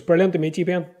was brilliant to meet you,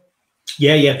 Ben.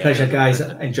 Yeah, pleasure, guys.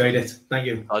 Enjoyed it. Thank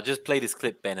you. I'll just play this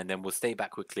clip, Ben, and then we'll stay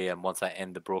back quickly. And once I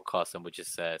end the broadcast, and we'll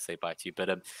just say bye to you.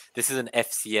 But this is an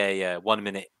FCA 1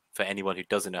 minute for anyone who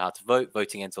doesn't know how to vote.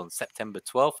 Voting ends on September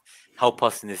 12th. Help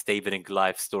us in this David and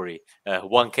Goliath story.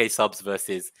 1K subs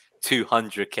versus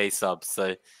 200K subs.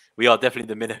 So we are definitely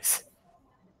the minnows.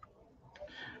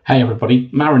 Hey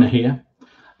everybody, Mariner here.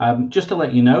 Just to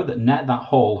let you know that Net That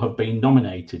Haul have been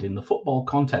nominated in the Football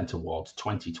Content Awards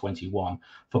 2021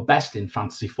 for Best in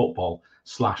Fantasy Football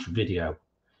 / Video.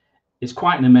 It's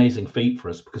quite an amazing feat for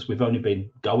us because we've only been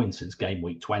going since game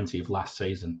week 20 of last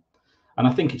season. And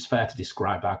I think it's fair to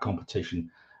describe our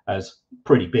competition as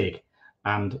pretty big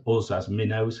and us as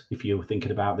minnows if you were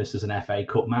thinking about this as an FA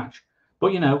Cup match.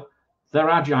 But you know, there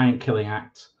are giant killing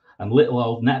acts, and little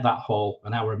old Net That Haul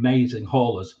and our amazing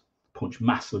haulers punch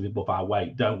massively above our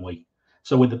weight, don't we?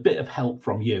 So with a bit of help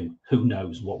from you, who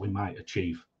knows what we might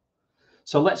achieve.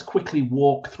 So let's quickly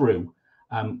walk through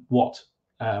what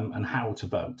and how to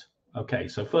vote. Okay,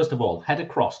 so first of all, head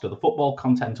across to the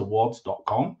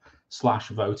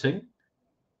footballcontentawards.com/voting.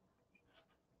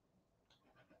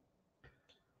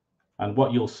 And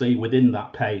what you'll see within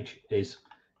that page is,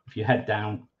 if you head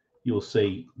down, you'll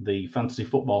see the fantasy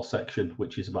football section,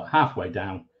 which is about halfway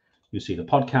down. You see the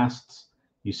podcasts,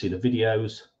 you see the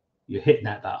videos, you hit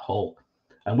Net That Haul.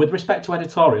 And with respect to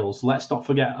editorials, let's not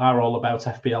forget our All About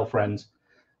FPL friends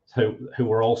who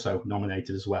were also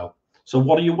nominated as well. So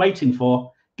what are you waiting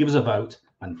for? Give us a vote,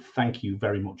 and thank you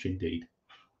very much indeed.